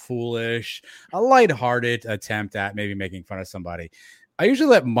 was a little foolish, a lighthearted attempt at maybe making fun of somebody. I usually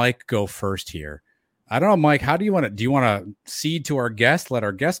let Mike go first here. I don't know, Mike, how do you want to? Do you want to cede to our guest? Let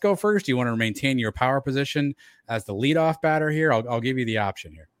our guest go first? Do you want to maintain your power position as the leadoff batter here? I'll give you the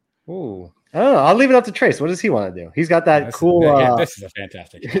option here. Ooh. I don't know. I'll leave it up to Trace. What does he want to do? He's got that cool this is a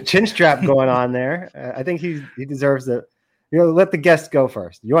fantastic chin strap going on there. I think he deserves it. Let the guest go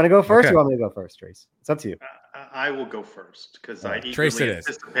first. You want to go first? Okay. Or you want me to go first, Trace? It's up to you. I will go first because I eagerly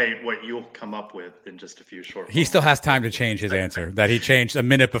anticipate what you'll come up with in just a few short moments. He still has time to change his answer that he changed a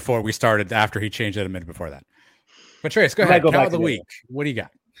minute before we started, after he changed it a minute before that. But Trace, go ahead. Cow of the week. What do you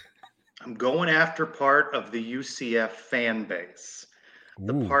got? I'm going after part of the UCF fan base.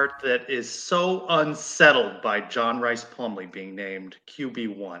 the part that is so unsettled by John Rice Plumlee being named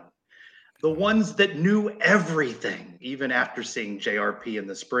QB1. The ones that knew everything, even after seeing JRP in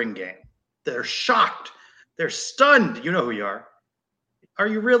the spring game. They're shocked. They're stunned. You know who you are. Are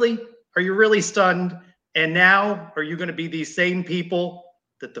you really? Are you really stunned? And now, are you going to be these same people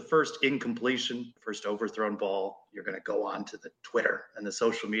that the first incompletion, first overthrown ball, you're going to go on to the Twitter and the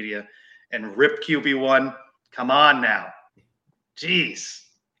social media and rip QB1? Come on now. Jeez.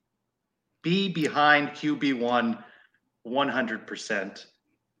 Be behind QB1 100%,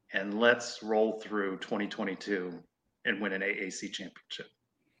 and let's roll through 2022 and win an AAC championship.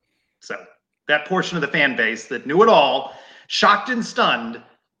 So that portion of the fan base that knew it all, shocked and stunned,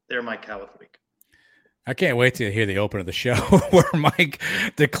 they're my cow of the week. I can't wait to hear the open of the show where Mike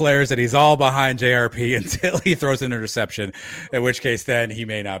declares that he's all behind JRP until he throws an interception, in which case then he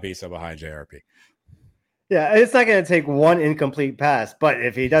may not be so behind JRP. Yeah, it's not going to take one incomplete pass, but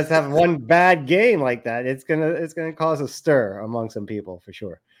if he does have one bad game like that, it's gonna cause a stir among some people for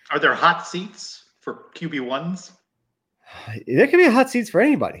sure. Are there hot seats for QB1s? There can be hot seats for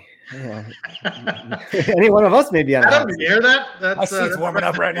anybody. Yeah. Any one of us may be on. Adam, you hear that? My seat's warming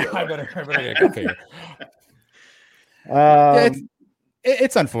up right now. I better get comfy.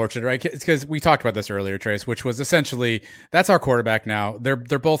 It's unfortunate, right? It's because we talked about this earlier, Trace, which was essentially that's our quarterback now. They're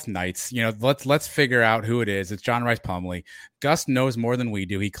both knights. You know, let's figure out who it is. It's John Rice Plumlee. Gus knows more than we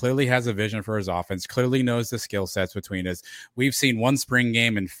do. He clearly has a vision for his offense, clearly knows the skill sets between us. We've seen one spring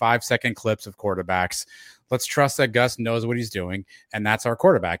game and 5-second clips of quarterbacks. Let's trust that Gus knows what he's doing, and that's our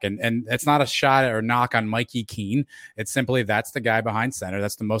quarterback. And it's not a shot or knock on Mikey Keene. It's simply that's the guy behind center.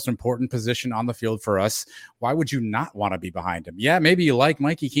 That's the most important position on the field for us. Why would you not want to be behind him? Yeah, maybe you like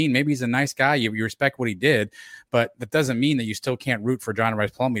Mikey Keene. Maybe he's a nice guy. You respect what he did, but that doesn't mean that you still can't root for John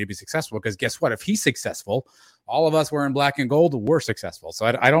Rice Plumlee to be successful, because guess what? If he's successful, all of us wearing black and gold, we're successful. So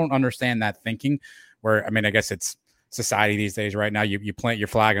I don't understand that thinking where, I mean, I guess it's society these days right now. You plant your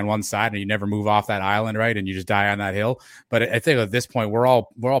flag on one side and you never move off that island, right? And you just die on that hill. But I think at this point, we're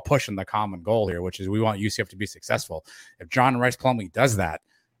all pushing the common goal here, which is we want UCF to be successful. If John Rice Plumlee does that,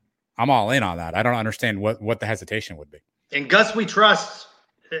 I'm all in on that. I don't understand what the hesitation would be. And Gus, we trust,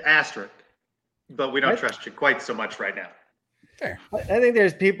 asterisk, but we don't trust you quite so much right now. Fair. I think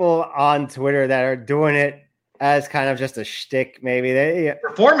there's people on Twitter that are doing it as kind of just a shtick, maybe.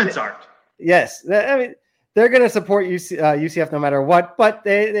 Performance art. Yes. I mean, they're going to support UCF no matter what, but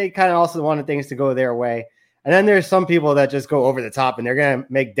they kind of also wanted things to go their way. And then there's some people that just go over the top, and they're going to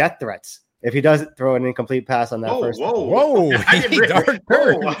make death threats if he doesn't throw an incomplete pass on that first. Whoa! I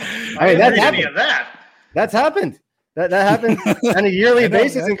mean, that's happened. That's happened. That happens on a yearly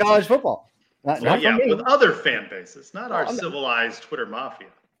basis in college football. Not with other fan bases, not our civilized Twitter mafia.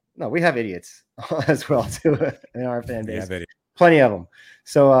 No, we have idiots as well too in our fan base. Plenty of them.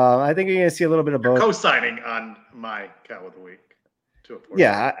 So I think you're going to see a little bit of both. Co-signing on my cow of the week.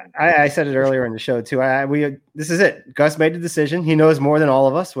 Yeah, I said it earlier in the show too. This is it. Gus made the decision. He knows more than all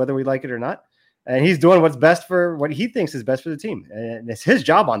of us, whether we like it or not, and he's doing what's best for what he thinks is best for the team. And it's his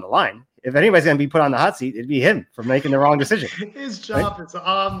job on the line. If anybody's going to be put on the hot seat, it'd be him for making the wrong decision. His job is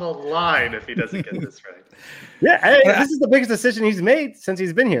on the line if he doesn't get this right. Yeah, this is the biggest decision he's made since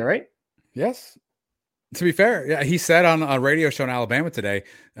he's been here, right? Yes. To be fair, yeah, he said on a radio show in Alabama today,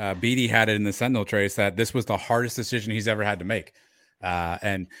 Beatty had it in the Sentinel Trace, that this was the hardest decision he's ever had to make.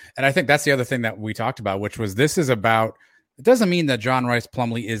 And I think that's the other thing that we talked about, which was this is about, it doesn't mean that John Rice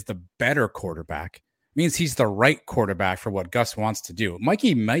Plumlee is the better quarterback. It means he's the right quarterback for what Gus wants to do.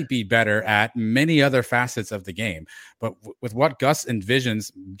 Mikey might be better at many other facets of the game, but with what Gus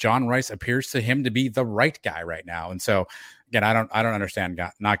envisions, John Rice appears to him to be the right guy right now. And so, again, I don't understand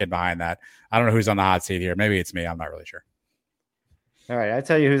not getting behind that. I don't know who's on the hot seat here. Maybe it's me. I'm not really sure. All right, I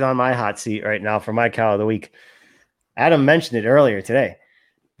tell you who's on my hot seat right now for my cow of the week. Adam mentioned it earlier today.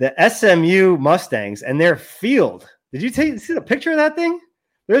 The SMU Mustangs and their field. Did you see the picture of that thing?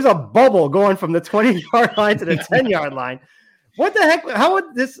 There's a bubble going from the 20-yard line to the 10-yard line. What the heck? How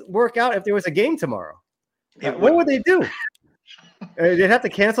would this work out if there was a game tomorrow? What would they do? They'd have to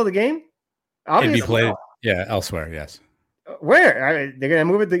cancel the game? Obviously, it'd be played, elsewhere, yes. Where? They're going to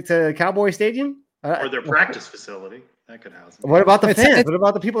move it to Cowboy Stadium? Or their practice facility. That could house them. What about the fans? What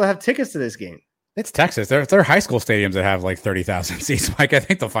about the people that have tickets to this game? It's Texas. There are high school stadiums that have like 30,000 seats. Mike, I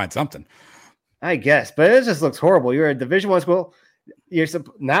think they'll find something. I guess, but it just looks horrible. You're a Division I school. You're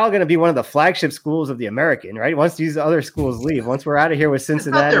now going to be one of the flagship schools of the American, right? Once these other schools leave, once we're out of here with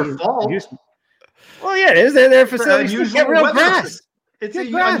Cincinnati. It's not their fault. Well, yeah, it is. Their facilities. Get real grass. It's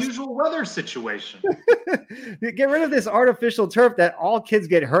an unusual weather situation. Get rid of this artificial turf that all kids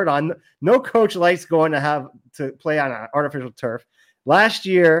get hurt on. No coach likes going to have to play on an artificial turf. last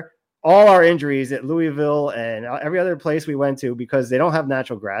year, all our injuries at Louisville and every other place we went to, because they don't have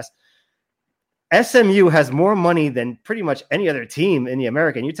natural grass. SMU has more money than pretty much any other team in the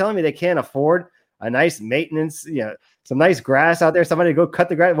American. You're telling me they can't afford a nice maintenance, some nice grass out there, somebody to go cut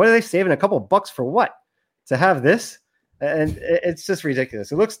the grass? What are they saving? A couple bucks for what? To have this? And it's just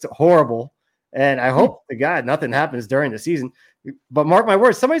ridiculous. It looks horrible. And I hope to God nothing happens during the season. But mark my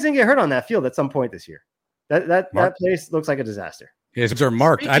words, somebody's going to get hurt on that field at some point this year. That place looks like a disaster. Yes, are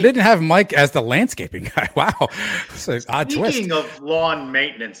marked. I didn't have Mike as the landscaping guy. Wow. Odd twist. Speaking of lawn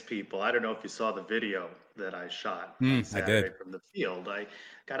maintenance people, I don't know if you saw the video that I shot on Saturday from the field. I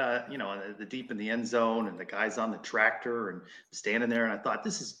got the deep in the end zone, and the guy's on the tractor and standing there, and I thought,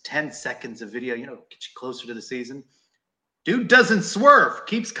 this is 10 seconds of video, get you closer to the season. Dude doesn't swerve,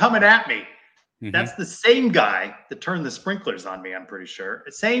 keeps coming at me. Mm-hmm. That's the same guy that turned the sprinklers on me, I'm pretty sure.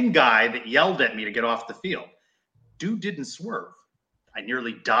 The same guy that yelled at me to get off the field. Dude didn't swerve. I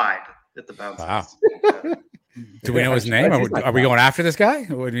nearly died at the bounce. Wow. Do we know his name? Are we going after this guy?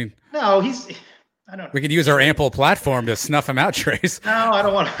 What do you mean? No, I don't. We could use our ample platform to snuff him out, Trace. No, I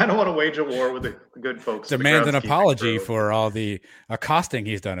don't want to wage a war with the good folks. Demand an apology for all the accosting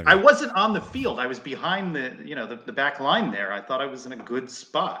he's done. I wasn't on the field. I was behind the back line there. I thought I was in a good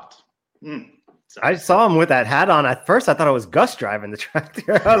spot. I saw him with that hat on. At first, I thought it was Gus driving the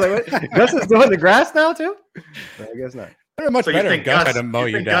tractor. I was like, what? Gus is doing the grass now too? But I guess not. Much better. Gus had to mow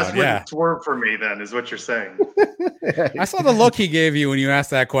you down. Gus wouldn't swerve for me, then, is what you're saying. I saw the look he gave you when you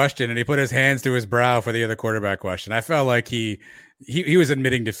asked that question, and he put his hands to his brow for the other quarterback question. I felt like he was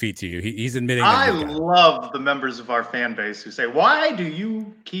admitting defeat to you. He's admitting. I love the members of our fan base who say, "Why do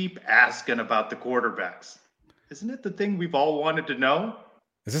you keep asking about the quarterbacks? Isn't it the thing we've all wanted to know?"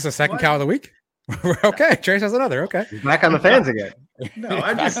 Is this a second cow of the week? Okay, Trace has another. Okay, he's back on the fans again. No,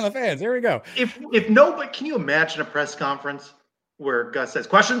 I'm back on the fans. Here we go. If nobody, can you imagine a press conference where Gus says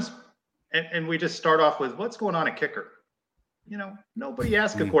questions, and we just start off with what's going on at kicker? Nobody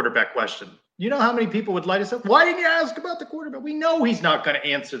asks a quarterback question. You know how many people would light us up? Why didn't you ask about the quarterback? We know he's not going to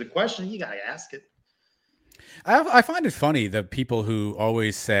answer the question. You got to ask it. I find it funny, the people who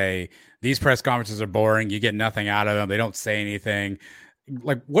always say these press conferences are boring. You get nothing out of them. They don't say anything.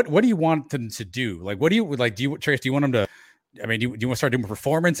 Like, what do you want them to do? Like, what do you like? Trace, do you want them to? I mean, do you want to start doing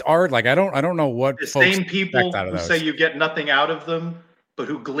performance art? Like, I don't know what the same people who say you get nothing out of them, but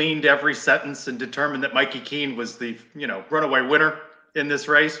who gleaned every sentence and determined that Mikey Keene was the runaway winner in this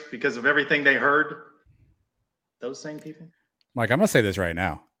race because of everything they heard. Those same people. Mike, I'm gonna say this right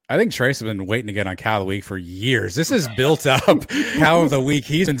now. I think Trace has been waiting to get on Cow of the Week for years. This is built up. Cow of the Week.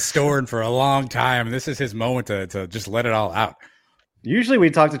 He's been storing for a long time, and this is his moment to just let it all out. Usually we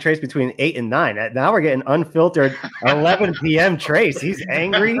talk to Trace between 8 and 9. Now we're getting unfiltered 11 p.m. Trace. He's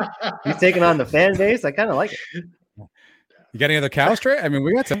angry. He's taking on the fan base. I kind of like it. You got any other cows, Trace? I mean,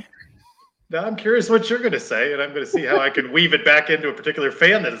 we got some. Now I'm curious what you're going to say, and I'm going to see how I can weave it back into a particular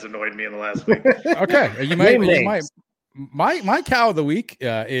fan that has annoyed me in the last week. Okay. You might. My cow of the week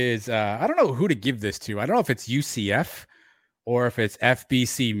is I don't know who to give this to. I don't know if it's UCF or if it's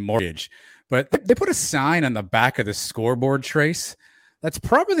FBC Mortgage, but they put a sign on the back of the scoreboard, Trace, that's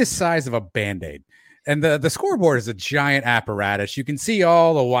probably the size of a Band-Aid. And the scoreboard is a giant apparatus. You can see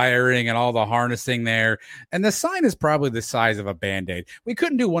all the wiring and all the harnessing there. And the sign is probably the size of a Band-Aid. We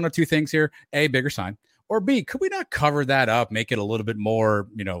couldn't do one of two things here. A, bigger sign. Or B, could we not cover that up, make it a little bit more,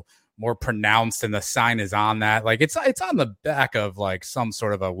 more pronounced, and the sign is on that? Like it's on the back of like some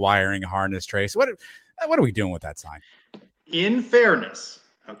sort of a wiring harness, Trace. What are we doing with that sign? In fairness,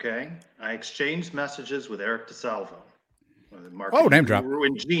 okay, I exchanged messages with Eric DeSalvo. Name drop.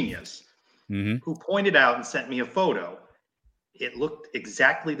 Genius, who pointed out and sent me a photo. It looked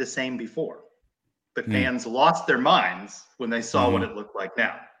exactly the same before, but fans lost their minds when they saw what it looked like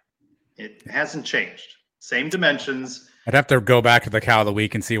now. It hasn't changed. Same dimensions. I'd have to go back to the Cow of the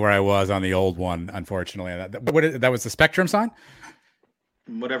Week and see where I was on the old one, unfortunately. That was the Spectrum sign?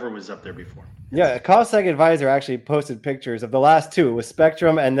 Whatever was up there before. Yeah, Cossack Advisor actually posted pictures of the last two. It was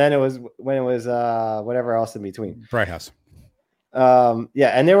Spectrum, and then it was whatever else in between. Bright House.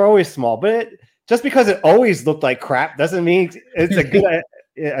 Yeah, and they were always small, but just because it always looked like crap doesn't mean it's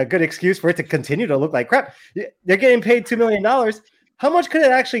a good excuse for it to continue to look like crap. They're getting paid $2 million. How much could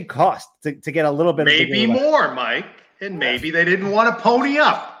it actually cost to get a little bit? Maybe more, Mike, and maybe they didn't want to pony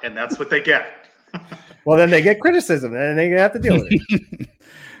up, and that's what they get. Well, then they get criticism, and they have to deal with it.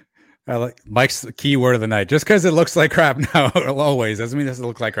 I like Mike's key word of the night. Just because it looks like crap now, always doesn't mean it doesn't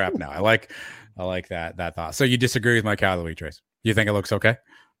look like crap now. I like that thought. So you disagree with my Cow of the Week, Trace? You think it looks okay?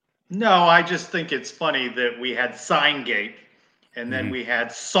 No, I just think it's funny that we had Signgate, and then we had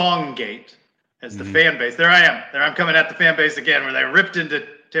Songgate, as the fan base. There I am. There I'm coming at the fan base again, where they ripped into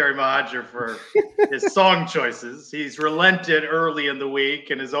Terry Mohajir for his song choices. He's relented early in the week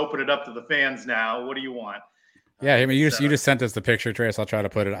and has opened it up to the fans now. What do you want? Yeah, I mean, you just sent us the picture, Trace. I'll try to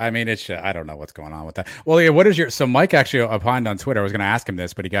put it. I mean, I don't know what's going on with that. Well, yeah, what is so Mike actually opined on Twitter. I was going to ask him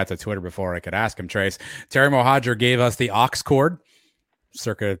this, but he got to Twitter before I could ask him, Trace. Terry Mohajir gave us the aux cord,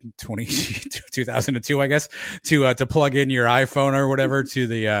 circa 2002, I guess, to plug in your iPhone or whatever to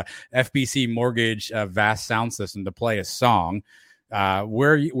the FBC Mortgage vast sound system to play a song.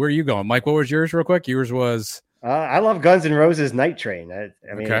 Where are you going, Mike? What was yours, real quick? Yours was I love Guns N' Roses' Night Train.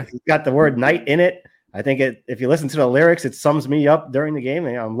 I mean, It's got the word night in it. I think if you listen to the lyrics, it sums me up during the game.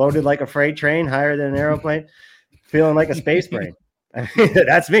 I'm loaded like a freight train, higher than an airplane, feeling like a space brain. I mean,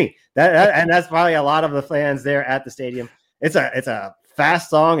 that's me. And that's probably a lot of the fans there at the stadium. It's a fast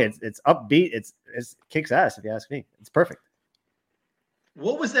song. It's upbeat. It kicks ass, if you ask me. It's perfect.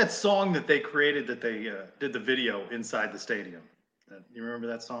 What was that song that they created that they did the video inside the stadium? You remember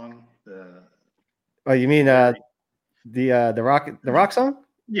that song? Oh, you mean the rock song?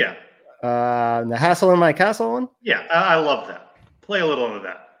 Yeah. The Hassle in My Castle one? Yeah, I love that. Play a little of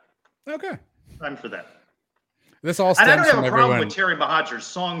that. Okay. Time for that. This all stems and I don't have from a problem everyone. with Terry Mohajir's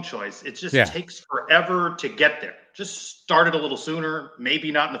song choice. It just Yeah. takes forever to get there. Just start it a little sooner,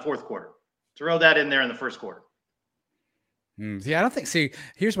 maybe not in the fourth quarter. Throw that in there in the first quarter. Yeah, I don't think. See,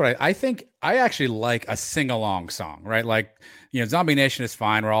 here's what I think. I actually like a sing-along song, right? Like, Zombie Nation is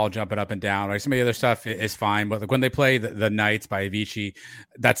fine. We're all jumping up and down. Like some of the other stuff is fine, but like when they play the Nights by Avicii,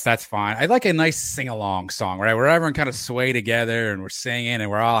 that's fine. I like a nice sing-along song, right? Where everyone kind of sway together and we're singing and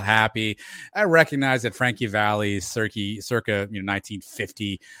we're all happy. I recognize that Frankie Valli's circa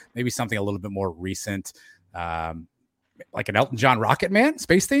 1950, maybe something a little bit more recent, like an Elton John Rocket Man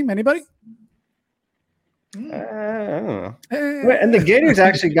Space Theme. Anybody? I don't know. And the Gators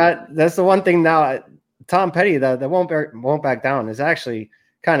actually that's the one thing now. Tom Petty, that won't back down, is actually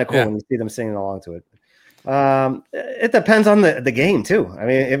kind of cool when you see them singing along to it. It depends on the game too. I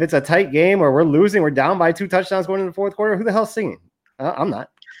mean, if it's a tight game or we're losing, we're down by 2 touchdowns going into the fourth quarter, who the hell's singing? I'm not.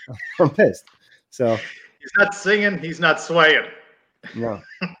 I'm pissed. So he's not singing. He's not swaying. No.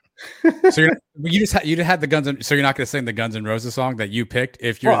 So you just had the Guns. So you're not going to sing the Guns N' Roses song that you picked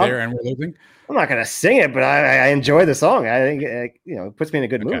if you're there and we're losing. I'm not going to sing it, but I enjoy the song. I think it puts me in a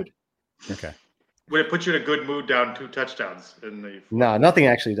good mood. Okay. Would it put you in a good mood down 2 touchdowns in the? No, nothing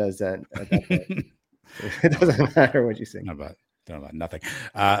actually does that. At that point. It doesn't matter what you sing. Don't know about nothing.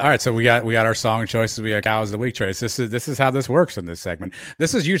 All right, so we got our song choices. We got Cows of the Week, Trace. This is how this works in this segment.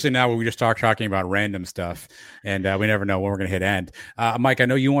 This is usually now where we just talking about random stuff, and we never know when we're going to hit end. Mike, I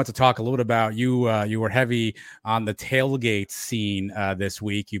know you want to talk a little bit about you were heavy on the tailgate scene this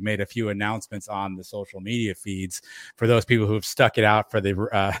week. You made a few announcements on the social media feeds for those people who have stuck it out for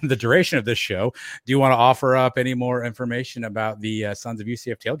the duration of this show. Do you want to offer up any more information about the Sons of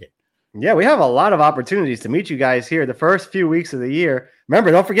UCF tailgate? Yeah, we have a lot of opportunities to meet you guys here the first few weeks of the year. Remember,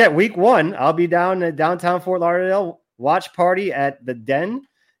 don't forget week 1, I'll be down at downtown Fort Lauderdale, watch party at the Den,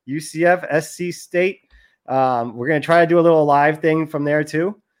 UCF, SC State. We're going to try to do a little live thing from there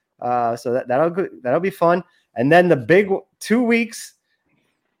too. So that'll be fun. And then the big 2 weeks,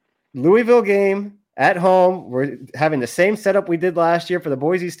 Louisville game at home. We're having the same setup we did last year for the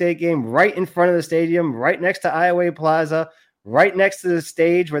Boise State game, right in front of the stadium, right next to Iowa Plaza, right next to the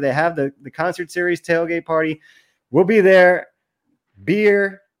stage where they have the concert series tailgate party. We'll be there.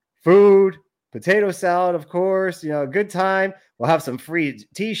 Beer, food, potato salad, of course, a good time. We'll have some free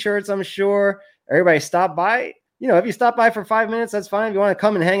t-shirts, I'm sure. Everybody stop by. If you stop by for 5 minutes, that's fine. If you want to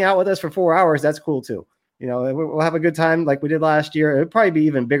come and hang out with us for 4 hours, that's cool too. We'll have a good time like we did last year. It'll probably be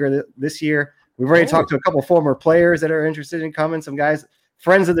even bigger this year. We've already talked to a couple former players that are interested in coming. Some guys,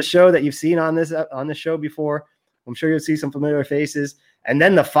 friends of the show that you've seen on this show before. I'm sure you'll see some familiar faces. And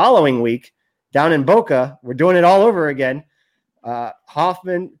then the following week, down in Boca, we're doing it all over again.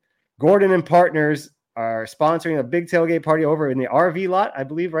 Hoffman, Gordon, and Partners are sponsoring a big tailgate party over in the RV lot, I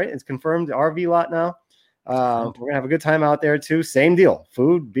believe, right? It's confirmed, the RV lot now. We're going to have a good time out there, too. Same deal.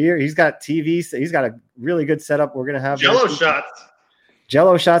 Food, beer. He's got TV. He's got a really good setup. We're going to have Jello shots.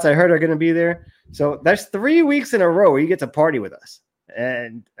 Jello shots, I heard, are going to be there. So that's 3 weeks in a row where you get to party with us.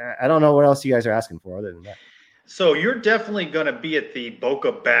 And I don't know what else you guys are asking for other than that. So you're definitely going to be at the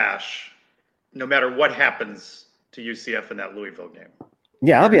Boca Bash, no matter what happens to UCF in that Louisville game.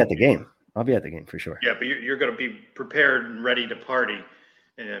 Yeah, I'll be at the game. I'll be at the game for sure. Yeah, but you're going to be prepared and ready to party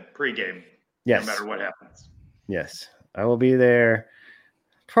in a pregame, yes, no matter what happens. Yes, I will be there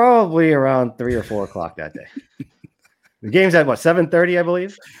probably around 3 or 4 o'clock that day. The game's at 7:30, I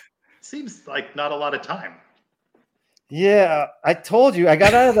believe. Seems like not a lot of time. Yeah, I told you I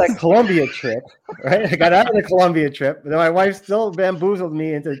got out of that Columbia trip, right? I got out of the Columbia trip, but my wife still bamboozled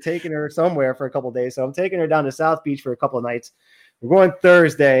me into taking her somewhere for a couple of days. So I'm taking her down to South Beach for a couple of nights. We're going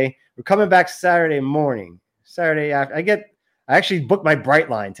Thursday. We're coming back Saturday morning. Saturday after I actually booked my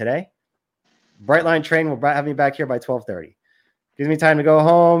Brightline today. Brightline train will have me back here by 12:30. Gives me time to go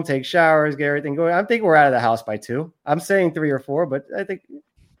home, take showers, get everything going. I think we're out of the house by 2. I'm saying 3 or 4, but I think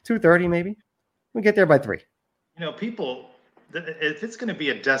 2:30 maybe. We get there by 3. You know, people, if it's going to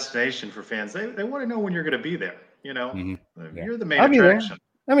be a destination for fans, they want to know when you're going to be there. You know, You're the main attraction.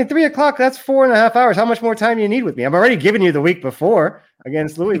 I mean, 3 o'clock, that's 4.5 hours. How much more time do you need with me? I'm already giving you the week before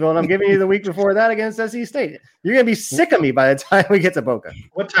against Louisville, and I'm giving you the week before that against SC State. You're going to be sick of me by the time we get to Boca.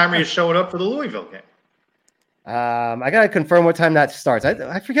 What time are you showing up for the Louisville game? I got to confirm what time that starts.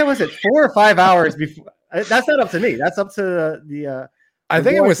 I forget, was it 4 or 5 hours before? That's not up to me. That's up to the I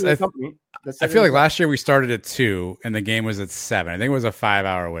think it was. company. I feel like last year we started at 2 and the game was at 7. I think it was a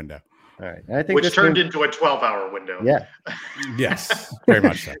 5-hour window. All right. I think which turned into a 12-hour window. Yeah. Yes, very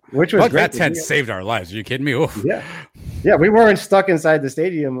much so. Which was great. That tent saved our lives. Are you kidding me? Oof. Yeah. Yeah. We weren't stuck inside the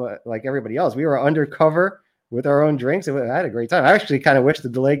stadium like everybody else. We were undercover with our own drinks. And I had a great time. I actually kind of wish the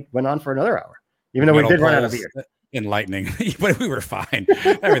delay went on for another hour, even though we did run out of beer. Enlightening, but we were fine.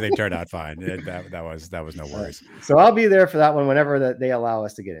 Everything turned out fine. That was no worries. So I'll be there for that one whenever they allow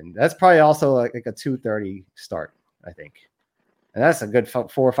us to get in. That's probably also like a 2:30 start, I think, and that's a good 4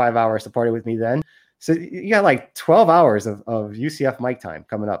 or 5 hours to party with me then. So you got like 12 hours of UCF mic time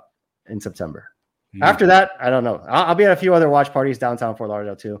coming up in September. After that, I don't know. I'll be at a few other watch parties downtown Fort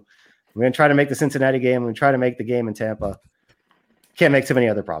Lauderdale too. We're gonna try to make the Cincinnati game. We're gonna try to make the game in Tampa. Can't make too many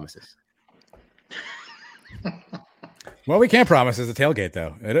other promises. Well, we can't promise as a tailgate,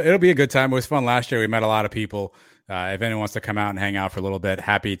 though. It'll be a good time. It was fun last year. We met a lot of people. If anyone wants to come out and hang out for a little bit,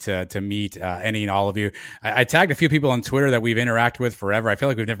 happy to meet any and all of you. I tagged a few people on Twitter that we've interacted with forever. I feel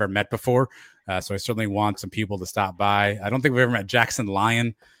like we've never met before, so I certainly want some people to stop by. I don't think we've ever met Jackson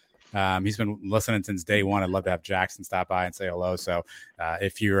Lyon. He's been listening since day one. I'd love to have Jackson stop by and say hello. So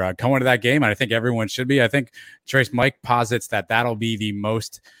if you're going to that game, and I think everyone should be, I think Trace Mike posits that'll be the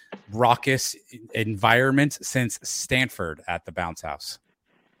most raucous environment since Stanford at the Bounce House.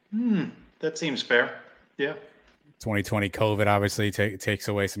 That seems fair. Yeah. 2020 COVID obviously takes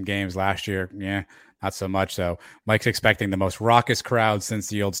away some games last year. Yeah, not so much. So Mike's expecting the most raucous crowd since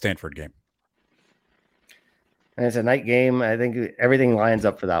the old Stanford game. And it's a night game. I think everything lines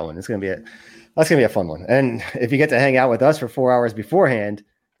up for that one. That's gonna be a fun one. And if you get to hang out with us for 4 hours beforehand,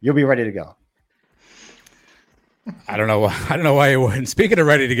 you'll be ready to go. I don't know why you wouldn't. Speaking of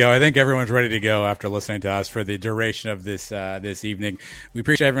ready to go, I think everyone's ready to go after listening to us for the duration of this evening. We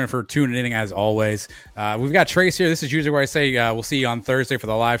appreciate everyone for tuning in as always. We've got Trace here. This is usually where I say we'll see you on Thursday for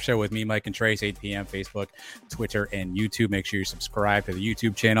the live show with me, Mike, and Trace, 8 p.m. Facebook, Twitter, and YouTube. Make sure you subscribe to the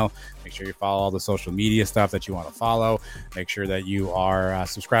YouTube channel. Make sure you follow all the social media stuff that you want to follow. Make sure that you are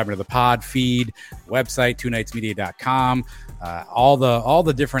subscribing to the pod feed, website, twonightsmedia.com. All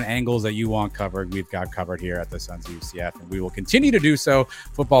the different angles that you want covered, we've got covered here at the Sons of UCF, and we will continue to do so.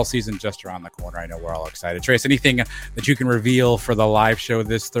 Football season just around the corner. I know we're all excited. Trace, anything that you can reveal for the live show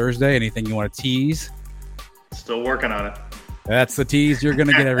this Thursday? Anything you want to tease? Still working on it. That's the tease you're going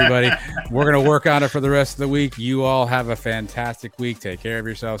to get, everybody. We're going to work on it for the rest of the week. You all have a fantastic week. Take care of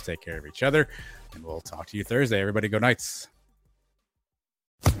yourselves. Take care of each other. And we'll talk to you Thursday. Everybody go Knights.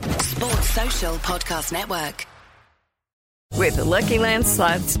 Sports Social Podcast Network. With the Lucky Land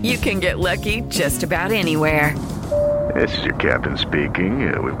Slots, you can get lucky just about anywhere. This is your captain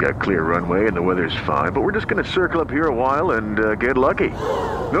speaking. We've got clear runway and the weather's fine, but we're just going to circle up here a while and get lucky.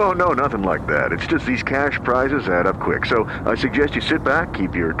 No, nothing like that. It's just these cash prizes add up quick. So I suggest you sit back,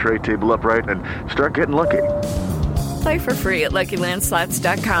 keep your tray table upright, and start getting lucky. Play for free at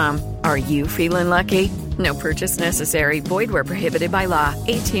LuckyLandSlots.com. Are you feeling lucky? No purchase necessary. Void where prohibited by law.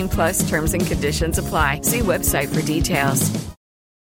 18+ terms and conditions apply. See website for details.